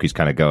Loki where Loki's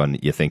kind of going,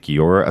 you think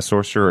you're a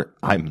sorcerer?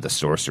 I'm the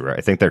sorcerer.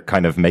 I think they're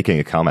kind of making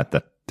a comment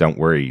that, don't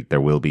worry,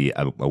 there will be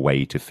a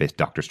way to fit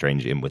Doctor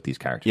Strange in with these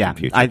characters in the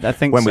future. I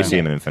think when we see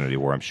him in Infinity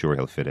War, I'm sure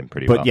he'll fit in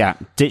pretty well. But yeah,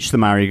 ditch the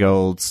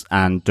marigolds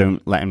and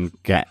don't let him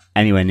get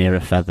anywhere near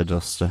a feather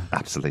duster.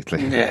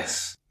 Absolutely.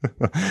 Yes.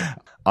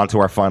 On to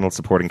our final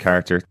supporting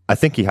character. I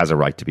think he has a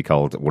right to be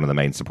called one of the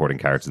main supporting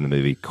characters in the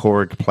movie.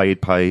 Korg, played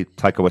by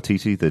Taika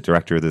Waititi, the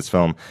director of this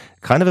film.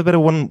 Kind of a bit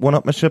of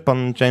one-upmanship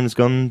on James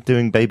Gunn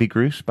doing Baby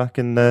Groot back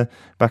in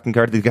Guardians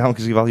of the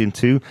Galaxy Volume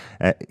 2.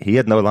 He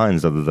had no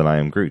lines other than I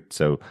am Groot.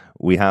 So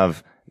we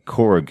have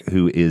Korg,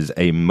 who is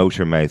a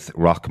motor-mouth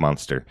rock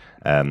monster,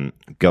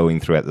 going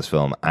throughout this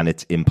film, and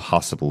it's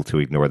impossible to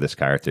ignore this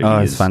character.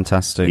 It's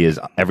fantastic. He is,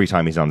 every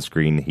time he's on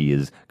screen, he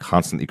is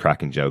constantly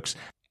cracking jokes.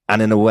 And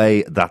in a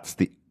way, that's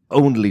the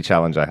only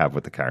challenge I have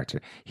with the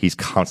character. He's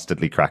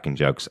constantly cracking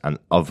jokes, and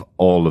of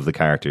all of the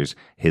characters,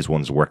 his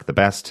ones work the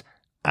best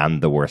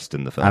and the worst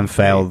in the film. And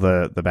fail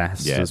the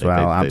best as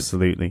well,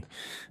 absolutely.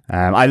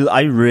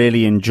 I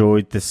really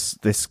enjoyed this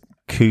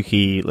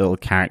kooky little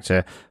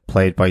character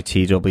played by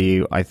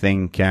TW. I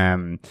think,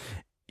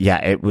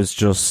 it was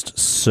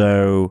just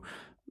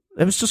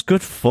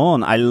good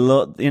fun. I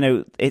love,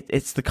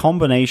 it's the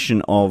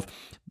combination of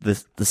the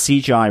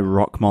CGI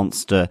rock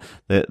monster,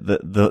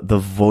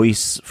 the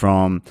voice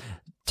from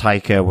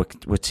Taika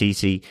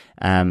Waititi,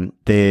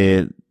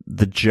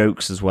 the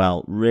jokes as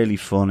well, really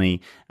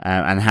funny,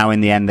 and how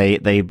in the end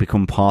they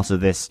become part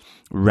of this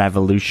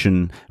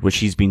revolution which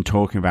he's been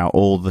talking about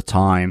all the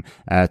time,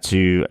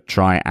 to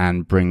try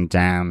and bring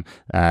down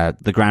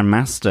the Grand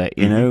Master.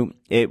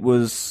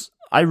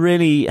 I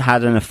really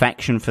had an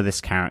affection for this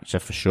character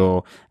for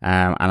sure,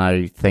 and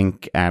I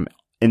think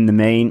in the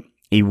main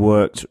he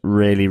worked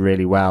really,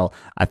 really well.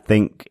 I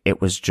think it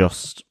was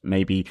just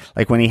maybe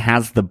like when he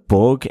has the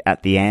bug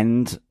at the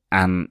end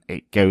and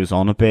it goes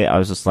on a bit, I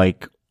was just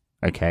like,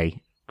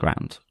 okay,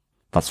 grand.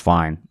 That's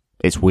fine.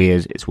 It's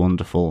weird. It's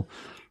wonderful.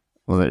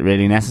 Was it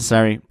really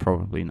necessary?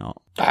 Probably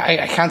not.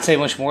 I can't say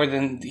much more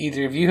than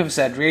either of you have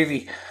said,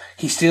 really.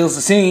 He steals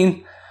the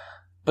scene,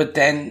 but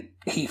then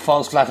he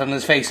falls flat on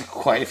his face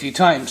quite a few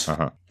times.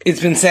 Uh-huh. It's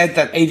been said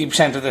that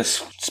 80% of the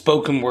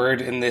spoken word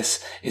in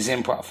this is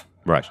improv.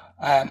 Right.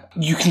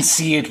 You can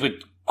see it with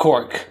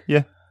Korg.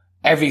 Yeah.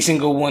 Every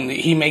single one.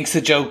 He makes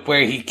the joke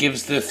where he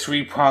gives the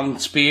 3-pronged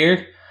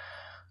spear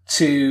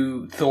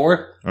to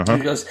Thor. Uh-huh.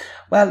 He goes,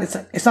 well,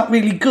 it's not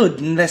really good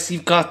unless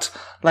you've got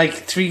like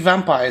 3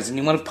 vampires and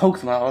you want to poke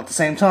them all at the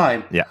same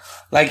time. Yeah.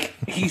 Like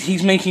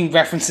he's making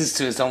references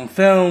to his own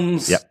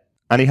films. Yep.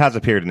 And he has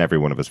appeared in every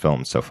one of his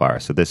films so far.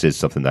 So this is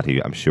something that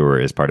I'm sure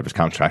is part of his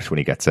contract when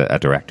he gets a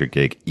director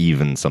gig,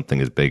 even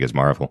something as big as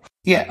Marvel.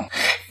 Yeah.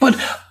 But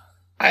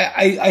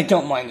I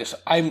don't mind it.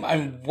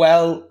 I'm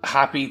well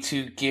happy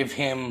to give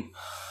him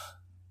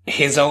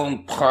his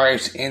own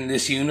part in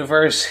this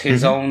universe,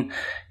 his own,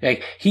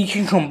 like, he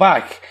can come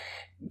back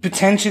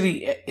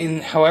potentially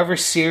in however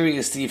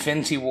serious the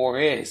Infinity War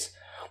is.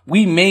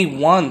 We may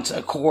want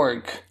a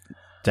Korg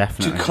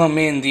Definitely. to come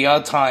in the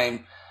odd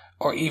time,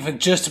 or even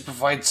just to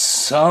provide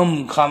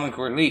some comic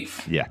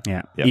relief. Yeah.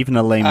 Even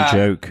a lame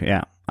joke.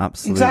 Yeah,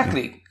 absolutely.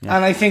 Exactly. Yeah.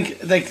 And I think,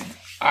 like,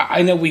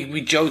 I know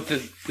we joked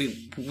that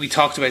we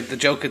talked about the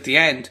joke at the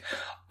end.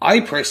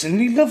 I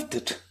personally loved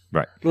it.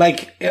 Right.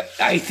 Like,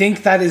 I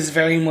think that is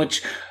very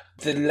much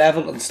the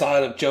level and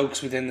style of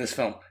jokes within this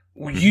film.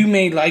 You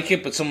may like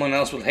it, but someone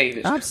else will hate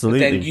it. Absolutely.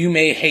 But then you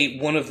may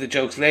hate one of the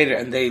jokes later,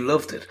 and they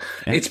loved it.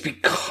 Yeah. It's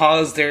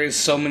because there is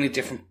so many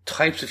different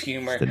types of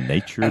humor. The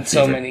nature and of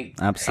so humor. many.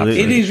 Absolutely.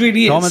 It is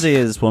really Comedy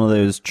is one of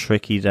those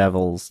tricky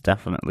devils,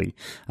 definitely.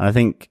 And I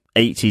think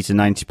 80 to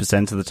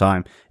 90% of the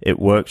time, it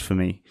worked for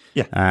me.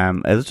 Yeah.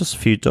 There's just a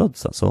few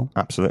duds, that's all.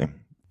 Absolutely.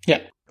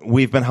 Yeah.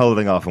 We've been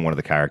holding off on one of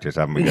the characters,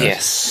 haven't we, guys?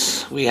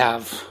 Yes, we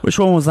have. Which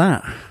one was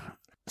that?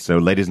 So,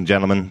 ladies and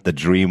gentlemen, the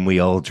dream we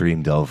all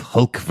dreamed of.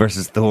 Hulk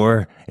versus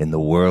Thor in the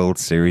World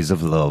Series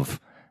of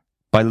Love.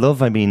 By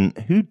love, I mean,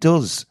 who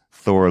does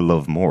Thor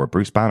love more,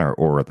 Bruce Banner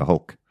or the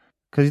Hulk?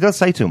 Because he does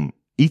say to him,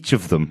 each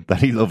of them,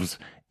 that he loves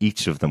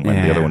each of them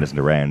when the other one isn't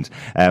around.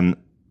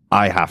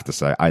 I have to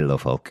say, I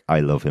love Hulk. I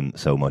love him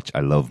so much.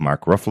 I love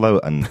Mark Ruffalo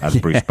and as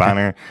Bruce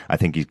Banner. I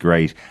think he's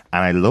great.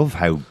 And I love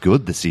how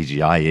good the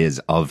CGI is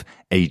of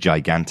a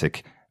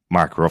gigantic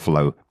Mark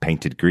Ruffalo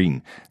painted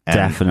green.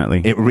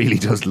 Definitely. It really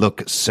does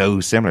look so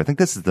similar. I think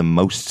this is the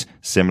most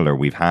similar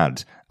we've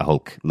had a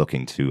Hulk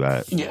looking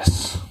to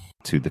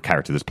to the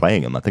character that's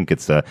playing him. I think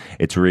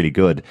it's really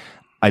good.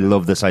 I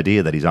love this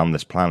idea that he's on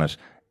this planet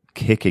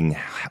kicking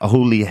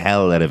holy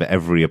hell out of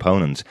every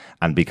opponent,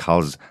 and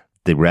because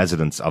the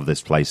residents of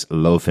this place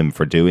love him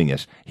for doing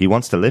it, he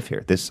wants to live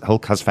here. This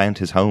Hulk has found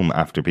his home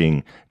after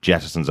being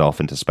jettisoned off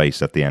into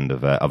space at the end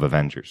of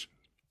Avengers.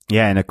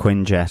 Yeah, in a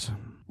Quinjet.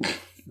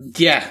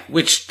 Yeah,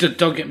 which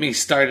don't get me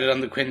started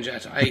on the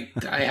Quinjet.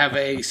 I have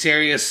a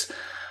serious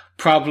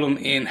problem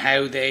in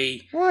how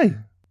they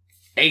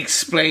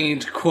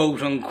explained,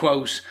 quote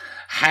unquote,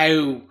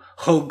 how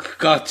Hulk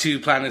got to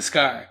Planet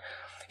Scar.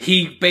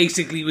 He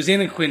basically was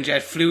in a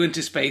Quinjet, flew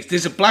into space.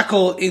 There's a black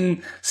hole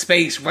in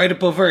space right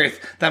above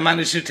Earth that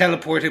managed to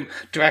teleport him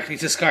directly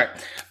to Scar.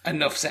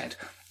 Enough said.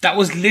 That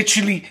was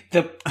literally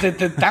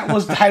that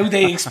was how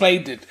they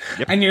explained it.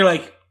 Yep. And you're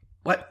like,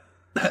 what?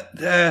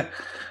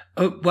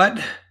 What?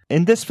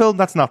 In this film,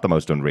 that's not the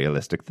most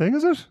unrealistic thing,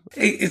 is it?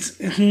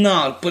 It's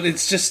not, but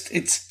it's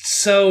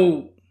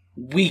so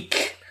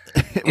weak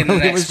in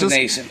an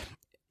explanation.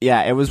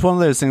 It was one of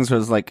those things where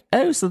it's like,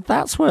 oh, so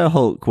that's where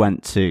Hulk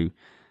went to.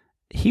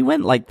 He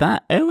went like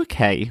that. Oh,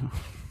 okay.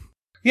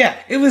 Yeah,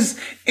 it was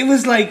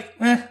like,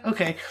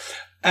 okay.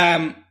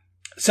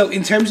 So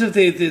in terms of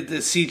the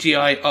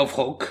CGI of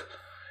Hulk,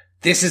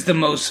 this is the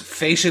most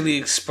facially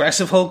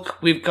expressive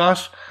Hulk we've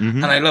got,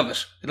 and I love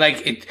it.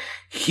 Like,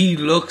 he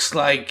looks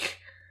like,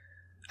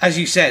 as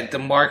you said, the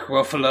Mark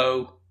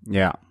Ruffalo,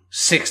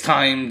 6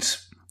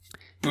 times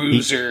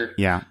bruiser,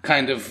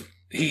 kind of.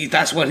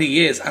 That's what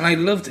he is, and I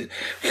loved it.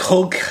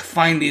 Hulk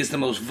finally is the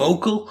most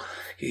vocal.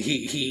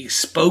 He's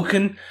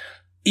spoken,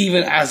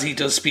 even as he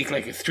does speak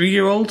like a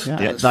 3-year-old.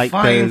 Yeah, like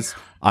fine. There's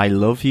I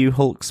love you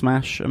Hulk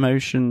smash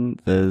emotion.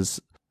 There's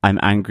I'm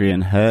angry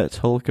and hurt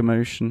Hulk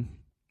emotion.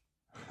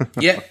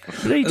 Yeah,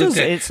 but he does.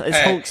 It's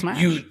Hulk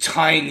smash. You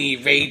tiny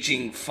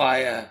raging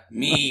fire,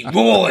 me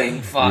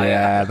roaring fire.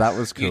 Yeah, that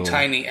was cool. You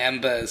tiny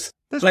embers.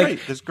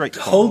 There's great.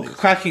 Hulk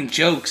cracking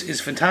jokes is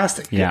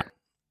fantastic. Yeah.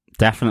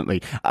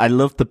 Definitely. I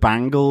love the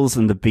bangles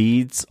and the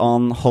beads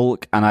on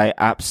Hulk, and I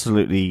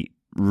absolutely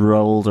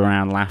rolled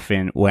around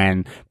laughing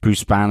when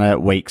Bruce Banner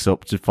wakes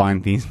up to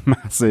find these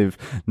massive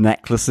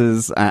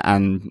necklaces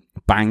and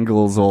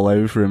bangles all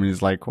over him, and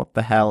he's like, what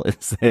the hell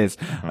is this?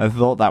 I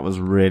thought that was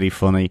really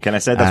funny. Can I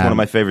say that's one of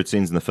my favorite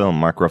scenes in the film?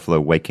 Mark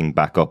Ruffalo waking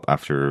back up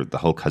after the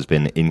Hulk has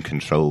been in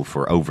control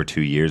for over 2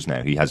 years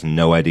now. He has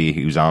no idea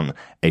who's on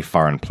a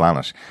foreign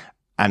planet.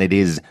 And it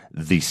is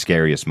the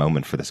scariest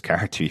moment for this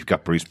character. You've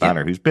got Bruce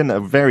Banner, who's been a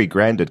very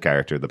grounded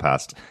character in the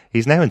past.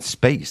 He's now in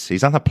space.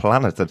 He's on a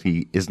planet that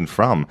he isn't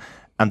from.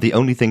 And the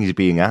only thing he's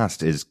being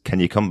asked is, can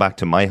you come back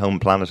to my home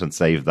planet and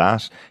save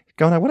that?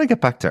 Going, I want to get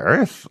back to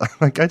Earth.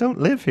 Like, I don't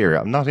live here.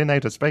 I'm not in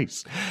outer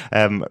space.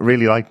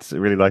 Really liked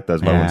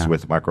those moments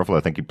with Mark Ruffalo.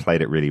 I think he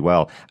played it really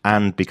well.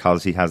 And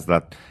because he has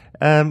that,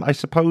 I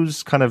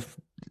suppose, kind of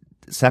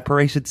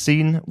separated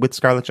scene with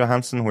Scarlett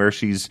Johansson where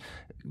she's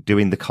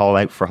doing the call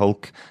out for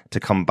Hulk to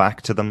come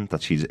back to them,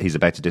 that he's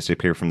about to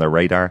disappear from their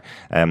radar.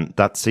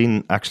 That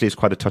scene actually is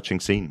quite a touching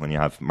scene when you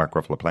have Mark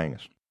Ruffalo playing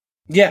it.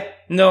 Yeah,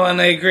 no, and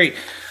I agree.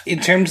 In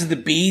terms of the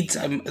beads,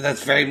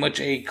 that's very much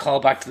a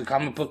callback to the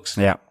comic books.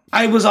 Yeah.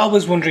 I was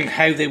always wondering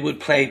how they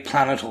would play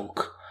Planet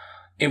Hulk,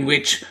 in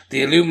which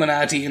the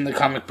Illuminati in the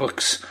comic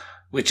books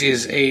which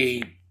is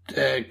a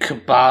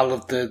cabal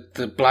of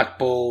the Black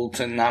Bolt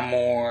and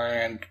Namor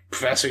and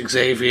Professor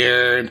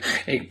Xavier, and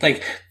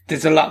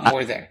there's a lot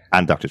more there.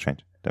 And Doctor Strange,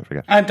 don't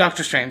forget. And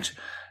Doctor Strange,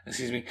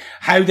 excuse me.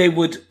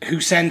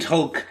 Who sent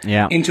Hulk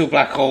into a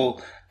black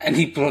hole, and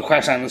he put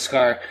Quasar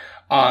Scar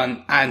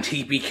on, and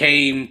he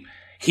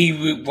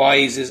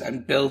rises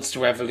and builds the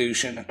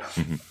revolution.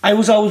 Mm-hmm. I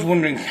was always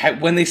wondering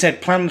when they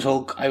said Planet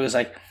Hulk, I was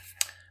like,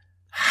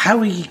 how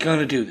are you going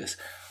to do this?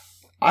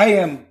 I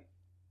am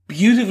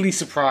beautifully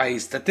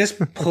surprised that this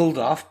pulled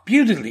off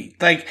beautifully.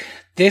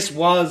 This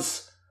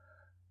was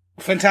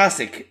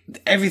fantastic.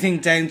 Everything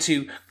down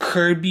to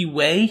Kirby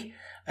Way,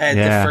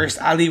 the first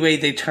alleyway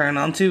they turn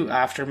onto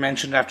after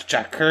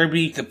Jack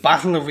Kirby, the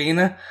battle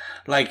arena,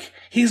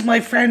 he's my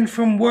friend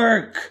from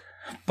work.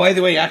 By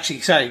the way, actually,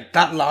 sorry,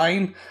 that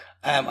line,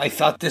 I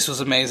thought this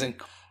was amazing.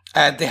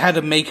 They had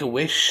a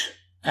Make-A-Wish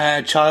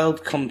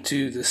child come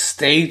to the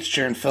stage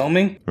during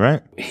filming.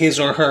 Right. His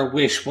or her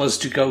wish was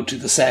to go to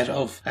the set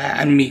of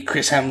and meet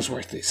Chris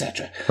Hemsworth,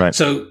 etc. Right.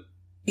 So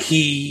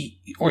he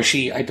or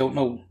she, I don't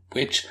know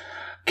which,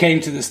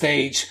 came to the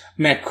stage,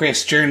 met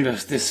Chris during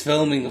this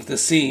filming of the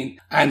scene,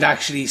 and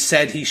actually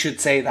said he should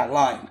say that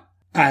line.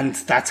 And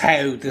that's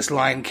how this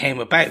line came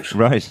about.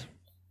 Right.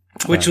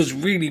 Which was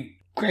really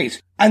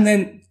great. And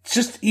then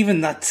just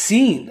even that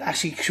scene,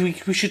 actually,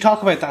 we should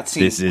talk about that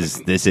scene. This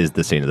is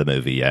the scene of the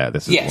movie, yeah.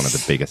 This is one of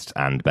the biggest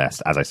and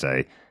best, as I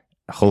say.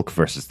 Hulk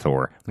versus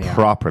Thor,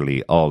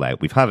 properly all out.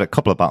 We've had a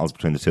couple of battles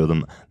between the two of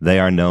them. They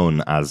are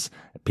known as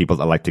people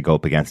that like to go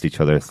up against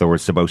each other.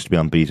 Thor's supposed to be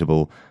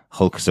unbeatable.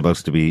 Hulk's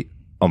supposed to be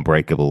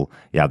unbreakable.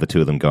 Yeah, the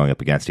two of them going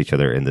up against each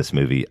other in this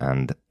movie,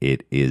 and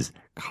it is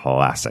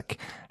classic.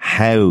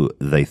 How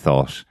they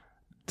thought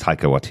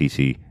Taika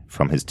Waititi,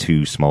 from his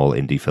two small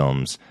indie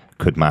films,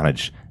 could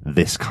manage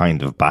this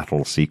kind of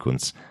battle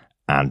sequence,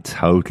 and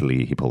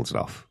totally he pulls it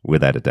off,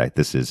 without a doubt.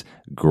 This is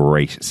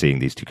great, seeing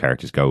these two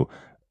characters go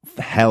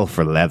hell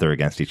for leather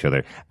against each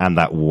other, and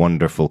that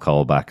wonderful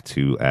callback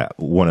to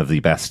one of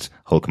the best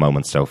Hulk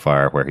moments so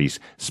far, where he's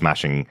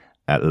smashing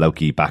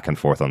Loki back and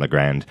forth on the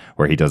ground,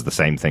 where he does the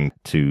same thing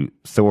to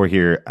Thor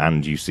here,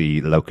 and you see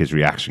Loki's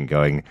reaction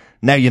going,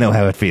 now you know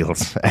how it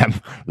feels.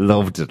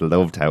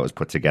 Loved how it was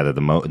put together,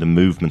 the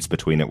movements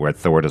between it, where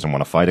Thor doesn't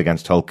want to fight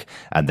against Hulk,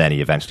 and then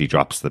he eventually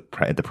drops the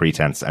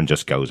pretense and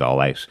just goes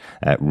all out.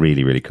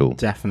 Really, really cool.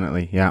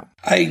 Definitely, yeah.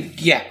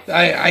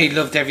 I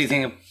loved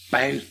everything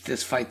about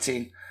this fight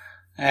scene.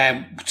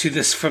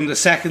 From the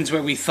seconds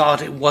where we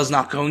thought it was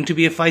not going to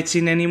be a fight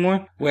scene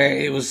anymore, where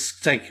it was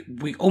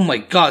oh my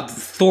god,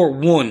 Thor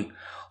won,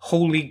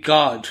 holy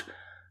god,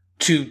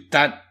 to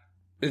that,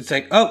 it's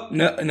oh,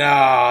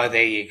 no,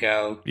 there you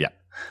go. Yeah.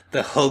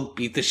 The Hulk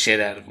beat the shit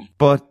out of him.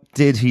 But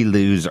did he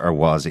lose, or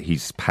was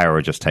his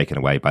power just taken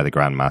away by the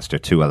Grandmaster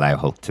to allow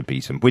Hulk to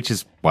beat him, which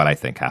is what I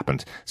think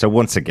happened. So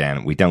once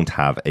again, we don't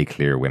have a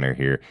clear winner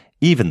here,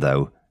 even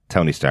though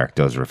Tony Stark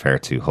does refer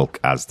to Hulk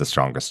as the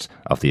strongest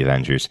of the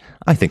Avengers.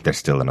 I think there's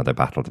still another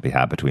battle to be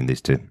had between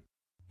these two.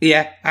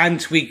 Yeah,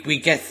 and we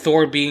get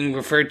Thor being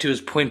referred to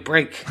as Point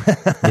Break.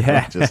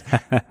 Yeah. Just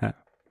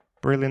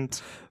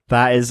brilliant.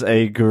 That is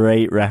a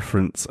great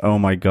reference. Oh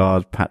my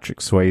god, Patrick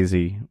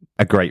Swayze.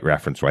 A great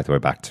reference right the way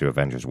back to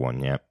Avengers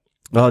 1, yeah.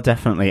 Oh,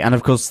 definitely. And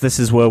of course, this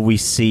is where we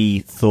see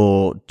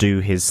Thor do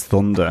his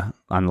thunder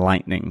and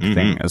lightning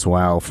thing as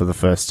well for the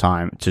first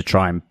time to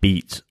try and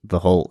beat the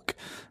Hulk.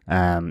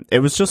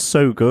 It was just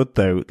so good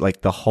though,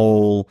 the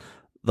whole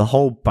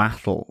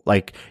battle.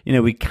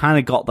 We kind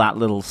of got that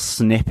little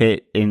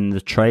snippet in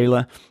the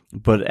trailer,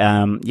 but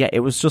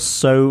it was just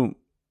so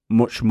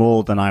much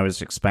more than I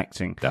was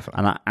expecting. Definitely.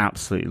 And I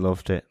absolutely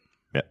loved it.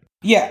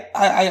 Yeah,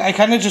 I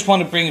kind of just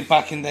want to bring it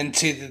back in then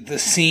to the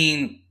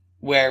scene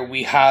where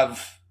we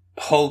have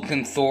Hulk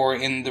and Thor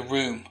in the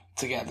room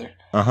together.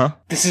 Uh-huh.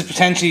 This is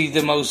potentially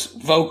the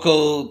most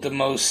vocal, the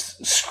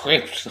most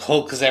script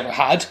Hulk has ever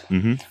had.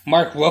 Mm-hmm.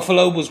 Mark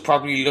Ruffalo was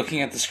probably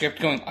looking at the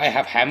script going, I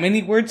have how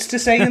many words to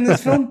say in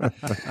this film?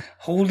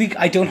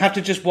 I don't have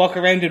to just walk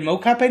around in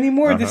mocap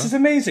anymore. Uh-huh. This is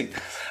amazing.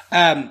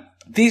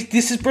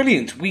 This is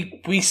brilliant.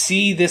 We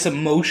see this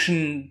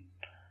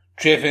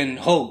emotion-driven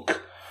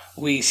Hulk.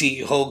 We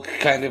see Hulk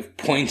kind of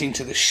pointing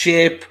to the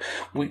ship.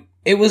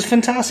 It was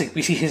fantastic.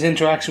 We see his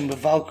interaction with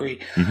Valkyrie.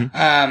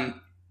 Mm-hmm.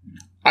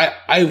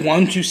 I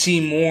want to see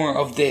more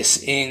of this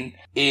in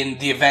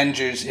the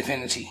Avengers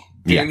Infinity.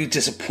 Really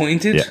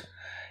disappointed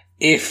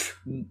if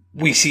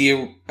we see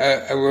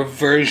a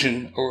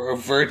reversion or a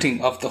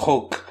reverting of the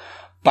Hulk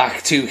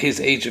back to his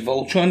Age of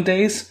Ultron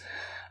days.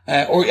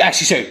 Back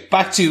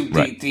to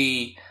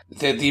the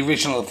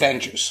original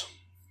Avengers.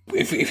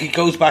 If he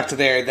goes back to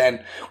there,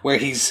 then where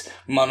he's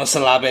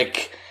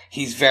monosyllabic,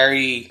 he's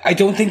very... I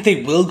don't think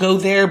they will go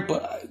there,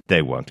 but...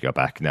 They won't go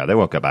back. No, they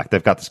won't go back.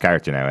 They've got this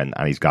character now, and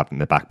he's got in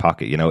the back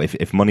pocket.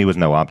 If money was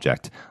no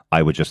object,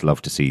 I would just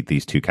love to see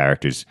these two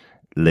characters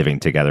living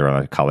together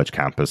on a college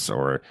campus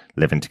or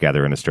living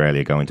together in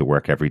Australia, going to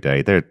work every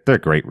day. They're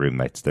great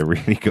roommates. They're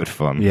really good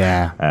fun.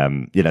 Yeah.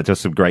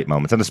 Just some great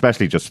moments, and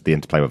especially just the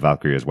interplay with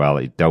Valkyrie as well.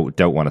 I don't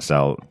want to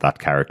sell that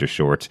character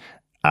short.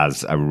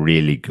 as a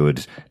really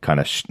good kind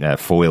of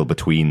foil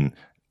between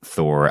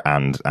Thor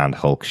and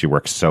Hulk. She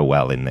works so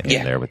well in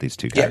there with these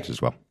two characters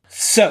as well.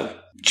 So,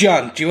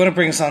 John, do you want to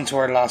bring us on to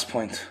our last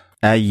point?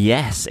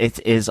 Yes, it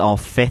is our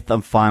fifth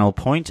and final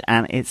point,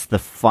 and it's the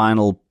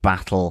final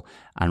battle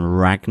and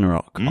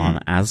Ragnarok on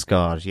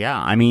Asgard. Yeah,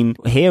 I mean,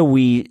 here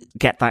we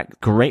get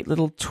that great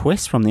little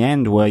twist from the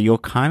end where you're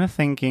kind of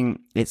thinking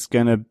it's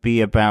going to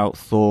be about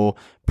Thor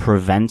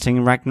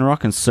preventing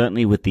Ragnarok, and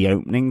certainly with the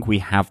opening, we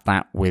have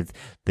that with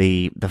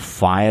the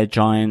fire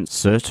giant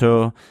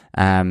Surtur,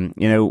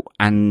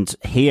 and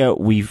here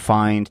we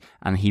find,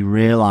 and he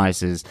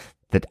realizes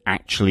that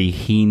actually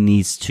he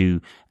needs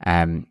to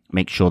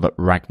make sure that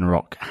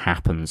Ragnarok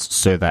happens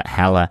so that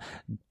Hela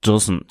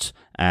doesn't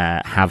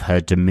have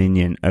her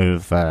dominion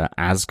over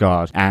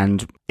Asgard.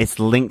 And it's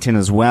linked in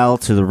as well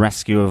to the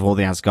rescue of all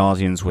the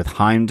Asgardians with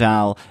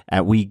Heimdall.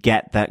 We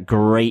get that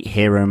great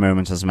hero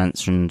moment, as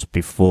mentioned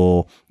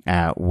before,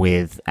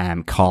 with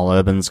Karl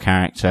Urban's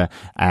character,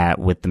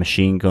 with the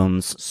machine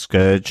guns,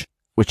 Scourge,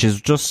 which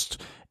is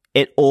just...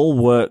 It all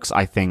works,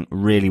 I think,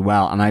 really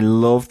well. And I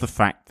love the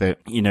fact that,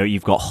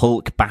 you've got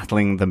Hulk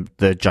battling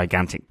the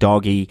gigantic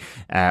doggy.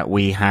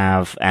 We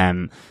have,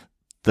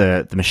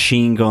 the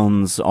machine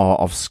guns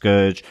of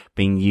Scourge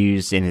being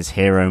used in his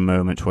hero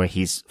moment where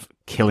he's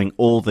killing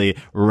all the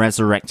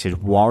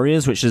resurrected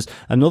warriors, which is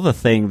another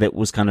thing that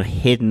was kind of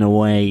hidden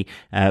away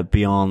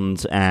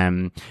beyond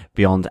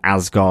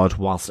Asgard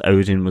whilst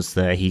Odin was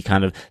there. He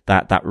kind of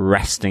that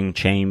resting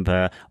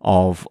chamber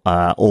of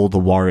all the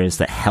warriors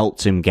that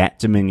helped him get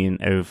dominion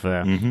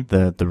over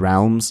the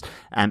realms.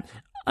 And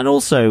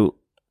also,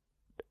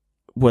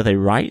 were they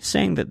right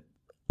saying that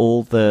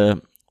all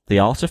the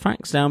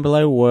artifacts down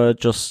below were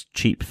just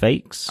cheap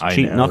fakes,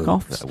 cheap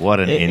knockoffs? What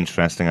an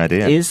interesting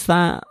idea. Is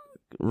that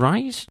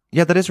right?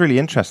 Yeah, that is really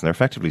interesting. They're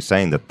effectively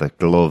saying that the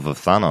glove of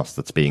Thanos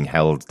that's being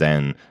held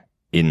down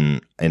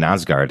in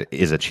Asgard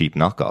is a cheap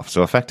knockoff.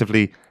 So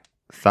effectively,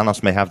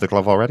 Thanos may have the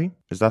glove already?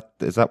 Is that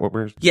what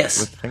we're...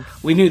 Yes,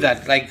 we knew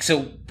that.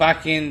 So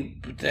back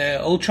in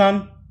the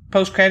Ultron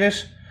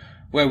post-credit,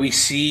 where we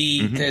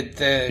see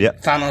the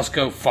Thanos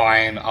go,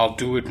 fine, I'll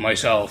do it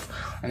myself.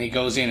 And he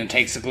goes in and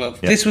takes the glove.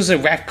 Yep. This was a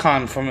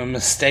retcon from a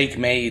mistake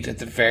made at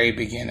the very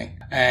beginning.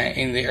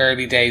 In the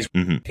early days,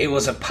 it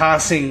was a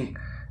passing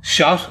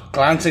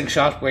glancing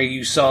shot where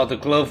you saw the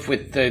glove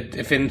with the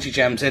Infinity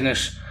Gems in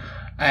it.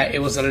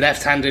 It was a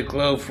left-handed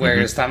glove,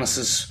 whereas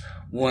Thanos's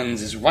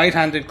one's is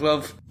right-handed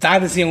glove.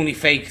 That is the only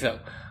fake, though.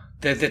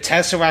 The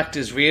Tesseract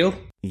is real.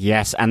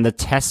 Yes, and the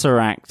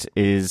Tesseract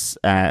is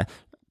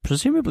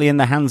presumably in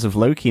the hands of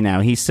Loki now.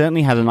 He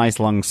certainly had a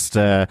nice long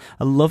stare,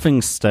 a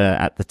loving stare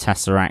at the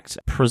Tesseract.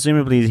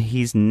 Presumably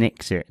he's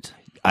nicked it.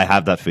 I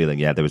have that feeling,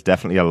 yeah. There was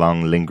definitely a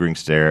long, lingering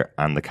stare,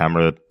 and the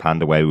camera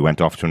panned away. We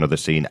went off to another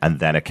scene, and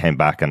then it came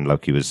back, and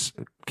Loki was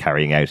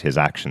carrying out his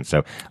action.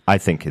 So I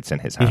think it's in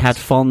his hands. He had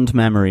fond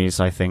memories,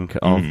 I think,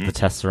 of the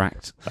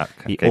Tesseract.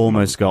 He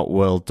almost got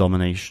world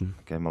domination.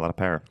 Gave him a lot of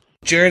power.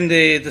 During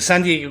the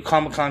San Diego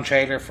Comic-Con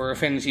trailer for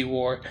Infinity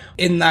War,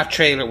 in that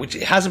trailer, which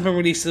hasn't been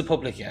released to the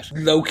public yet,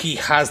 Loki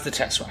has the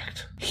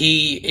Tesseract.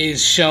 He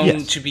is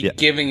shown to be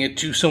giving it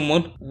to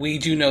someone. We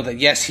do know that,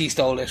 yes, he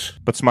stole it.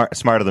 But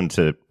smart of them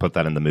to put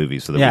that in the movie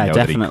so that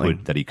we know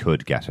that he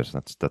could get it.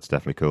 That's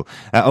definitely cool.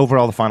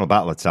 Overall, the final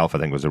battle itself, I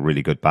think, was a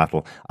really good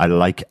battle. I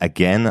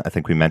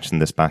think we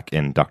mentioned this back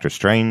in Doctor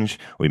Strange.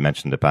 We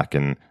mentioned it back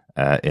in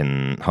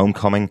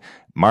Homecoming.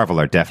 Marvel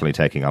are definitely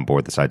taking on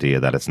board this idea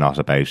that it's not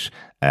about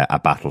a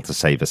battle to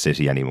save a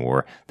city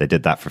anymore. They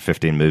did that for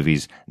 15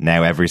 movies.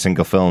 Now every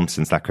single film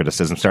since that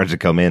criticism started to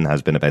come in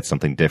has been about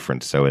something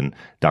different. So in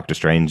Doctor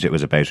Strange, it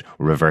was about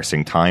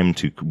reversing time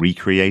to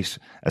recreate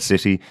a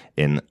city.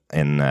 In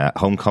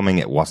Homecoming,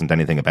 it wasn't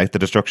anything about the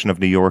destruction of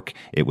New York.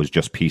 It was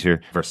just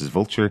Peter versus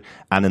Vulture.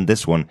 And in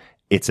this one,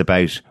 it's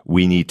about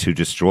we need to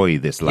destroy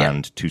this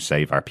land to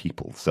save our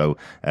people. So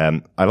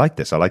I like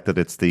this. I like that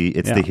it's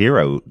the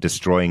hero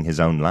destroying his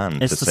own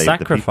land to save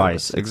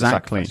sacrifice. the people.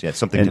 Exactly. It's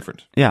something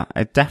different. Yeah,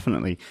 it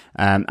definitely.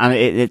 And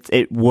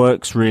it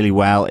works really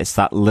well. It's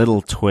that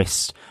little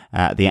twist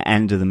at the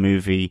end of the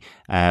movie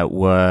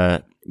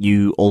where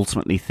you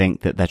ultimately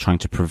think that they're trying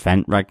to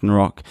prevent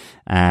Ragnarok.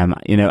 And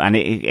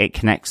it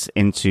connects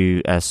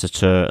into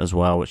Surtur as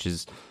well, which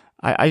is...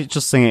 I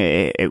just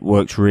think it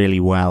works really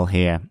well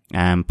here.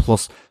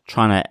 Plus,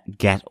 trying to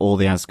get all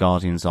the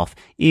Asgardians off,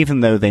 even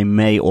though they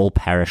may all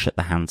perish at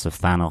the hands of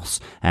Thanos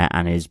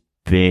and his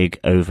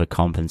big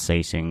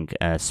overcompensating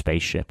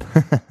spaceship.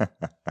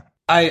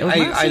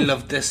 I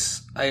loved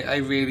this. I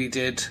really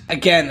did.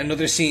 Again,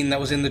 another scene that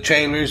was in the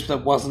trailers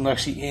that wasn't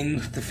actually in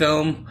the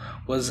film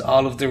was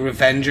all of the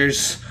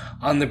Revengers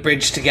on the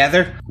bridge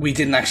together. We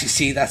didn't actually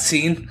see that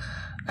scene.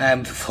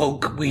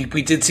 Hulk, we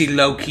did see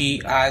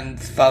Loki and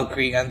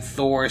Valkyrie and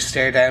Thor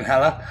stare down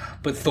Hela,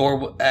 but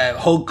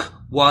Hulk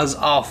was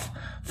off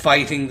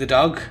fighting the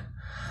dog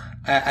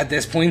at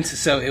this point,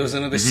 so it was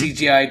another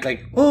CGI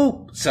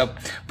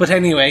but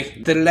anyway,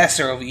 the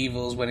lesser of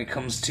evils when it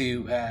comes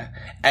to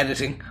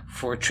editing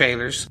for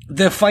trailers.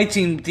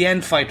 The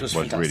end fight was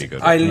fantastic. Really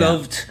good. I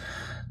loved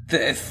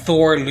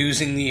Thor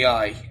losing the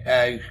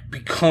eye,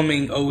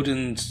 becoming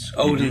Odin's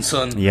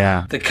son.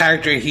 Yeah. The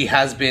character he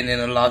has been in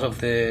a lot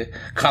of the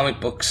comic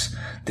books,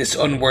 this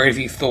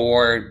unworthy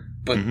Thor,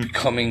 but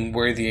becoming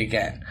worthy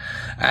again.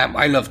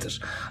 I loved it.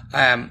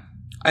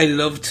 I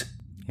loved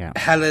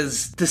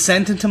Hela's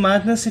descent into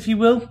madness, if you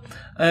will,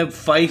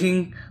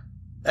 fighting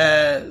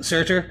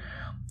Surtur,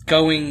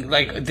 going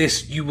like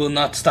this, you will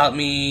not stop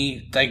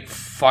me, like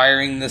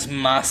firing this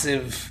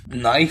massive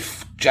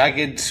knife,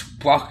 jagged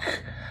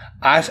rock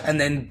at, and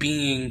then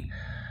being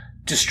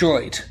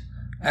destroyed.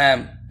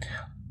 I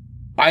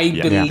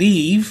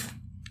believe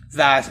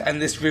that,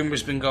 and this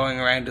rumor's been going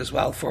around as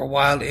well for a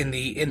while in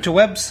the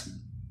interwebs,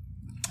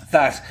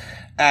 that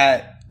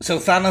so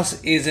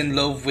Thanos is in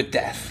love with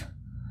Death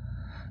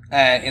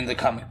in the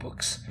comic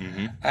books.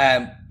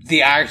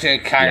 The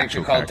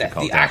character called Death,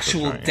 the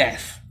actual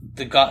Death,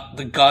 the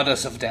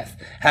goddess of death.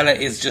 Hela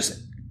is just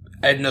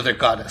another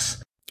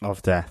goddess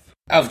of death.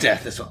 Of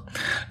death as well.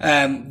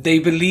 They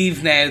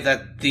believe now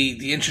that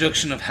the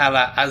introduction of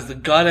Hela as the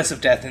goddess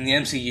of death in the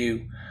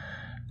MCU,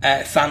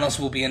 Thanos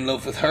will be in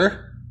love with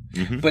her.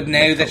 But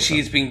now that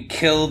she's been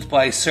killed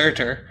by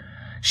Surtur,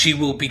 she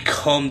will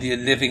become the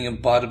living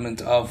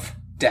embodiment of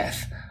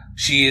death.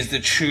 She is the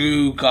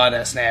true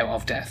goddess now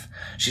of death.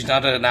 She's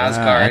not an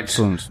Asgard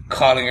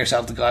calling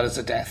herself the goddess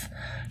of death.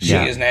 She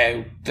is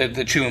now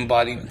the true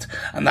embodiment.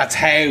 And that's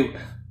how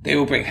they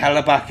will bring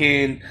Hela back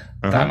in.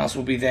 Thanos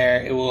will be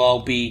there. It will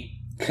all be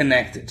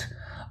connected.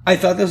 I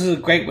thought this was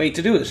a great way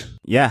to do it.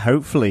 Yeah,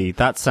 hopefully.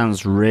 That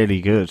sounds really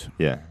good.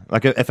 Yeah.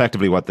 Like,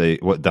 effectively what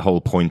the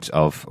whole point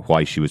of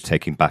why she was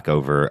taking back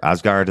over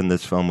Asgard in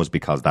this film was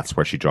because that's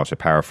where she draws her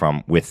power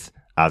from, with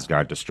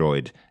Asgard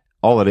destroyed.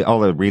 All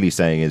they're really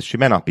saying is she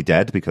may not be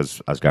dead,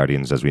 because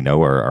Asgardians, as we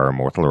know, are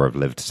immortal or have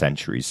lived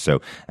centuries.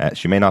 So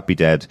she may not be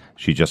dead.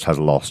 She just has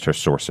lost her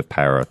source of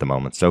power at the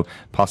moment. So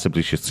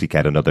possibly she'll seek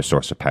out another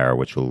source of power,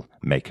 which will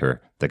make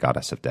her the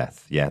goddess of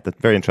death. Yeah,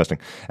 that's very interesting.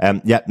 I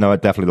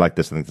definitely like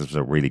this. I think this was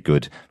a really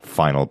good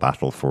final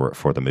battle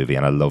for the movie.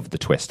 And I love the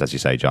twist, as you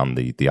say, John,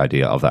 the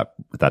idea of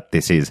that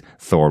this is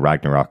Thor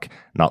Ragnarok,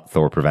 not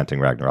Thor preventing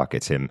Ragnarok.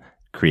 It's him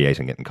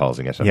creating it and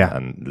causing it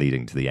and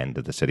leading to the end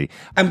of the city.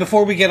 And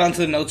before we get onto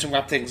the notes and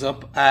wrap things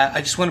up,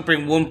 I just want to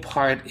bring one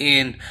part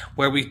in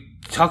where we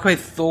talk about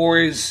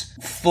Thor's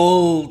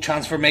full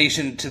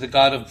transformation to the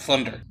god of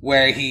thunder,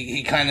 where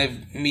he kind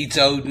of meets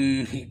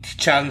Odin, he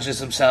challenges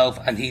himself,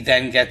 and we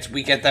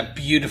get that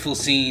beautiful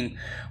scene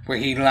where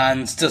he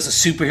does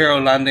a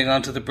superhero landing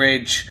onto the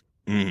bridge,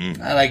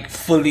 like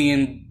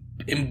fully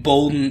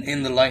emboldened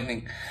in the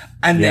lightning.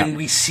 And then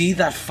we see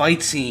that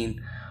fight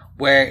scene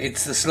where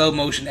it's the slow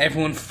motion,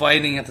 everyone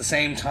fighting at the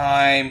same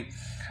time.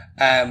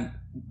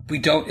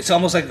 It's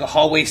almost like a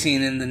hallway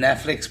scene in the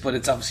Netflix, but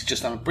it's obviously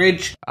just on a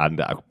bridge. And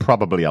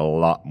probably a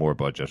lot more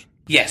budget.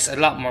 Yes, a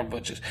lot more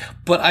budget.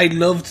 But I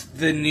loved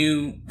the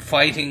new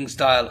fighting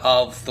style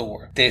of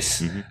Thor.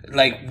 This,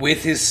 like,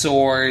 with his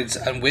swords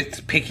and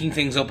with picking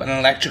things up and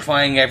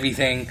electrifying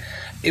everything.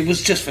 It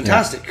was just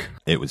fantastic.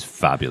 Yeah. It was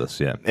fabulous,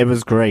 yeah. It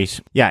was great.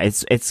 Yeah,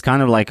 it's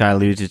kind of like I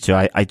alluded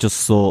to. I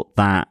just thought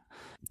that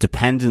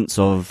dependence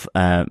of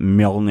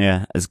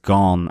Mjolnir is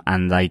gone,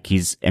 and like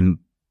he's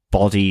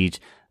embodied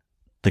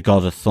the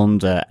god of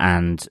thunder,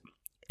 and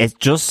it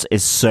just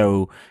is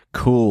so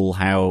cool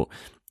how,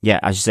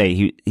 as you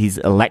say, he's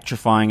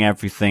electrifying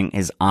everything.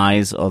 His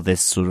eyes are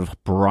this sort of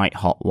bright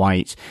hot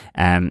white,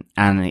 and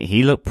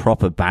he looked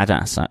proper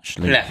badass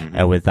actually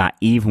with that,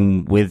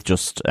 even with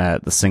just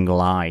the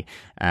single eye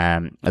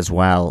as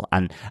well.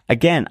 And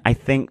again, I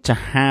think to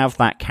have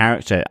that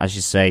character, as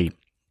you say,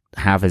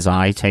 have his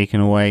eye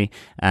taken away,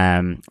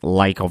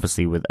 like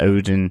obviously with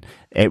Odin,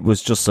 it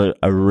was just a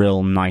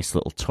real nice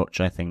little touch,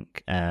 I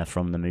think,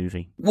 from the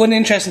movie. One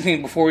interesting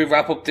thing before we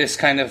wrap up this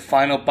kind of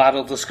final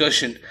battle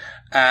discussion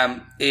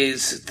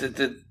is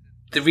the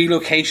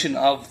relocation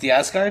of the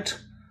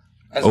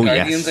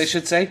Asgardians, I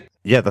should say.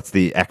 Yeah, that's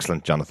the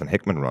excellent Jonathan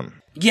Hickman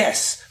run.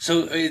 Yes,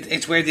 so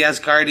it's where the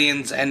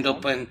Asgardians end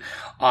up on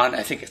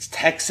I think it's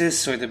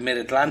Texas or the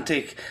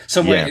Mid-Atlantic,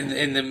 somewhere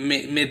in the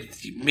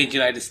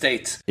mid-United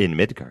States. In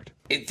Midgard.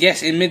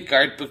 In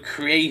Midgard, but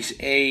create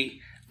a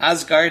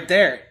Asgard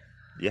there.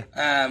 Yeah.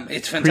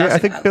 It's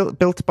fantastic. I think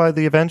built by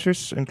the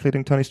Avengers,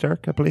 including Tony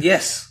Stark, I believe.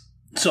 Yes.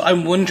 So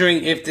I'm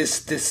wondering if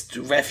this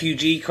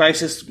refugee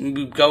crisis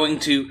going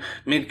to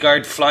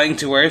Midgard, flying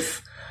to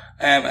Earth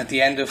at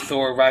the end of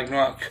Thor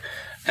Ragnarok,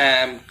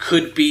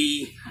 could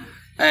be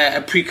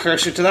a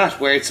precursor to that,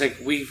 where it's like,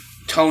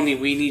 Tony,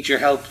 we need your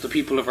help. The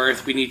people of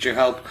Earth, we need your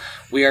help.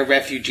 We are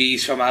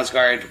refugees from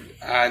Asgard,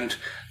 and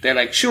they're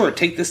like, sure,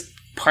 take this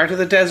part of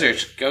the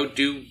desert.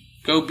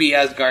 Go be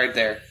Asgard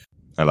there.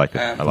 I like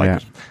it.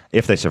 It.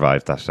 If they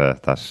survive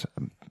that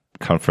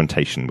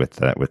confrontation with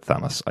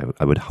Thanos,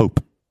 I would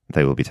hope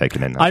they will be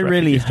taken in. I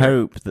really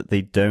hope that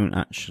they don't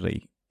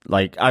actually.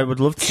 Like, I would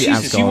love to see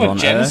Asgard on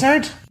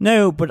genocide? Earth.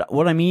 No, but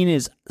what I mean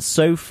is,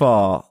 so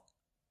far,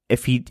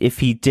 if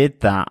he did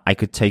that, I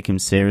could take him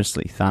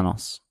seriously,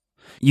 Thanos.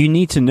 You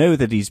need to know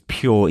that he's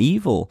pure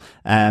evil.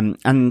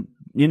 And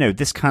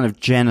this kind of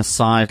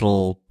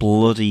genocidal,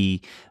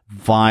 bloody,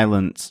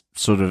 violent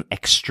sort of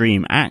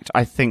extreme act,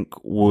 I think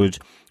would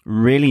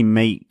really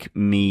make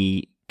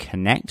me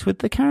connect with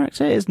the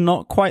character. Is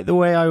not quite the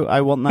way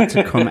I want that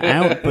to come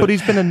out. But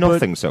he's been a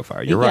nothing so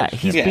far. You're right.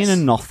 He's been a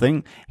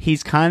nothing.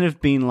 He's kind of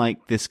been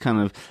like this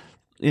kind of,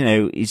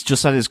 he's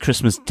just had his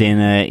Christmas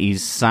dinner.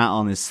 He's sat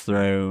on his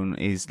throne.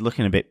 He's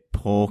looking a bit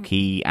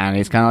porky, and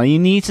it's kind of like, you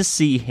need to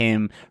see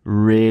him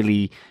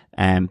really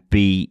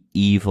be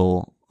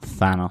evil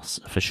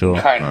Thanos for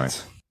sure.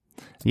 Right.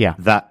 Yeah.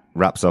 That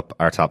wraps up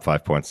our top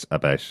 5 points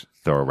about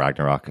Thor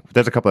Ragnarok.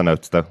 There's a couple of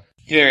notes though.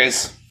 There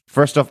is.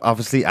 First off,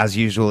 obviously, as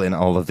usual in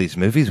all of these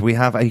movies, we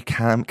have a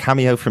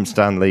cameo from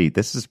Stan Lee.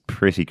 This is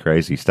pretty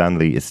crazy. Stan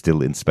Lee is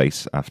still in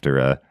space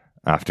after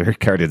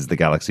Guardians of the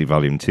Galaxy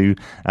Volume 2,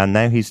 and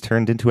now he's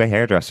turned into a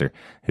hairdresser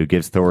who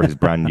gives Thor his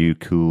brand new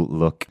cool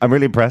look. I'm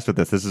really impressed with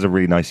this. This is a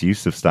really nice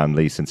use of Stan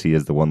Lee, since he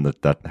is the one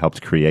that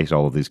helped create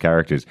all of these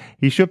characters.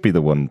 He should be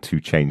the one to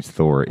change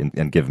Thor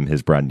and give him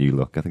his brand new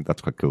look. I think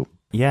that's quite cool.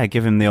 Yeah,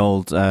 give him the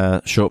old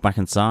short back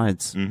and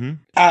sides. Mm-hmm.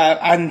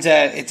 And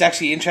it's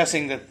actually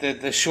interesting that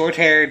the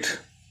short-haired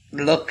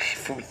look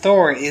from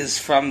Thor is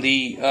from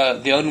the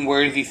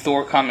Unworthy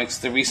Thor comics,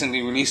 the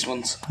recently released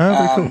ones. Oh,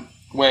 very cool.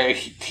 Where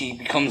he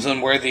becomes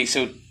unworthy,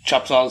 so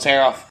chops all his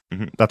hair off.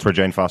 Mm-hmm. That's where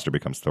Jane Foster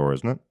becomes Thor,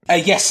 isn't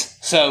it? Yes.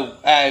 So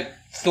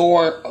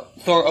Thor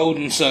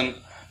Odin's son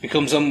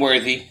becomes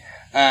unworthy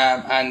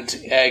and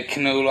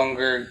can no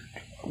longer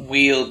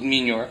wield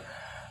Mjolnir.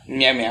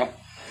 Meow meow.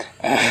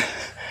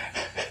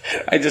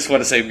 I just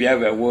want to say meow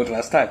meow word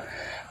last time.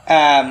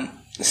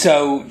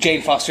 So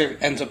Jane Foster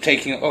ends up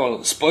taking...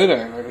 Oh,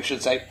 spoiler alert, I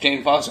should say.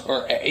 Jane Foster,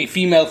 or a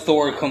female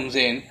Thor comes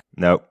in.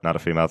 No, not a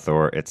female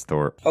Thor. It's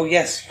Thor. Oh,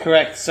 yes,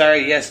 correct.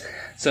 Sorry, yes.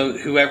 So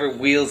whoever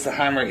wields the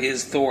hammer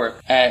is Thor,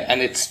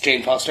 and it's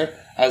Jane Foster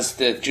as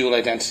the dual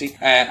identity.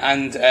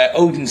 And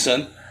Odin's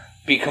son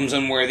becomes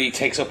unworthy,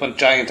 takes up a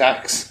giant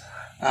axe,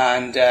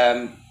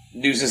 and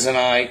loses an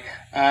eye,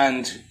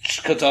 and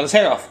cuts all his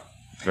hair off.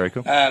 Very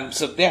cool.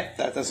 So yeah,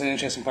 that's an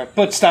interesting part.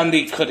 But Stan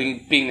Lee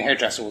being the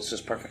hairdresser was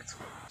just perfect.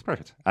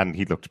 Perfect. And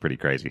he looked pretty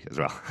crazy as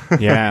well.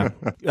 Yeah.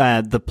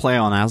 The play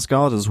on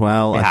Asgard as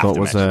well, I thought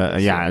was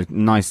a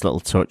nice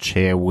little touch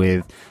here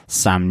with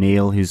Sam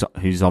Neill,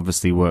 who's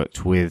obviously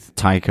worked with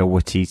Taika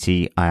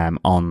Waititi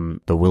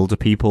on the Wilder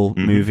People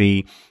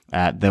movie.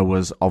 There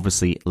was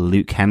obviously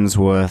Luke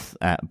Hemsworth,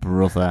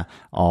 brother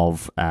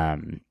of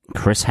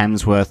Chris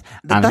Hemsworth.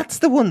 And that's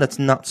the one that's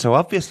not so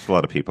obvious to a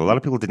lot of people. A lot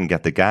of people didn't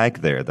get the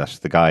gag there that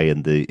the guy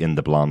in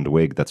the blonde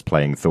wig that's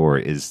playing Thor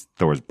is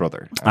Thor's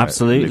brother.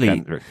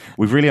 Absolutely.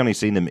 We've really only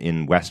seen him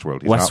in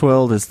Westworld.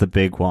 Westworld is the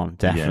big one,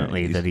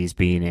 definitely, that he's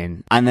been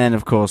in. And then,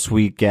 of course,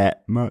 we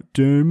get Matt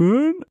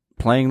Damon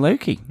playing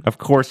Loki. Of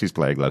course he's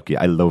playing Loki.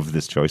 I love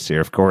this choice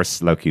here. Of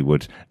course Loki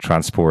would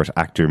transport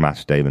actor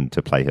Matt Damon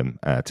to play him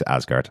to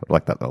Asgard. I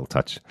like that little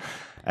touch.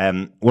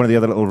 One of the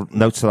other little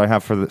notes that I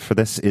have for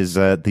this is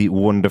the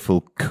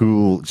wonderful,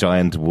 cool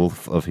giant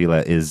wolf of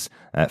Gila is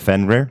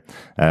Fenrir,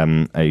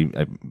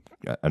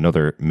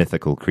 another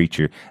mythical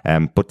creature.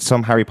 But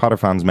some Harry Potter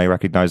fans may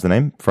recognize the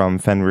name from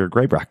Fenrir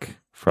Greyback,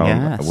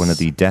 from one of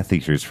the Death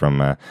Eaters from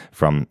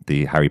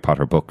the Harry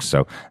Potter books.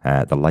 So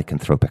the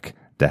lycanthropic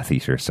Death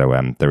Eater.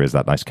 So there is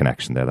that nice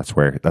connection there. That's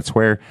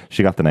where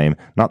she got the name,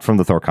 not from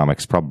the Thor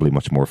comics, probably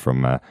much more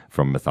from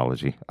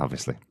mythology,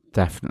 obviously.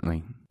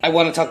 Definitely. I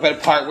want to talk about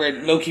a part where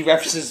Loki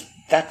references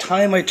that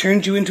time I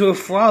turned you into a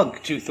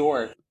frog to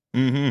Thor.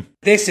 Mm-hmm.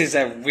 This is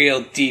a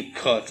real deep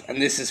cut, and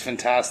this is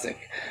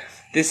fantastic.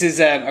 This is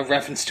a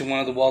reference to one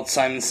of the Walt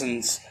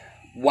Simonson's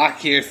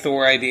wackier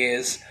Thor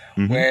ideas,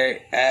 where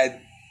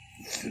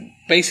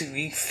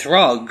basically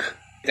Throg,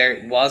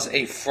 there was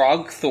a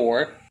frog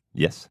Thor.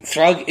 Yes.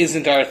 Throg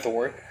isn't our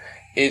Thor,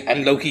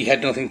 and Loki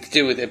had nothing to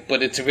do with it,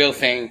 but it's a real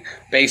thing.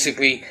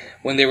 Basically,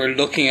 when they were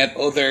looking at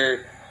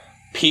other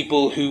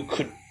people who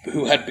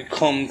had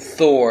become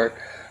Thor,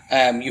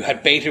 you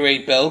had Beta Ray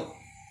Bill,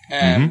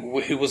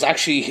 who was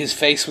actually, his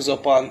face was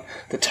up on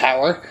the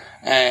tower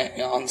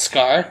on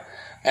Scar,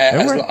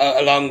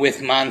 along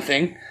with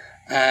Man-Thing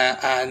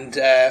and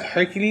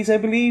Hercules, I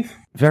believe.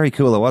 Very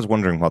cool. I was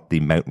wondering what the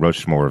Mount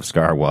Rushmore of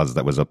Scar was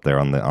that was up there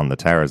on the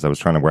towers. I was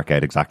trying to work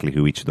out exactly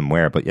who each of them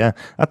were, but yeah,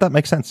 that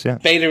makes sense. Yeah.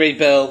 Beta Ray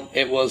Bill,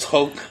 it was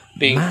Hulk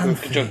being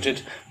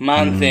constructed,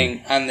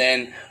 Man-Thing, and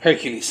then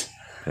Hercules.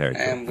 Very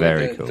cool.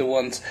 Very cool. The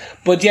ones,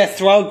 but yeah,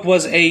 Throg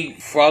was a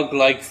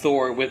frog-like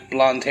Thor with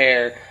blonde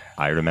hair.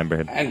 I remember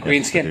him and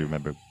green skin. I do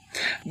remember.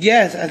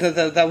 Yeah,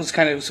 that was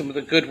kind of some of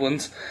the good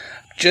ones.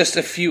 Just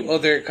a few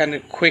other kind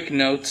of quick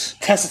notes.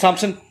 Tessa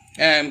Thompson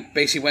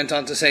basically went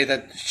on to say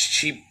that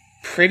she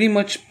pretty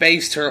much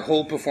based her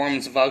whole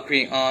performance of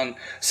Valkyrie on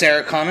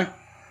Sarah Connor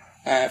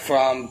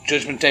from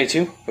Judgment Day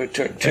 2, or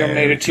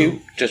Terminator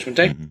 2, Judgment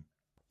Day.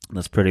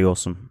 That's pretty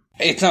awesome.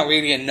 It's not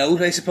really a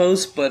note, I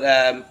suppose, but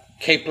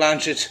Cate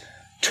Blanchett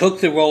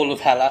took the role of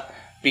Hela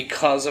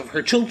because of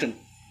her children.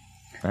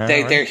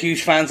 They're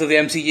huge fans of the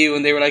MCU,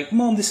 and they were like,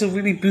 Mom, this will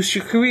really boost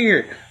your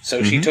career.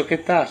 So she took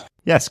it that.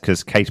 Yes,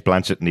 because Kate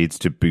Blanchett needs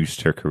to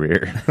boost her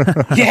career.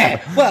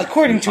 Yeah, well,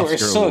 according to her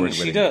son, Award-winning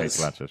she does.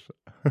 Kate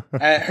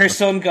Blanchett. Her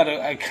son got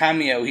a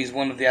cameo. He's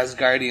one of the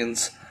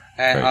Asgardians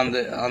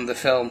on the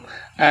film,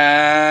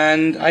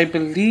 and I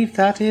believe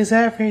that is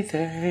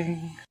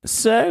everything.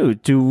 So,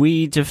 do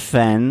we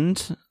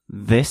defend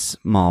this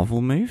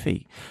Marvel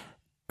movie?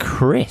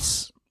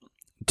 Chris,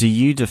 do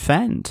you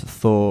defend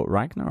Thor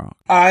Ragnarok?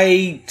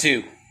 I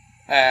do.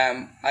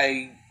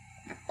 I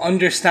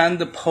understand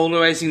the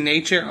polarizing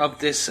nature of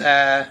this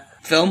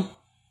film.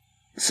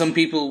 Some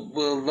people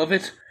will love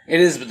it. It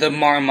is the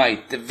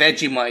Marmite, the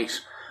Vegemite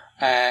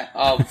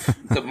of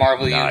the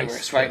Marvel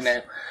universe right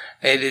now.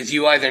 It is,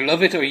 you either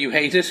love it or you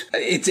hate it.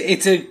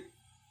 It's a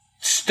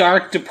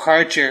stark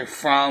departure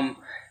from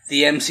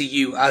the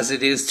MCU as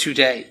it is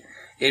today.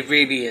 It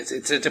really is.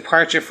 It's a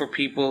departure for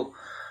people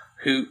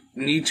who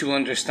need to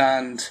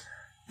understand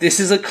this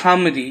is a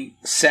comedy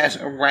set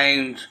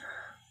around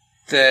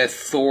the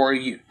Thor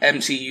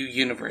MCU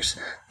universe.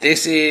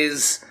 This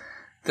is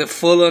the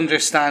full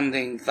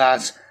understanding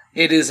that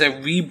it is a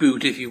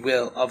reboot, if you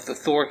will, of the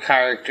Thor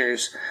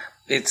characters.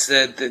 It's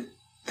the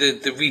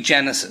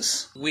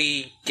regenesis.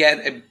 We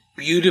get a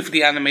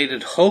beautifully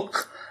animated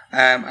Hulk,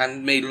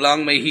 and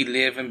long may he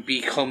live and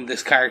become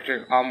this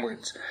character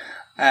onwards.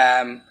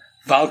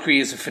 Valkyrie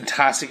is a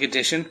fantastic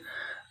addition.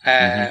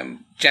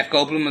 Jeff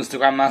Goldblum is the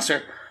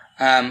Grandmaster.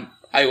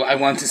 I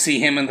want to see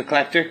him and the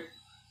Collector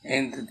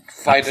and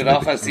fight it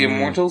off as the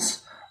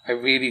Immortals. I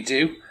really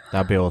do.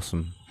 That'd be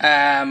awesome.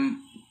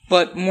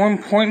 But more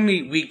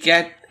importantly, we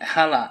get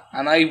Hela,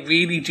 and I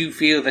really do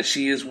feel that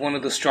she is one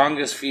of the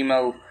strongest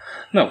female.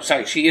 No,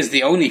 sorry, she is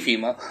the only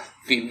female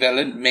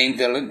main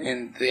villain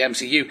in the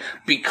MCU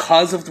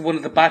because of one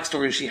of the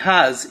backstories she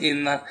has.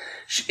 In that,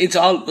 it's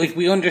all like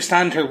we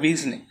understand her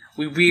reasoning.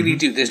 We really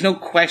do. There's no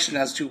question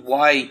as to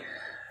why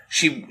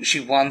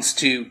she wants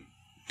to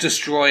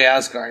destroy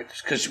Asgard,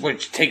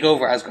 take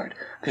over Asgard,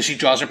 because she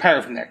draws her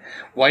power from there.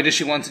 Why does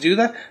she want to do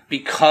that?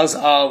 Because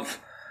of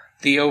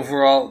the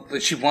overall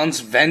that she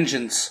wants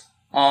vengeance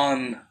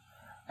on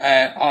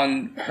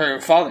her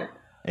father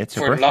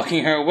for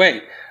locking her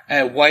away.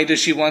 Why does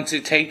she want to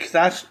take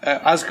that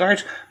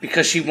Asgard?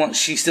 Because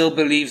she still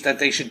believes that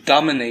they should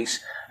dominate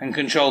and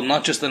control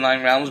not just the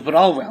 9 realms but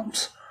all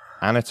realms.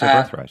 And it's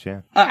her birthright,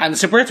 yeah. And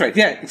it's her birthright,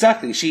 yeah,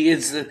 exactly. She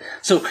is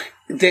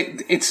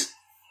it's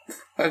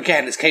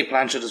Kate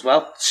Blanchett as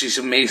well. She's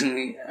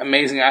amazing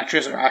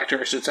actress, or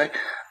actor, I should say,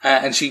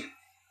 and she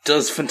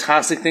does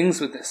fantastic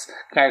things with this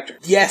character.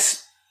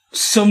 Yes,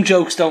 some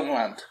jokes don't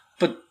land,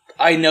 but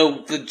I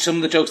know that some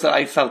of the jokes that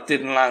I felt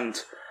didn't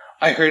land,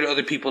 I heard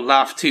other people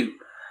laugh too.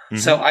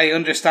 So I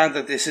understand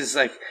that this is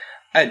like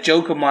a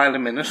joke a mile a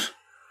minute,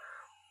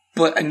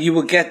 and you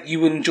will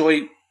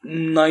enjoy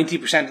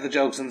 90% of the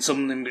jokes, and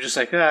some of them you're just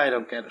like, I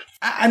don't get it.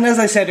 And as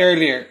I said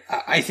earlier,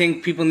 I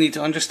think people need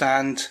to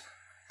understand,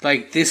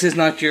 like, this is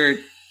not your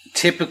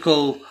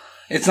typical,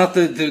 it's not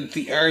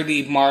the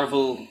early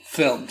Marvel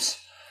films.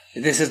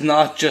 This is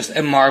not just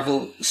a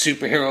Marvel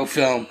superhero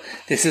film.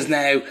 This is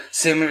now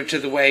similar to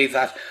the way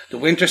that The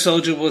Winter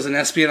Soldier was an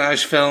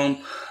espionage film,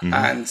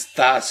 and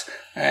that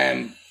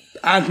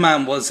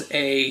Ant-Man was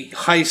a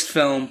heist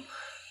film.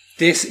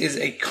 This is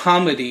a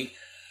comedy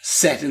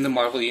set in the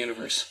Marvel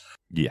Universe.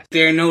 Yeah.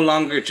 They're no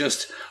longer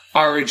just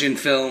origin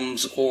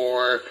films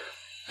or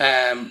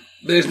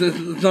there's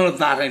none of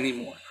that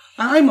anymore.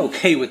 I'm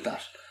okay with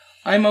that.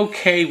 I'm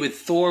okay with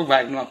Thor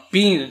Ragnarok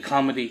being a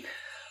comedy,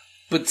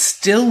 but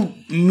still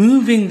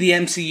moving the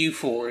MCU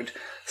forward,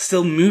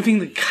 still moving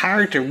the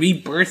character,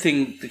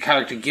 rebirthing the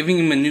character, giving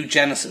him a new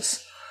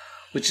genesis,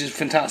 which is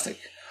fantastic.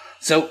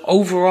 So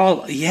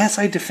overall, yes,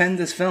 I defend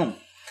this film.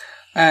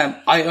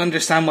 I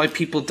understand why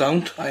people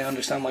don't. I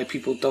understand why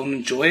people don't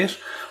enjoy it.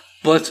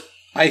 But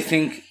I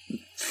think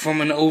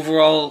from an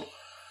overall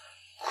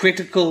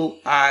critical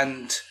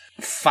and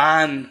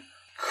fan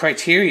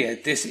criteria,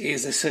 this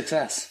is a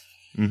success.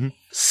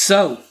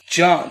 So,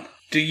 John,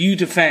 do you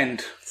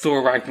defend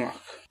Thor Ragnarok?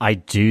 I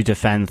do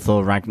defend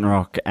Thor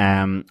Ragnarok.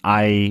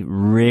 I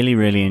really,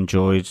 really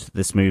enjoyed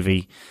this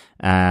movie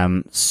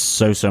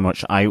so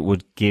much. I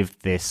would give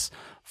this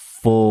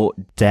 4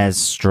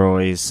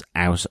 Destroys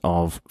out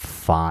of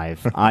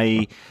 5.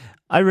 I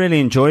really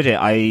enjoyed it.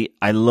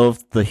 I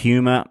loved the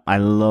humor. I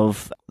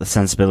love the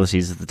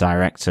sensibilities of the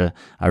director.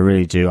 I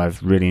really do.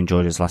 I've really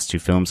enjoyed his last 2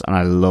 films, and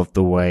I love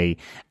the way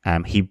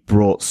he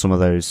brought some of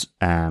those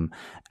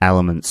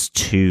elements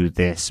to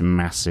this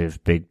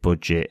massive, big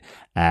budget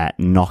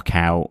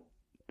knockout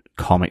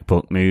comic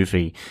book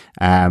movie.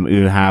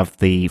 We have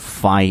the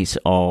fight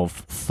of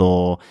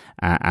Thor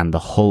and the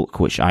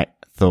Hulk, which I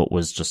thought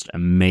was just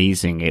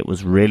amazing. It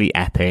was really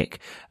epic,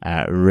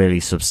 really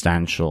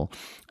substantial.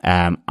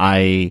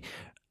 I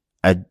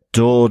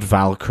adored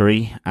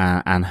Valkyrie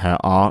and her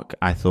arc.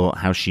 I thought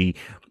how she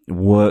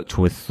worked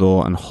with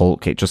Thor and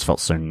Hulk, it just felt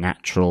so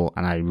natural,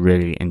 and I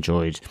really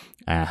enjoyed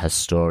her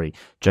story.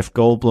 Jeff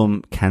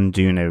Goldblum can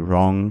do no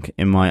wrong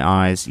in my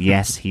eyes.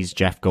 Yes, he's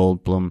Jeff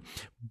Goldblum,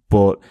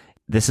 but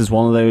this is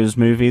one of those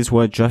movies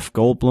where Jeff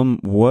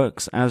Goldblum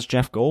works as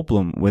Jeff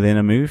Goldblum within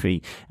a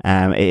movie.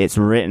 It's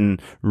written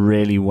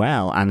really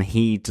well, and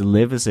he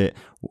delivers it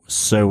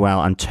so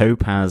well. And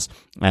Topaz,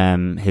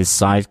 his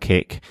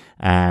sidekick,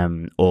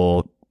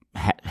 or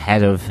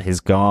head of his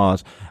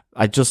guard,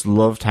 I just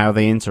loved how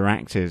they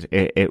interacted.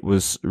 It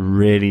was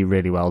really,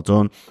 really well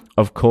done.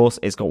 Of course,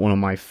 it's got one of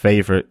my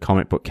favorite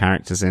comic book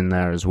characters in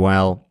there as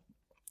well,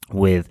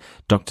 with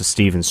Dr.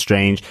 Stephen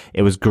Strange.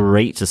 It was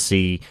great to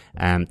see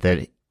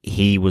that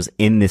he was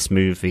in this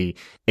movie.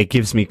 It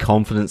gives me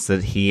confidence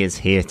that he is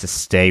here to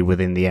stay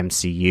within the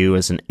MCU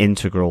as an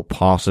integral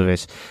part of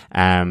it.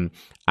 And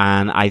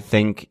I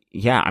think,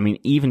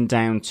 even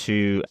down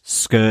to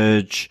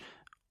Scourge,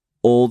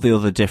 all the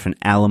other different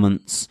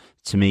elements,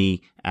 to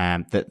me,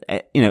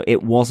 that,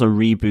 it was a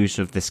reboot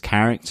of this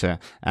character.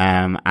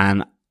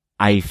 And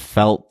I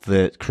felt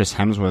that Chris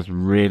Hemsworth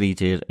really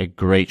did a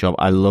great job.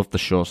 I loved the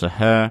shorter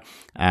hair.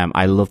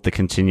 I loved the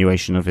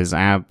continuation of his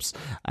abs.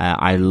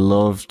 I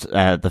loved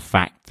the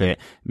fact that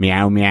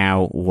Meow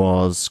Meow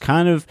was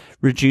kind of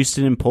reduced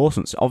in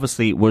importance.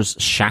 Obviously, it was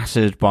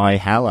shattered by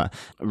Hela.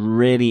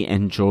 Really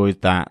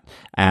enjoyed that.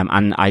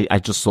 And I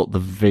just thought the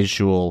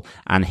visual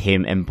and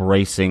him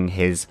embracing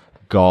his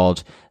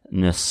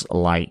godness,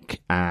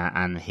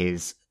 and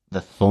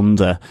the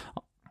thunder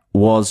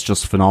was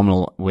just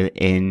phenomenal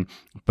within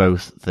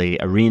both the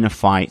arena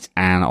fight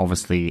and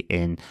obviously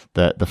in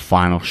the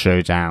final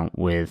showdown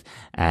with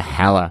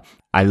Hela.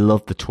 I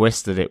love the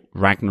twist that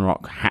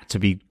Ragnarok had to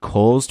be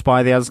caused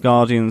by the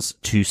Asgardians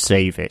to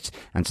save it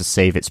and to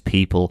save its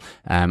people.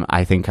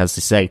 I think, as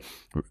they say,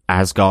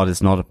 Asgard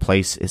is not a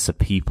place, it's a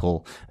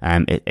people.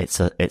 It's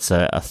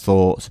a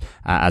thought,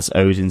 as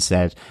Odin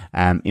said.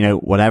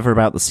 Whatever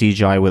about the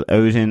CGI with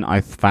Odin, I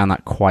found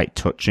that quite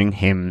touching.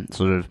 Him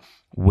sort of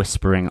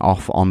whispering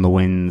off on the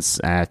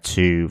winds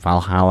to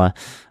Valhalla,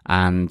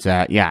 and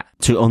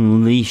to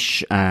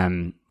unleash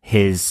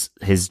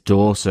his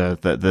daughter,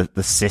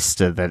 the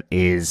sister that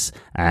is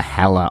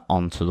Hela,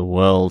 onto the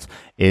world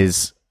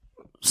is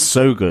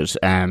so good.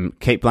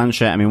 Cate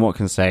Blanchett, what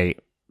can I say?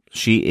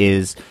 She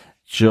is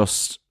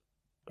just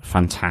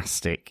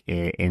fantastic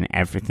in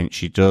everything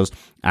she does,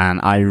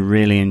 and I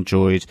really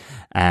enjoyed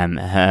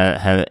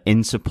her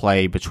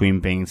interplay between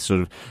being sort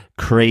of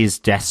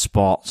crazed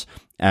despot,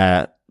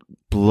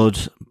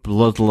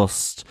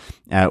 bloodlust,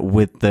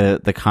 with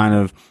the kind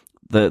of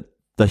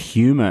the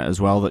humor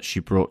as well that she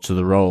brought to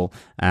the role.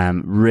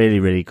 Really,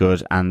 really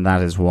good. And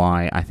that is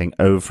why I think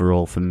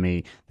overall for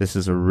me, this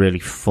is a really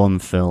fun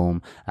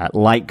film.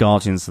 Like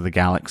Guardians of the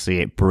Galaxy,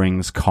 it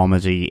brings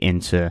comedy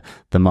into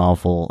the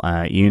Marvel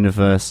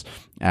universe.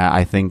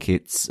 I think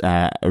it's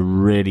a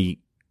really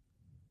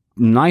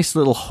nice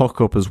little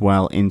hookup as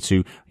well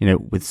into,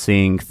 with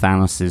seeing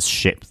Thanos'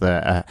 ship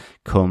that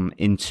come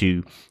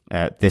into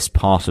this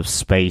part of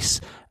space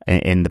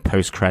in the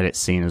post-credit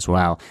scene as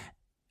well.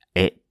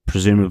 It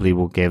presumably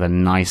will give a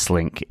nice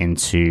link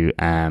into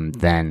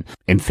then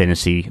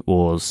Infinity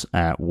Wars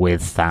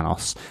with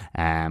Thanos.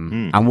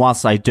 And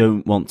whilst I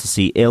don't want to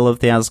see ill of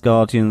the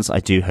Asgardians, I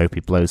do hope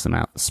he blows them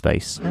out of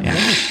space.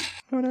 Yeah.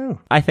 Oh no.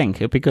 I think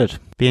it'd be good.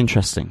 Be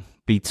interesting.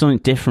 Be something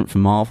different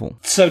from Marvel.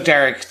 So,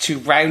 Derek, to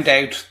round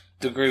out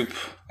the group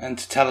and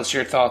to tell us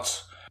your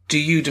thoughts, do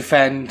you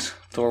defend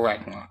Thor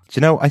Ragnarok?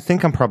 I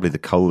think I'm probably the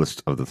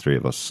coldest of the three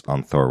of us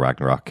on Thor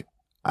Ragnarok.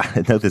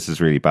 I know this is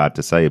really bad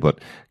to say, but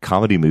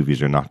comedy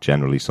movies are not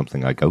generally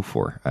something I go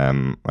for.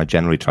 I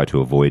generally try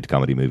to avoid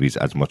comedy movies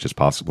as much as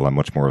possible. I'm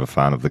much more of a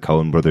fan of the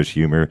Coen brothers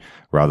humor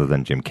rather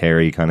than Jim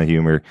Carrey kind of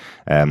humor.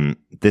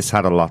 This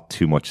had a lot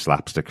too much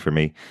slapstick for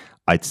me.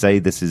 I'd say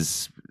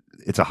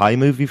it's a high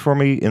movie for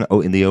me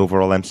in the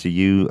overall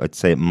MCU. I'd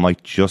say it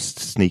might just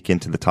sneak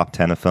into the top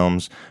 10 of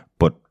films,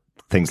 but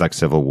things like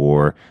Civil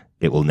War,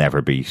 it will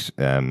never beat,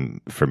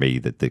 for me,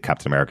 that the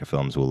Captain America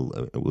films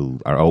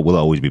will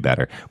always be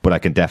better. But I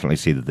can definitely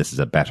see that this is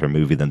a better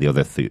movie than the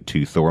other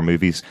two Thor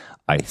movies.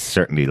 I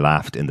certainly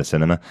laughed in the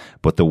cinema.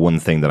 But the one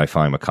thing that I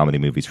find with comedy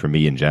movies for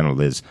me in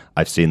general is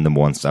I've seen them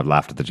once, I've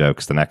laughed at the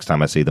jokes. The next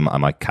time I see them, I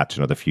might catch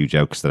another few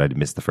jokes that I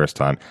missed the first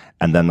time.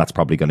 And then that's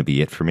probably going to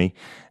be it for me.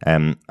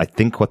 I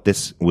think what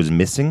this was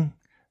missing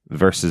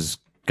versus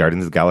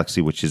Guardians of the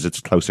Galaxy, which is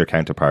its closer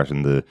counterpart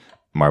in the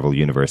Marvel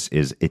Universe,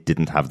 is it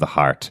didn't have the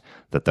heart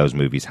that those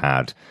movies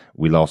had.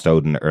 We lost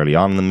Odin early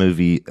on in the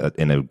movie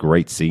in a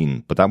great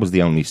scene, but that was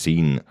the only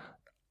scene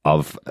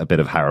of a bit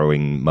of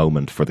harrowing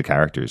moment for the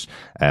characters.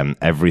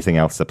 Everything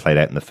else that played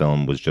out in the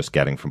film was just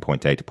getting from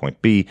point A to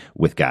point B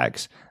with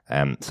gags.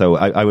 So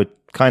I would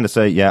kind of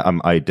say,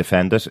 I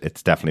defend it.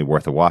 It's definitely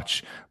worth a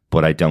watch,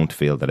 but I don't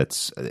feel that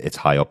it's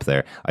high up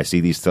there. I see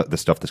the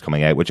stuff that's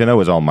coming out, which I know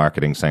is all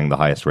marketing saying the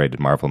highest rated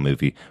Marvel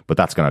movie, but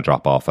that's going to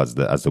drop off as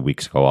the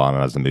weeks go on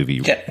and as the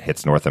movie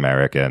hits North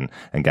America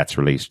and gets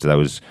released.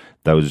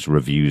 Those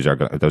review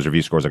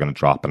scores are going to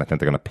drop, and I think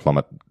they're going to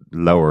plummet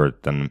lower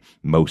than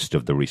most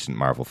of the recent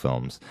Marvel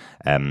films.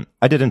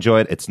 I did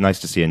enjoy it. It's nice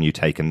to see a new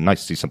take and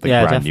nice to see something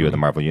brand new in the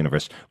Marvel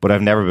Universe. But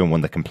I've never been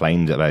one that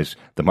complained about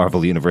the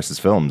Marvel Universe's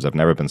films. I've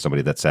never been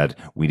somebody that said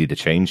we need to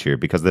change here,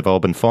 because they've all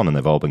been fun and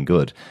they've all been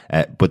good.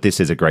 But this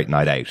is a great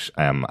night out.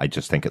 I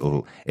just think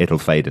it'll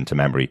fade into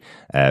memory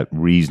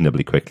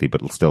reasonably quickly,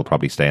 but it'll still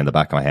probably stay in the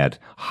back of my head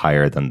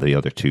higher than the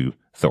other two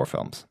Thor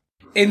films.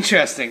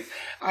 Interesting.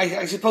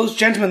 I suppose,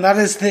 gentlemen, that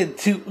is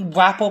to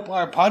wrap up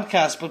our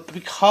podcast, but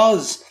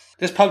because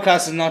this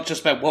podcast is not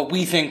just about what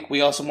we think,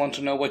 we also want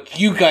to know what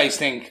you guys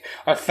think,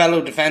 our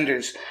fellow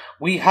defenders.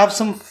 We have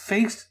some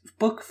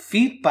Facebook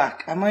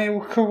feedback. Am I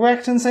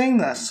correct in saying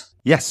that?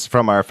 Yes,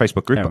 from our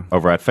Facebook group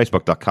over at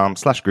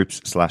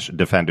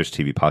facebook.com/groups/Defenders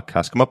TV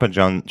podcast. Come up and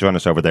join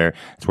us over there.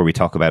 It's where we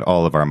talk about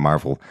all of our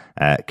Marvel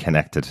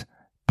connected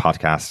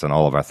podcasts and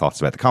all of our thoughts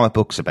about the comic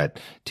books, about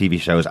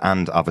TV shows,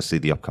 and obviously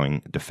the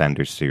upcoming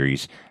Defenders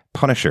series,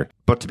 Punisher.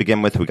 But to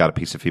begin with, we got a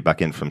piece of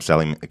feedback in from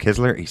Selim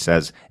Kisler. He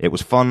says, it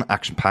was fun,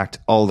 action-packed,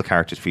 all the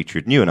characters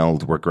featured, new and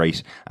old, were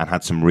great and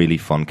had some really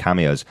fun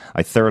cameos.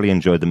 I thoroughly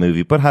enjoyed the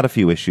movie, but had a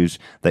few issues.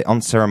 They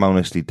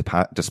unceremoniously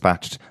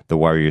dispatched the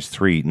Warriors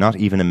 3, not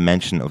even a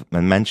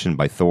mention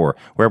by Thor.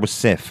 Where was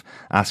Sif?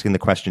 Asking the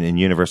question in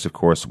universe, of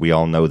course, we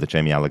all know that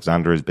Jamie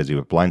Alexander is busy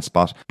with Blind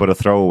Spot, but a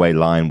throwaway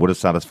line would have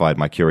satisfied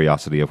my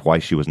curiosity of why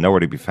she was nowhere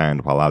to be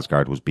found while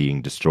Asgard was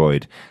being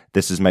destroyed.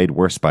 This is made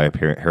worse by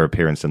her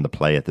appearance in the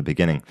play at the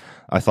beginning.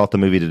 I thought the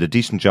movie did a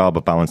decent job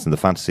of balancing the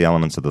fantasy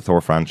elements of the Thor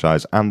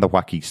franchise and the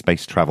wacky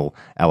space travel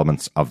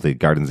elements of the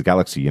Guardians of the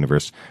Galaxy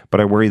universe, but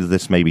I worry that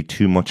this may be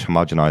too much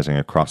homogenizing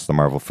across the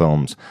Marvel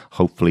films.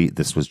 Hopefully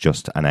this was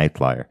just an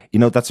outlier. You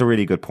know, that's a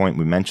really good point.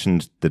 We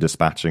mentioned the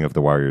dispatching of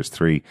the Warriors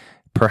 3.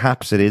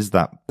 Perhaps it is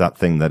that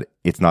thing that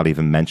it's not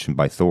even mentioned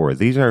by Thor.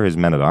 These are his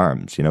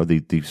men-at-arms, you know,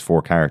 these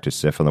four characters,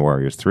 Sif and the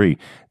Warriors 3.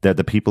 They're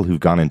the people who've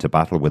gone into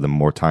battle with him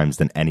more times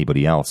than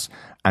anybody else.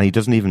 And he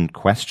doesn't even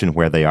question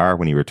where they are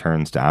when he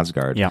returns to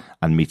Asgard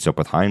and meets up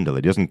with Heimdall.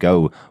 He doesn't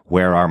go,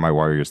 where are my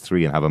Warriors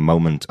 3, and have a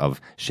moment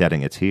of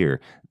shedding a tear.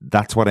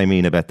 That's what I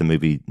mean about the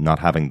movie not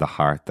having the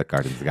heart that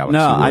Guardians of the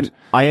Galaxy would.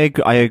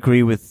 I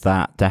agree with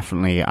that,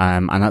 definitely.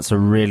 And that's a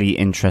really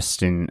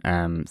interesting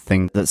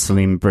thing that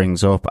Selim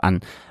brings up.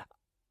 And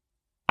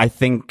I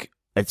think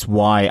it's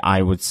why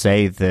I would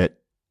say that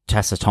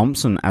Tessa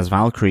Thompson as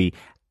Valkyrie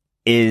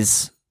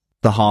is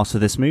the heart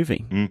of this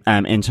movie,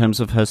 in terms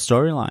of her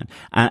storyline,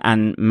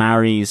 and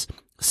marries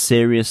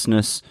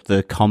seriousness,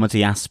 the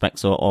comedy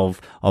aspects of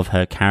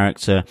her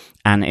character,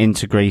 and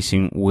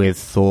integrating with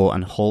Thor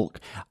and Hulk.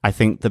 I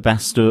think the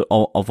best of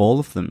all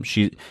of them.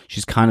 She's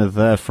kind of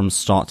there from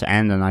start to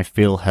end, and I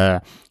feel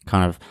her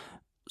kind of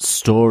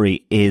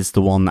story is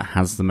the one that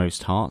has the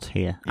most heart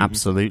here.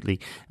 Absolutely.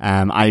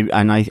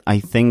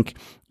 I think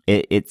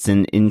it's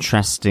an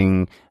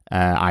interesting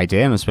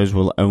idea, and I suppose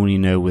we'll only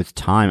know with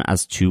time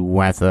as to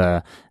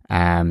whether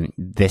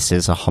this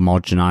is a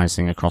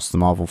homogenizing across the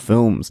Marvel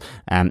films.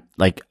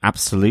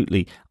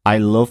 Absolutely. I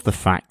love the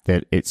fact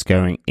that it's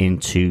going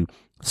into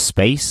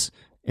space,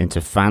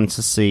 into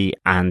fantasy,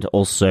 and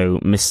also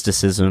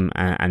mysticism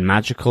and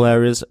magical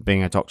areas,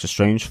 being a Doctor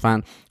Strange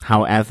fan.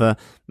 However,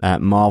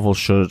 Marvel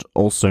should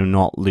also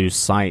not lose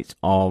sight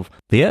of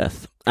the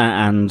Earth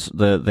and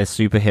the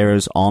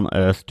superheroes on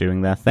Earth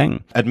doing their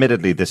thing.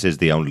 Admittedly, this is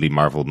the only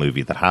Marvel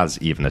movie that has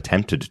even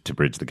attempted to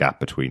bridge the gap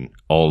between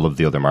all of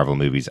the other Marvel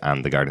movies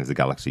and the Guardians of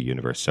the Galaxy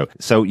universe.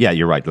 So yeah,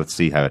 you're right. Let's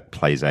see how it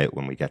plays out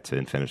when we get to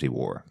Infinity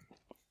War.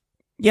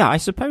 Yeah, I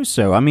suppose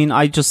so. I mean,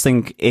 I just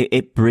think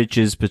it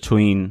bridges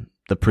between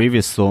the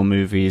previous Thor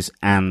movies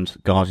and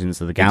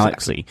Guardians of the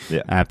Galaxy,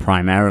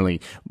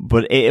 primarily.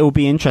 But it will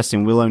be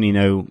interesting. We'll only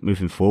know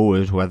moving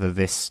forward whether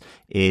this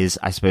is,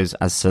 I suppose,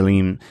 as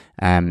Selim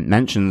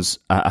mentions,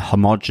 a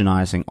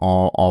homogenizing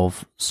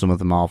of some of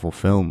the Marvel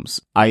films.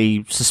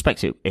 I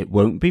suspect it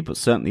won't be, but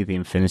certainly the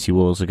Infinity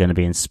Wars are going to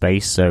be in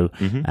space, so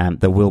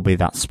there will be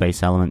that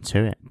space element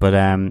to it. But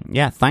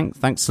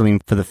thanks, Selim,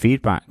 for the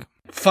feedback.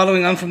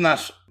 Following on from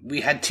that,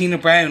 we had Tina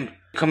Brown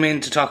come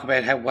in to talk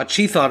about what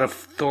she thought of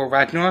Thor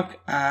Ragnarok,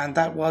 and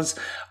that was,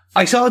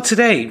 I saw it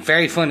today,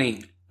 very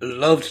funny,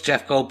 loved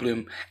Jeff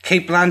Goldblum.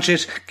 Cate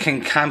Blanchett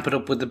can camp it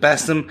up with the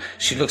best of them.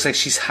 She looks like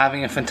she's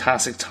having a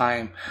fantastic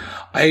time.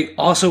 I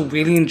also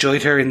really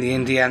enjoyed her in the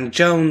Indiana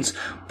Jones,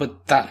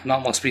 but that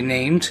not must be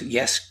named.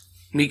 Yes,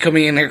 me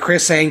coming in here,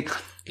 Chris, saying,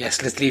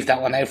 yes, let's leave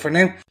that one out for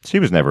now. She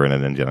was never in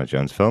an Indiana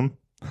Jones film.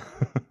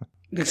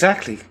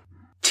 Exactly.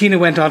 Tina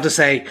went on to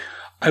say,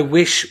 I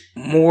wish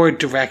more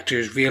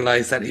directors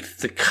realize that if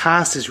the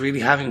cast is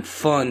really having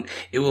fun,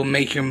 it will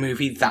make your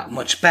movie that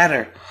much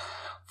better.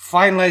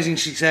 Finalizing,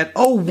 she said,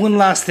 one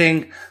last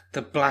thing.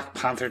 The Black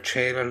Panther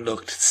trailer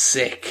looked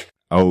sick.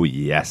 Oh,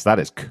 yes. That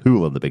is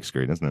cool on the big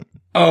screen, isn't it?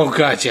 Oh,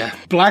 God, yeah.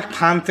 Black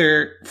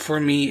Panther, for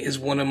me, is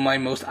one of my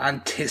most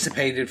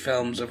anticipated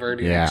films of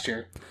early next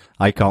year.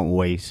 I can't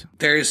wait.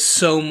 There's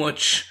so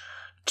much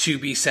to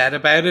be said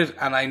about it,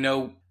 and I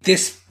know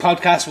this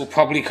podcast will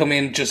probably come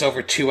in just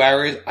over 2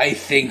 hours. I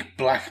think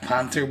Black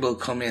Panther will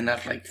come in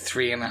at like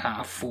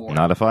 3.5, 4.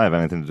 Not if I have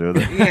anything to do with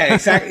it. Yeah,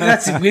 exactly.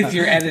 That's with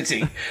your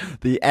editing.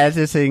 The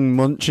editing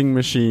munching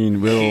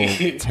machine will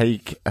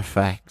take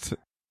effect.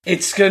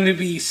 It's going to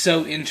be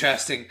so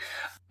interesting.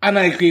 And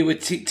I agree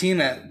with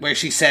Tina, where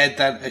she said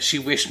that she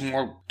wished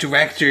more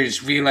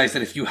directors realized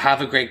that if you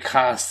have a great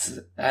cast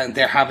and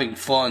they're having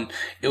fun,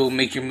 it will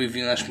make your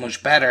movie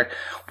much better.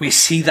 We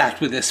see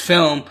that with this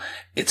film.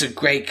 It's a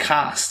great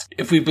cast.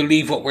 If we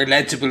believe what we're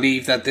led to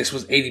believe, that this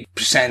was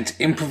 80%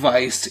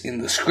 improvised in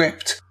the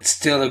script, it's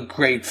still a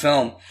great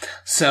film.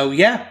 So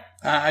yeah,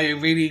 I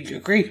really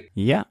agree.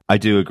 Yeah. I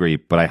do agree,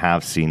 but I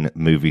have seen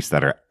movies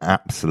that are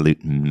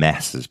absolute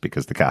messes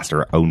because the cast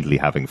are only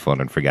having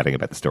fun and forgetting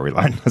about the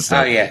storyline. So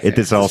it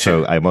is also,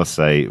 true. I must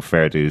say,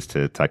 fair dues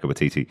to Taika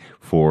Waititi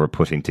for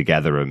putting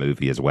together a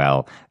movie as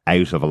well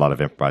out of a lot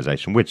of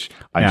improvisation, which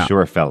I'm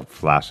sure fell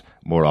flat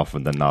more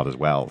often than not as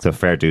well. So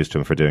fair dues to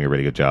him for doing a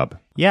really good job.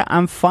 Yeah,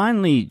 and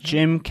finally,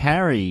 Jim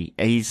Carrey.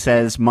 He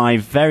says, my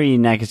very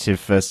negative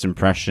first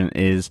impression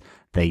is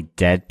they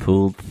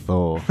Deadpooled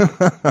Thor.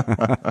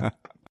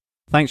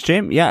 Thanks,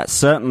 Jim. Yeah,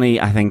 certainly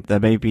I think there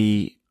may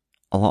be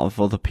a lot of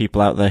other people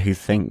out there who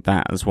think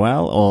that as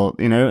well, or,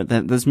 you know,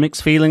 there's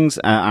mixed feelings,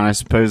 and I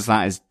suppose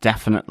that is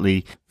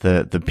definitely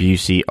the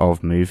beauty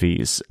of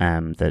movies,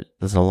 that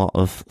there's a lot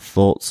of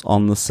thoughts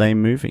on the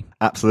same movie.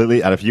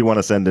 Absolutely. And if you want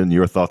to send in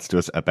your thoughts to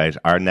us about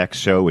our next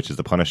show, which is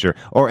The Punisher,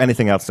 or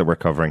anything else that we're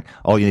covering,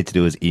 all you need to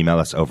do is email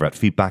us over at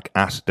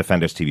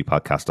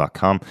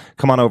feedback@defenderstvpodcast.com.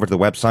 Come on over to the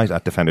website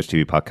at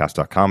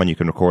defenderstvpodcast.com and you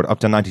can record up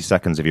to 90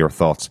 seconds of your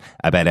thoughts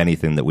about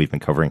anything that we've been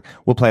covering.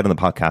 We'll play it on the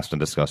podcast and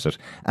discuss it.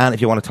 And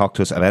if you want to talk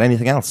to us about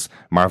anything else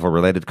Marvel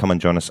related, come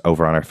and join us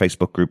over on our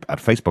Facebook group at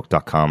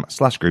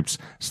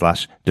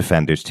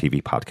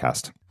facebook.com/groups/DefendersTVPodcast.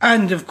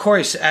 And of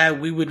course,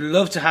 we would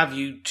love to have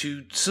you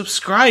to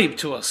subscribe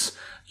to us.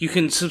 You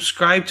can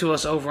subscribe to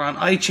us over on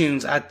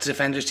iTunes at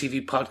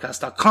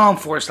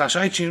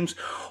defenderstvpodcast.com/iTunes,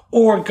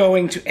 or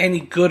going to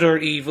any Good or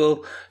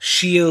Evil,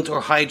 Shield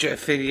or Hydra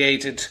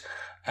affiliated,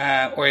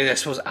 or I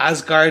suppose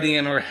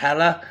Asgardian or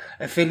Hela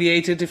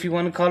affiliated, if you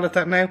want to call it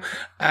that now,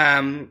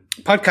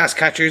 podcast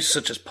catchers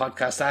such as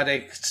Podcast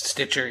Addict,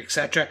 Stitcher,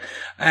 etc.,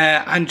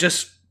 and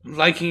just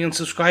liking and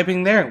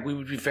subscribing there. We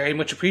would be very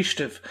much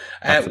appreciative.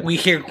 We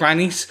here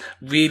grannies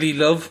really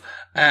love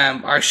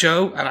our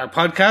show and our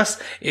podcast.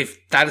 If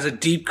that is a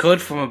deep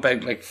cut from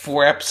about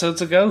 4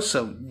 episodes ago,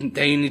 so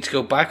then you need to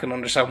go back and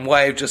understand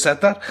why I've just said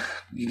that.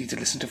 You need to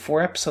listen to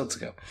 4 episodes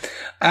ago.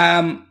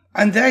 And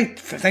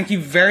thank you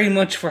very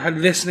much for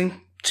listening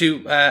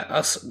to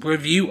us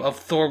review of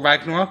Thor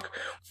Ragnarok,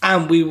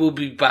 and we will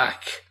be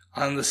back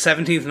on the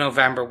 17th of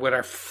November with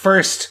our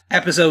first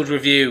episode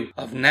review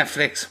of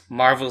Netflix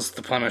Marvel's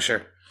The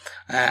Punisher.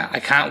 I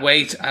can't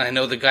wait, and I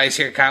know the guys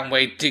here can't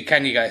wait.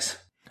 Can you guys?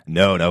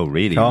 No,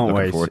 really. Can't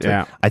wait.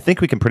 Yeah. I think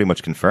we can pretty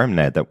much confirm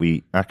now that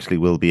we actually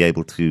will be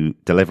able to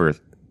deliver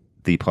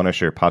the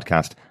Punisher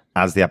podcast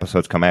as the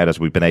episodes come out,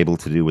 as we've been able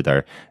to do with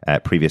our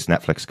previous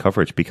Netflix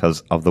coverage, because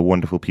of the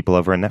wonderful people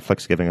over at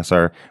Netflix giving us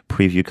our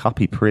preview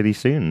copy pretty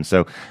soon.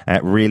 So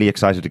really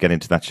excited to get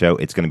into that show.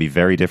 It's going to be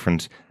very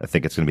different. I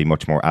think it's going to be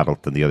much more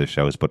adult than the other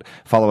shows, but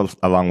follow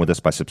along with us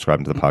by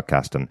subscribing to the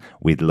podcast, and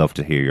we'd love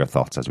to hear your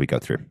thoughts as we go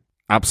through.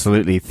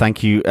 Absolutely.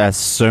 Thank you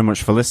so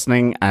much for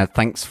listening.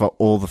 Thanks for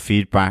all the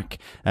feedback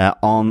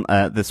on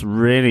this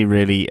really,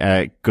 really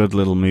good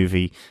little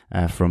movie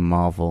from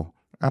Marvel.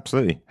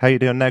 Absolutely. How you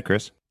doing now,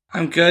 Chris?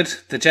 I'm good.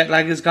 The jet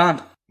lag is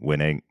gone.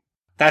 Winning.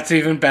 That's an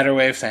even better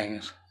way of saying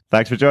it.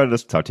 Thanks for joining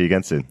us. Talk to you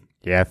again soon.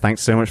 Yeah,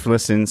 thanks so much for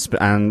listening,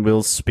 and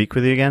we'll speak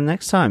with you again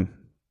next time.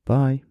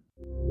 Bye.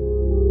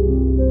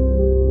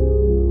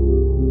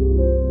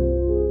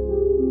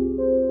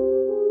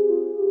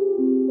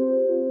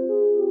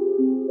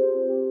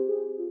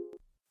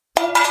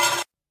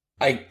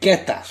 I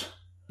get that.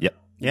 Yep.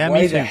 Yeah,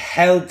 Why the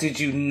hell did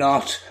you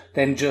not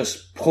then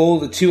just pull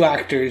the 4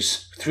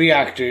 actors, do you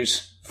want to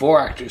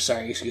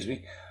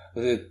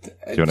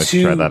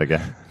try that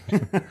again?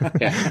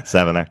 Yeah.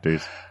 7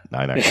 actors,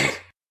 9 actors.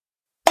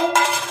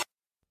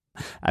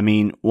 I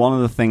mean, one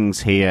of the things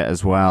here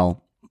as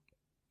well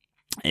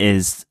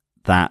is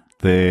that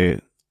the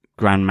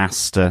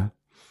Grandmaster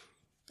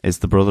is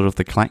the brother of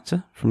the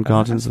Collector from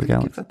Guardians of the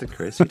Galaxy. Give that to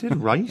Chris. You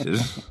didn't write it.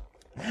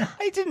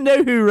 I didn't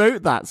know who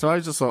wrote that, so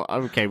I just thought,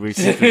 okay, we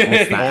should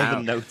miss that all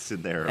the notes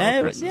in there.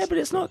 Yeah, but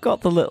it's not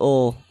got the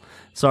little...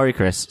 Sorry,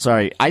 Chris.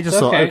 Sorry. I just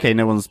thought, okay,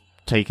 no one's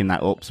taking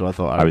that up, so I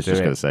thought I was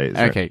just going to say it.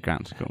 Okay,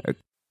 Grant, cool.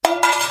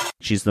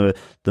 She's the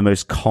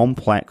most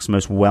complex,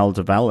 most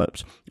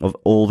well-developed of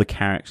all the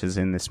characters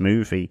in this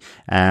movie,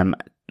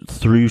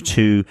 through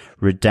to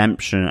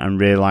redemption and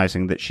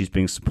realizing that she's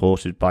being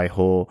supported by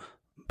her...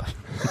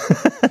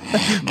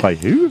 By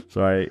who?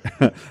 Sorry.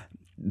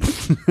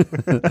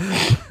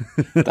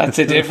 That's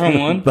a different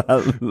one.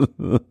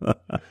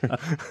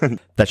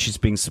 That she's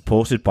being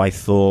supported by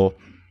Thor.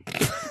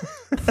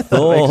 That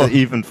makes it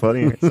even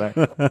funnier. Sorry.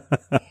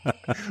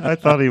 I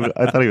thought he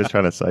was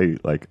trying to say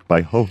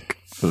by Hulk,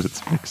 but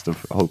it's mixed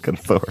of Hulk and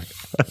Thor.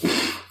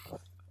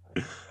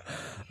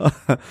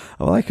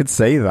 Well, I could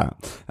say that.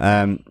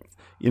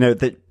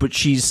 But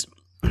she's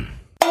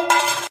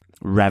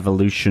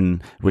revolution,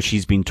 which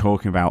she's been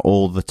talking about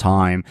all the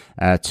time,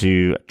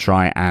 to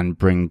try and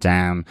bring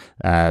down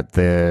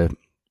the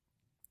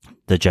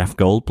the Jeff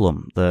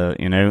Goldblum, the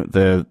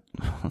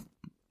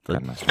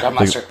Grandmaster.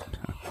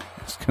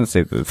 I was going to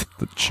say the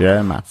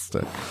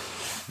Chairmaster.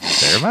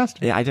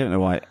 Chairmaster? Yeah, I don't know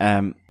why.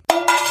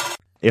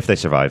 If they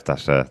survive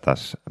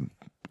that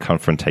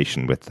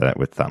confrontation with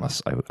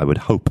Thanos, I would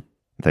hope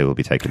they will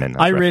be taken in.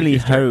 I really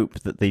hope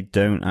that they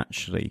don't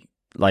actually.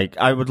 Like,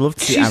 I would love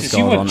to see Jesus, Asgard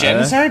you on want Earth.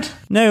 genocide?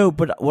 No,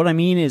 but what I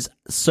mean is,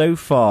 so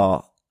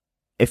far,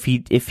 if he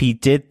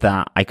did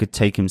that, I could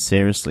take him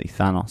seriously,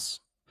 Thanos.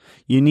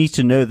 You need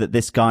to know that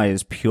this guy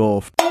is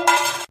pure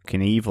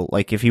fucking evil.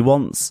 Like, if he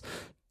wants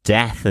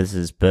death as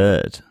his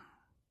bird.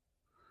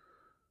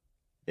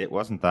 It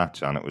wasn't that,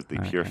 John. It was the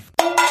pure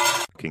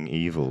fucking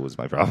evil was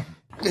my problem.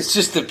 It's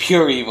just the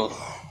pure evil.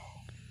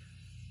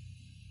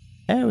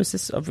 Oh, is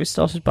this? Have we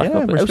started back Yeah,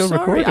 up? we're Oh, still sorry,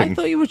 recording. I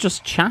thought you were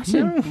just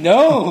chatting.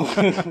 No.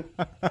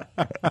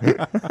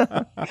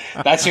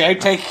 That's your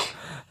outtake.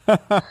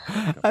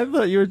 I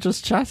thought you were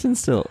just chatting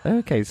still.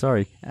 Okay,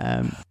 sorry.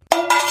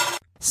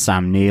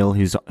 Sam Neill,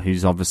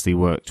 who's obviously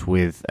worked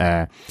with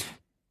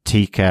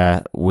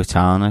Tika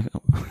Waititi.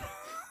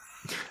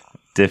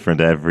 Different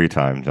every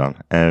time, John.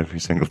 Every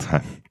single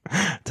time.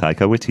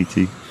 Taika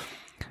Waititi.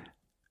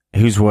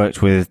 Who's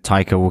worked with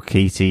Taika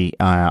Waititi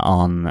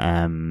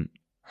on...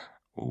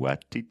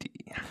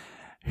 Waititi.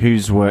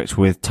 Who's worked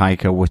with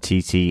Taika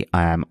Waititi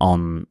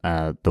on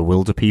the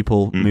Wilder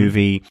People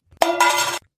movie.